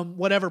off from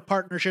whatever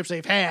partnerships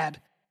they've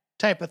had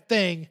type of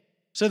thing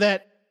so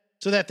that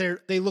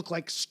they look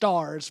like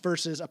stars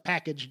versus a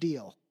package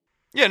deal.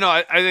 Yeah, no,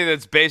 I think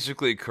that's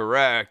basically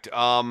correct.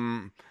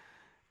 I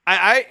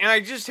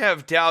just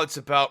have doubts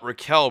about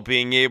Raquel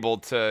being able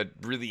to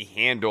really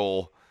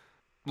handle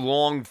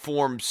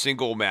long-form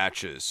single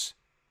matches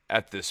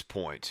at this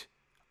point.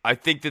 I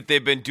think that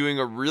they've been doing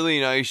a really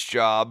nice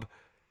job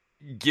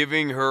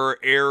giving her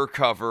air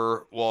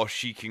cover while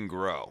she can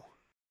grow.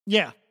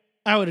 Yeah,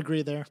 I would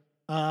agree there.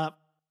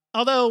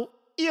 Although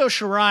Io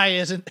Shirai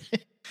isn't...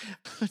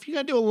 if you're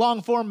going to do a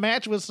long-form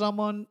match with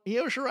someone,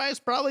 Io Shirai is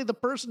probably the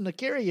person to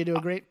carry you to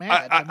a great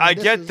match. I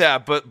get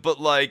that,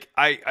 but like,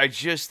 I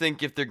just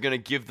think if they're going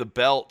to give the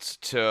belt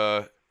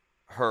to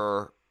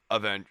her,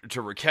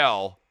 to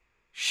Raquel,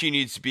 she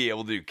needs to be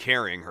able to do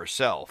carrying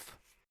herself.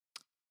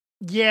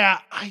 Yeah,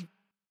 I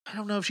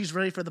don't know if she's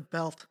ready for the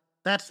belt.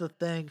 That's the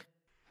thing.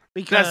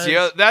 Because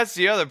that's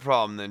the other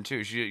problem then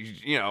too.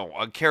 She,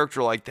 a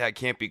character like that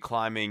can't be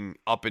climbing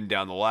up and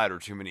down the ladder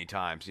too many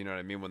times. You know what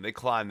I mean? When they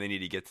climb, they need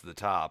to get to the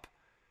top.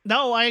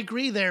 No, I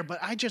agree there, but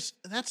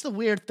that's the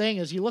weird thing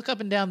is you look up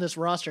and down this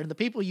roster and the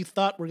people you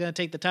thought were going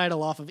to take the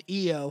title off of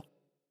Io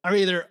are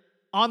either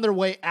on their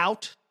way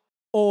out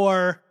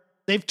or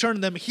they've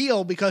turned them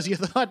heel because you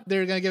thought they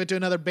were going to give it to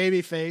another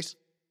babyface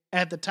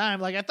at the time.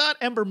 Like, I thought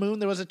Ember Moon,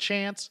 there was a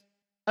chance.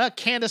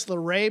 Candice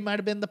LeRae might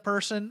have been the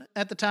person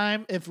at the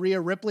time if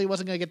Rhea Ripley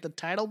wasn't going to get the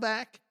title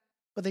back,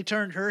 but they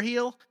turned her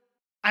heel.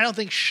 I don't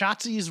think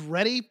Shotzi's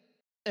ready,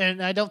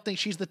 and I don't think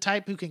she's the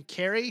type who can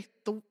carry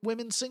the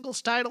women's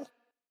singles title,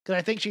 because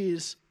I think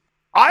she's...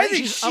 I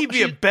think she'd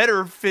be a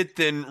better fit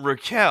than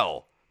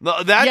Raquel. No,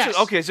 yes.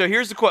 Okay, so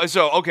here's the question.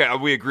 So, okay,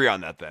 we agree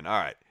on that then. All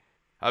right.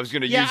 I was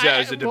going to use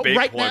that as a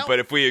debate point, but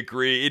if we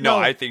agree,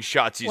 I think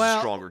Shotzi's a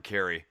stronger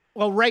carry.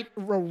 Well,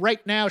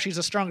 right now she's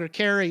a stronger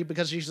carry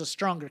because she's a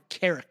stronger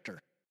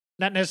character,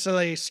 not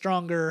necessarily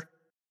stronger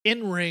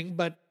in ring.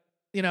 But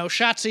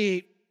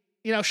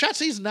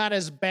Shotzi's not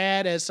as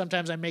bad as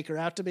sometimes I make her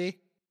out to be.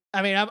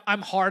 I mean,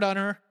 I'm hard on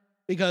her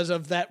because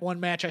of that one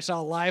match I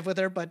saw live with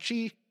her, but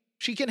she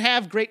can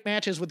have great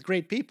matches with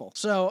great people.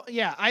 So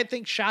yeah, I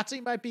think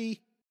Shotzi might be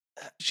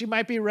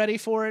ready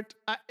for it.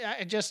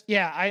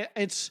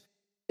 It's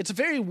a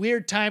very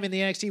weird time in the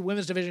NXT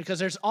women's division because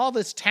there's all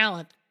this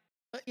talent.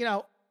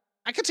 I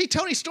could see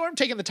Toni Storm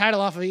taking the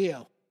title off of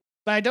Io,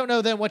 but I don't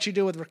know then what you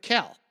do with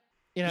Raquel.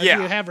 Do you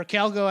have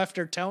Raquel go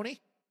after Toni?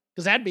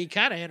 Because that'd be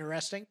kind of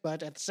interesting,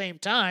 but at the same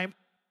time,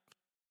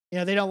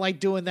 they don't like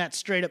doing that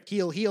straight up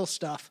heel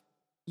stuff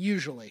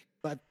usually,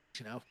 but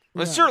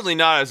Well, certainly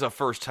not as a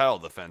first title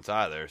defense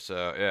either.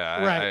 So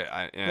yeah,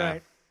 right, yeah.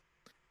 Right.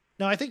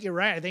 No, I think you're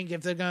right. I think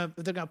if they're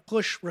gonna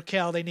push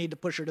Raquel, they need to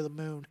push her to the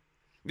moon.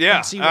 Yeah,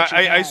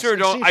 I sort of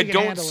don't. I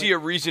don't see a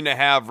reason to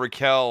have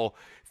Raquel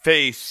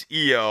face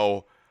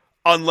Io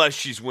unless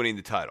she's winning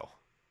the title.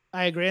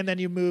 I agree, and then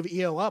you move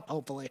Io up,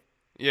 hopefully.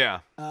 Yeah,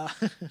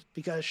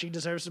 because she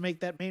deserves to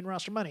make that main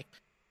roster money.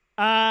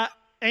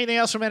 Anything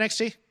else from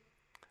NXT?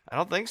 I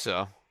don't think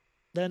so.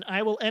 Then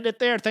I will end it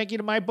there. Thank you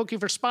to MyBookie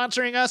for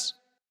sponsoring us.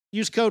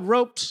 Use code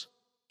ROPES.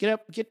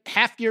 Get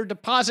half your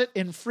deposit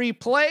in free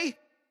play.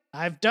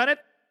 I've done it.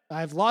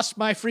 I've lost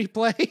my free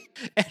play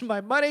and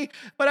my money,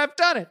 but I've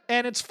done it,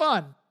 and it's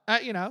fun.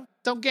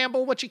 Don't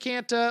gamble what you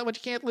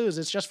can't lose.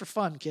 It's just for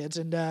fun, kids.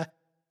 And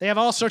they have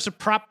all sorts of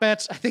prop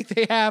bets. I think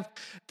they have,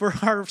 for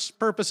our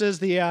purposes,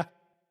 the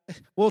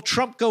will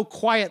Trump go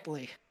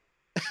quietly?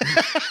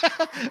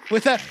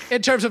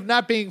 In terms of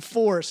not being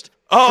forced.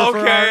 Oh,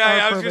 okay.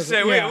 I was going to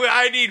say,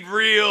 I need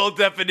real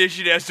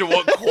definition as to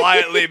what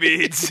quietly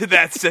means in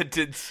that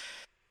sentence.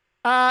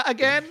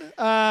 Again,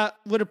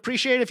 would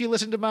appreciate if you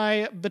listened to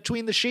my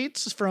Between the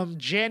Sheets from week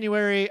in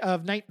January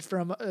of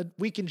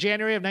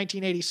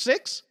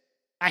 1986.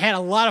 I had a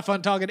lot of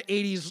fun talking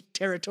 80s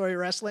territory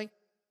wrestling.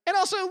 And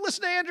also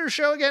listen to Andrew's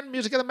show again,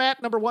 Music of the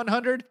Mat, number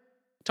 100,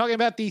 talking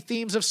about the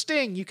themes of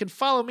Sting. You can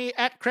follow me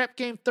at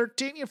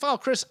CrapGame13. You can follow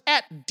Chris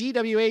at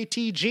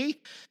DWATG.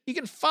 You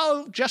can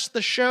follow just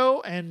the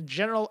show and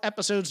general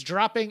episodes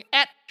dropping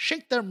at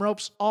Shake Them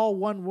Ropes, all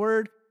one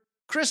word.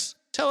 Chris,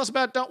 tell us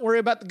about Don't Worry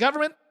About the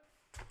Government.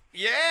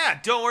 Yeah,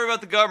 don't worry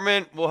about the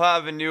government. We'll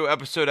have a new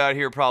episode out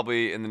here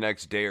probably in the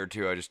next day or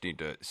two. I just need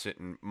to sit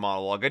and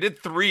monologue. I did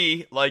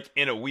 3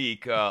 in a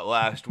week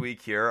last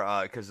week here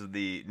because of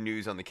the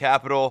news on the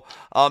Capitol.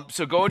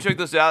 So go and check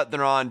those out.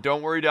 They're on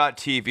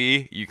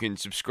don'tworry.tv. You can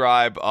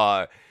subscribe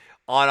on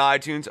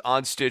iTunes,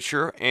 on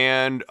Stitcher,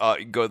 and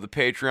go to the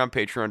Patreon,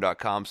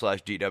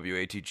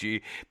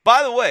 patreon.com/DWATG.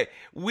 By the way,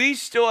 we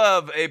still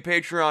have a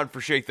Patreon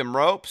for Shake Them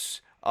Ropes.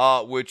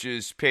 Which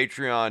is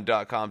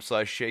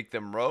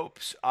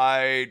patreon.com/shakethemropes.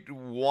 I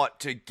want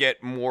to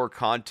get more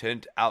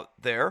content out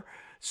there.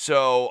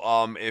 So,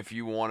 if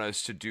you want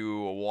us to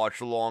do a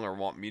watch along or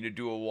want me to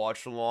do a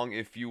watch along,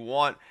 if you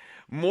want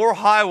more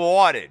high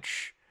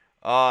wattage,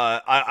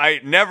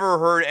 I never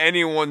heard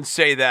anyone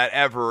say that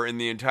ever in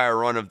the entire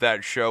run of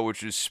that show,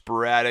 which is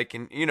sporadic.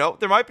 And,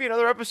 there might be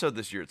another episode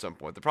this year at some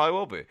point. There probably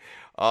will be.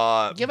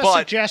 Give us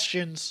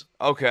suggestions.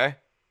 Okay.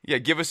 Yeah,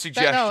 give us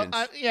suggestions.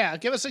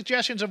 Give us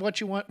suggestions of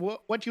what you want,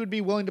 what you would be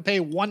willing to pay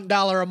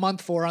 $1 a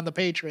month for on the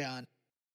Patreon.